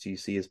ideas do you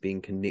see as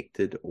being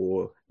connected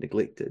or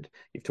neglected?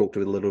 You've talked a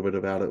little bit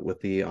about it with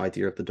the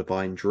idea of the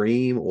divine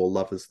dream or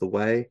love is the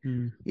way.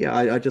 Yeah,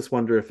 I just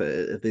wonder if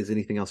there's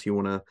anything else you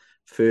want to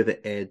further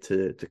add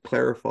to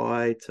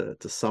clarify,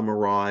 to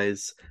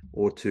summarize,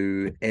 or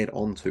to add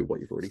on to what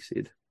you've already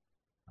said.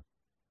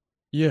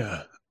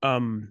 Yeah.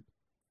 When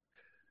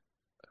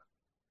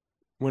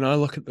I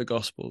look at the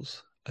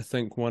Gospels, I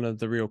think one of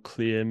the real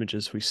clear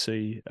images we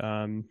see,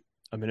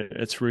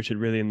 it's rooted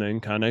really in the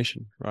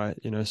incarnation, right?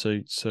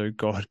 So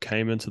God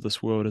came into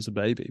this world as a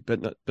baby,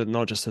 but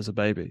not just as a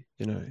baby.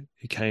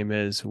 He came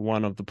as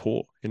one of the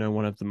poor,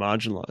 one of the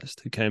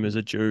marginalized. He came as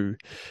a Jew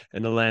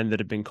in a land that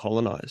had been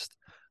colonized.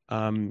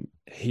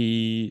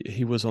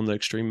 He was on the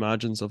extreme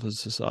margins of his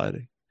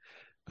society,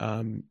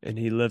 and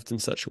he lived in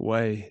such a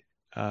way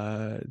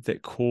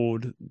that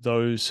called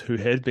those who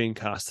had been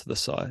cast to the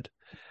side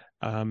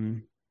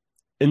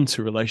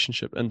into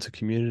relationship, into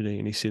community.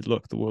 And he said,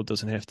 look, the world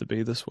doesn't have to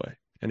be this way.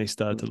 And he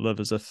started to live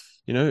as if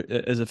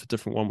a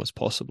different one was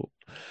possible.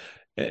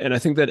 And I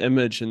think that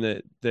image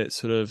and that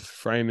sort of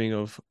framing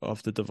of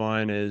the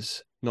divine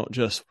as not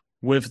just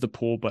with the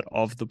poor, but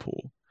of the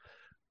poor,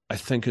 I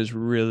think is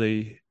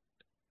really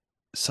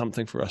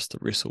something for us to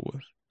wrestle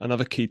with.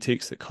 Another key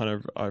text that kind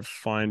of I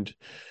find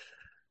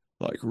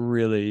like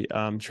really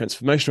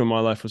transformational in my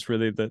life was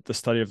really the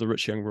study of the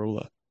rich young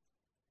ruler.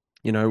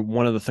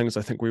 One of the things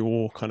I think we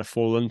all kind of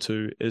fall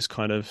into is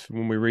kind of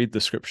when we read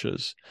the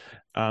scriptures,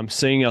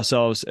 seeing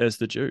ourselves as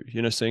the Jew,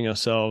 seeing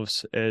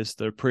ourselves as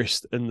the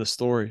oppressed in the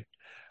story.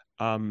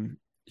 One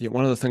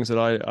of the things that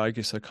I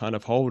guess I kind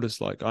of hold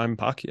is like, I'm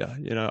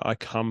Pākehā. I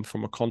come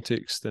from a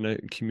context and a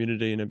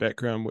community and a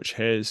background which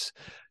has,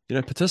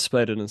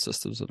 participated in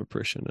systems of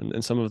oppression,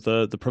 and some of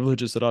the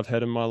privileges that I've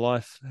had in my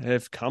life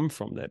have come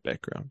from that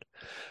background.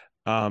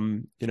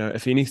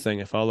 If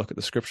anything, if I look at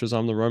the scriptures,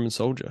 I'm the Roman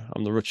soldier,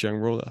 I'm the rich young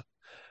ruler.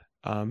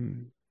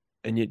 And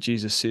yet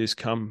Jesus says,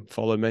 come,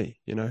 follow me,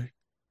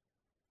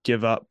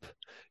 give up,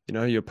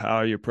 your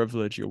power, your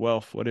privilege, your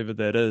wealth, whatever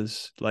that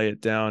is, lay it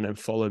down and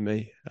follow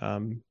me.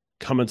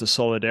 Come into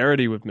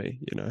solidarity with me,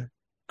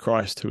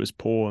 Christ, who is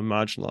poor and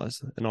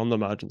marginalized and on the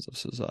margins of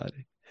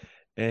society,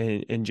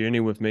 and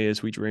journey with me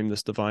as we dream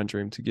this divine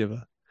dream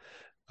together.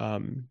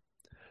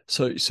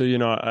 So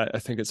I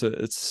think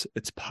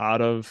it's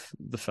part of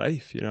the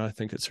faith. I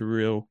think it's a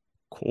real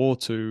core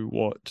to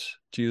what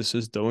Jesus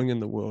is doing in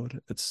the world.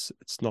 It's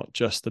not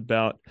just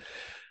about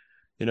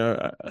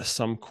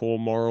some core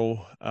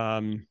moral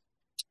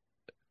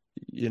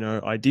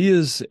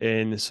ideas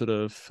and sort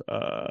of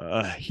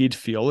a head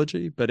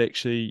theology, but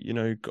actually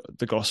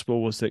the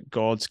gospel was that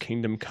God's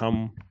kingdom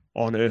come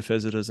on earth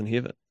as it is in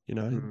heaven.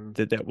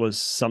 That was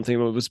something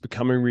that was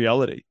becoming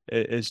reality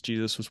as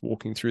Jesus was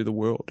walking through the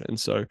world. And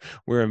so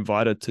we're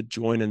invited to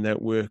join in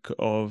that work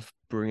of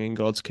bringing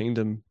God's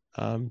kingdom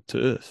to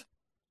earth.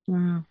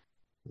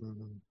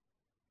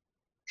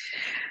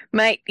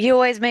 Mate, you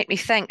always make me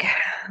think.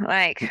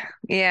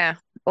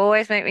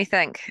 Always make me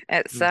think.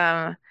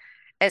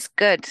 It's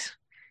good.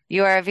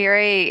 You're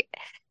very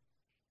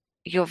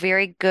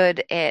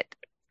good at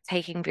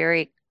taking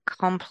very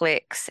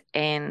complex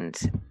and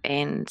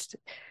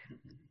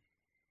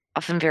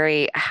often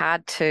very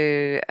hard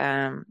to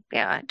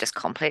just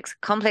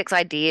complex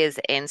ideas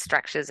and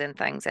structures and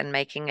things, and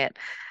making it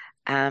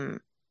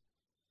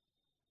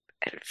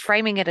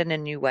framing it in a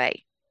new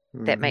way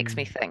that makes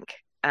me think.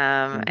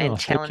 And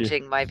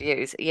challenging my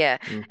views.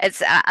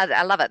 It's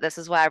I love it. This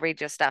is why I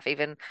read your stuff,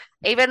 even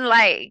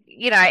like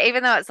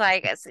even though it's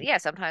like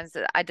sometimes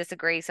I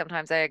disagree,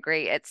 sometimes I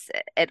agree.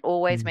 It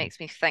always makes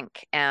me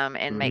think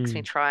and makes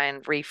me try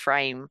and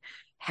reframe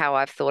how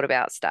I've thought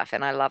about stuff,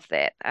 and I love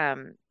that.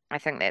 I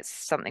think that's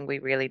something we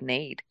really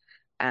need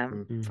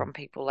from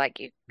people like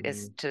you,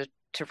 is to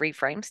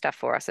reframe stuff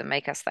for us and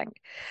make us think.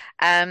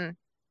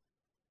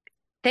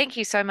 Thank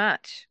you so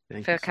much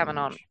for coming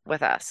on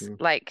with us.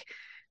 Like,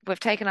 we've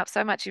taken up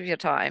so much of your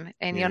time,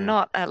 and you're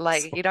not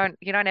you don't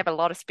have a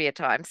lot of spare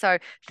time. So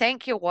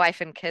thank your wife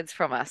and kids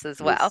from us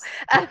as well,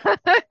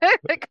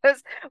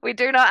 because we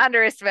do not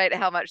underestimate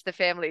how much the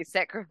family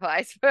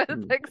sacrifice for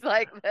things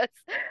like this.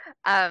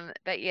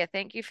 But yeah,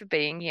 thank you for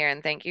being here,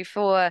 and thank you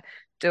for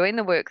doing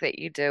the work that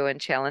you do and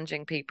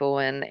challenging people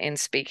and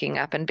speaking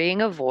up and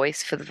being a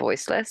voice for the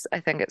voiceless. I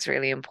think it's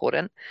really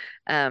important.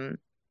 And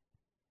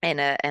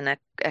a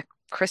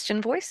Christian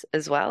voice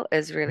as well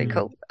is really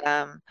cool.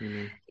 And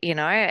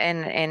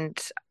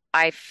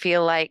I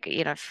feel like,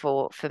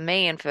 for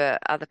me and for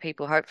other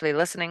people hopefully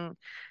listening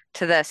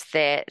to this,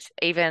 that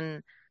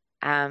even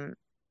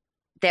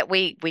that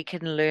we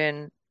can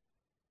learn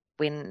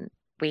when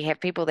we have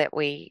people that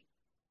we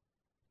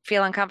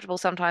feel uncomfortable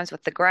sometimes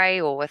with the grey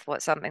or with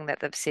something that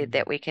they've said,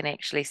 that we can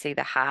actually see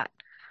the heart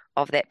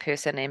of that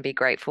person and be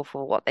grateful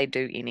for what they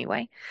do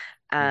anyway.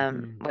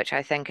 Which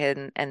I think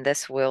in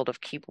this world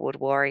of keyboard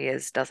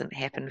warriors doesn't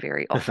happen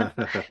very often.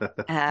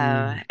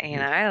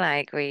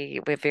 Like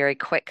we're very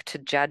quick to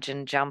judge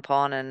and jump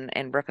on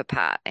and rip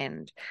apart,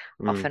 and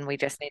often we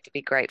just need to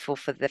be grateful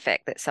for the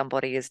fact that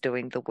somebody is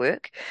doing the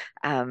work,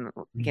 and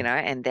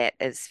that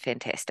is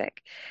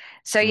fantastic.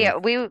 So yeah,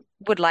 we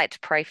would like to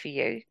pray for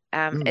you.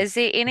 Is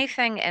there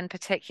anything in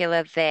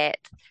particular that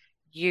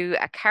you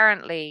are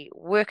currently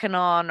working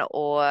on,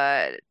 or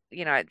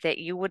that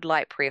you would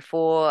like prayer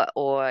for,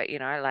 or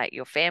like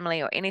your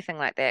family or anything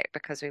like that?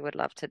 Because we would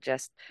love to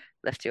just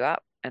lift you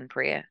up in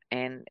prayer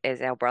and as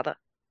our brother.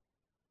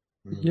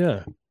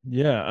 Yeah.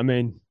 I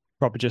mean,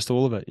 probably just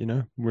all of it.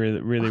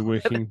 We're really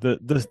working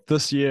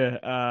this year,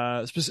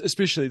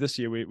 especially this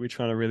year. We're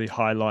trying to really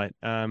highlight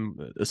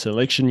this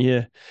election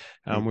year.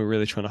 We're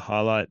really trying to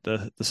highlight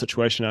the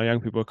situation our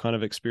young people are kind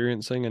of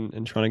experiencing,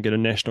 and trying to get a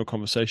national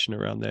conversation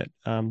around that,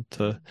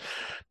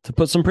 to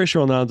put some pressure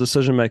on our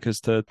decision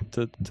makers to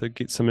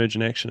get some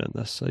urgent action in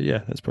this. So yeah,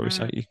 that's probably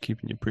something you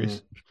keep in your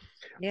prayers.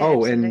 Yeah,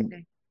 absolutely.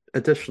 And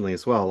additionally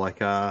as well,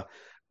 like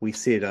we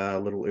said a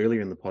little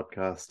earlier in the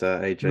podcast,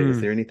 AJ,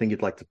 is there anything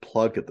you'd like to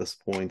plug at this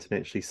point and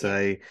actually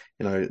say,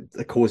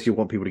 a cause you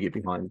want people to get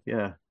behind?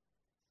 Yeah.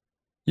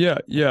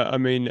 I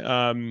mean,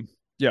 I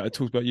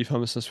talked about youth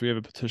homelessness. We have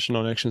a petition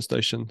on Action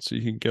Station, so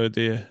you can go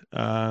there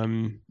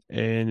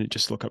and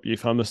just look up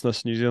youth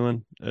homelessness New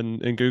Zealand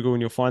in Google,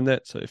 and you'll find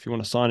that. So if you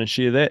want to sign and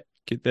share that,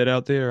 get that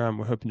out there.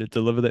 We're hoping to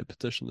deliver that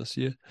petition this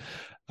year.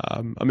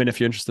 I mean,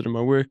 if you're interested in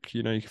my work,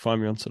 you can find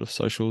me on sort of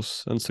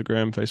socials,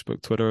 Instagram,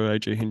 Facebook, Twitter,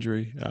 AJ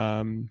Hendry.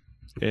 And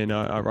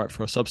I write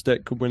for a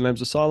Substack called When Lambs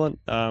Are Silent,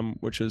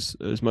 which is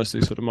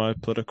mostly sort of my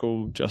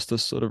political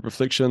justice sort of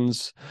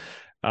reflections.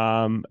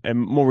 And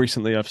more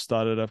recently, I've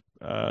started a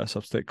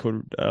Substack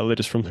called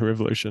Letters from the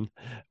Revolution,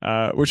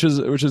 which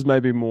is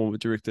maybe more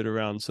directed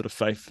around sort of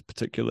faith,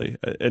 particularly.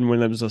 And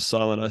When Lambs Are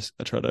Silent,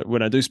 I try to,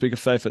 when I do speak of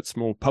faith, it's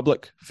more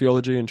public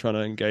theology and trying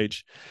to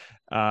engage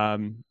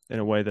in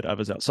a way that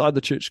others outside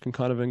the church can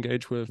kind of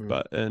engage with.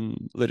 But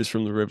in Letters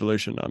from the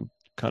Revolution, I'm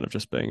kind of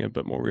just being a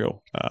bit more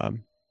real.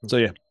 So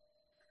yeah.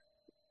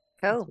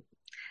 Cool.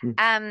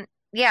 I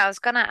was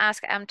going to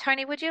ask,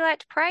 Tony, would you like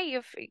to pray?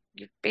 You've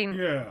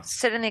been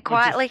sitting there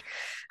quietly.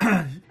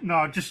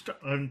 No, just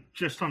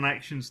on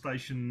Action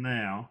Station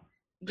now.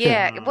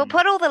 Yeah, we'll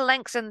put all the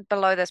links in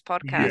below this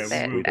podcast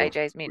that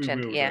AJ's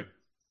mentioned. Yeah.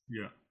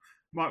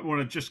 Might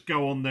want to just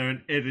go on there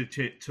and edit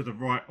it to the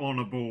right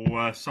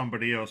honourable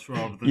somebody else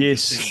rather than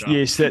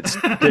yes,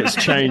 that's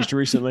changed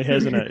recently,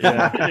 hasn't it?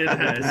 Yeah, it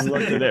has. I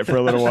looked at that for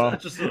a little while.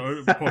 Just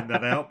point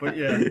that out, but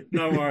yeah,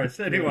 no worries.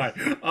 Anyway,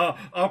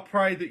 I'll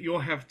pray that you'll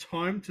have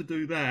time to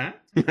do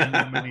that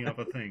and many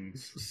other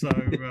things. So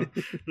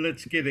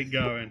let's get it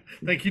going.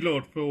 Thank you,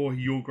 Lord, for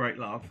your great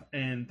love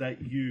and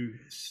that you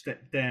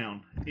stepped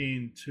down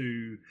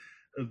into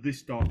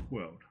this dark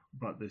world.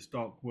 But this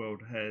dark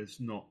world has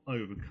not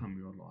overcome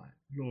your light.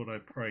 Lord, I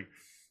pray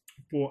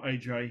for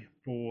AJ,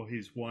 for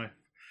his wife,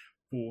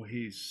 for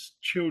his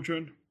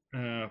children,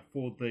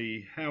 for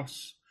the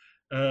house,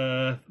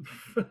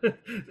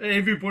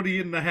 everybody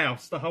in the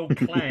house, the whole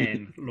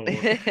clan, Lord.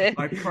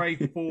 I pray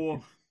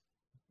for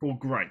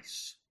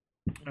grace,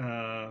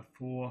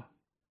 for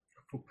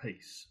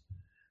peace,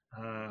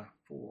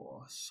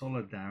 for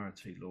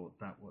solidarity, Lord,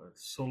 that word,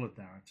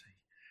 solidarity.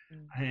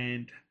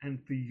 And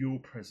for your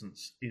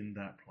presence in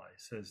that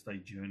place as they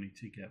journey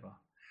together.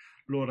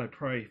 Lord, I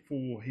pray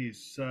for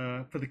his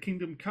for the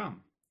kingdom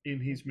come in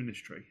his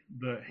ministry,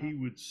 that he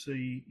would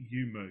see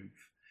you move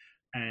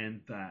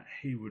and that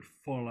he would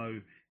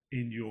follow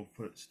in your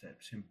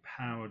footsteps,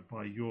 empowered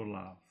by your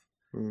love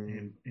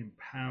and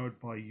empowered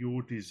by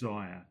your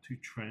desire to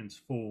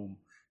transform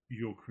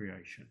your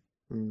creation.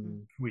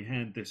 We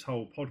hand this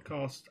whole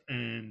podcast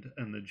and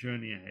the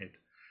journey ahead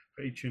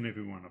for each and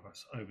every one of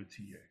us over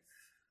to you.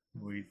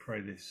 We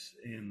pray this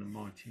in the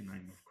mighty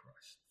name of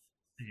Christ.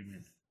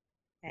 Amen.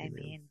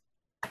 Amen.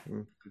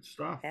 Good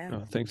stuff. Yeah.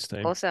 Oh, thanks,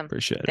 Steve. Awesome.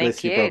 Appreciate it.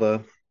 Thank you,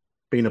 brother.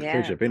 Been a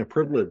pleasure. Been a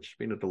privilege.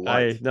 Been a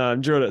delight. Hey, no, I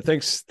enjoyed it.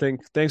 Thanks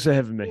for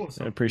having me.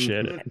 Awesome. I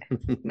appreciate it.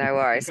 No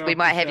worries. We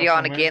might have you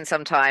on again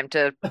sometime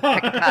to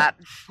pick apart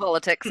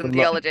politics and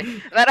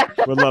theology.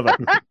 But Would love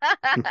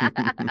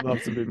it.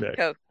 Love to be back.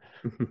 Cool.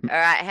 All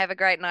right. Have a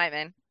great night,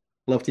 man.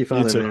 Love to your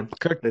father, man.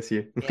 Ka Bless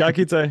you.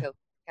 kite.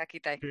 Ka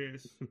kite.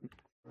 Cheers.